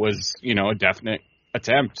 and it was, a definite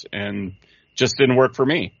attempt, and just didn't work for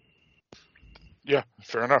me. Yeah,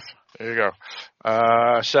 fair enough. There you go.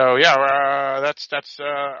 That's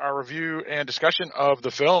our review and discussion of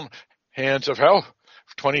the film Hands of Hell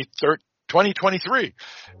 2023.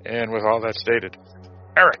 And with all that stated,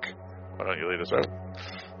 Eric, why don't you lead us out?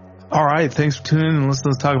 All right, thanks for tuning in and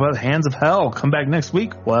listening to us talk about Hands of Hell. Come back next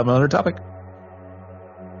week. We'll have another topic.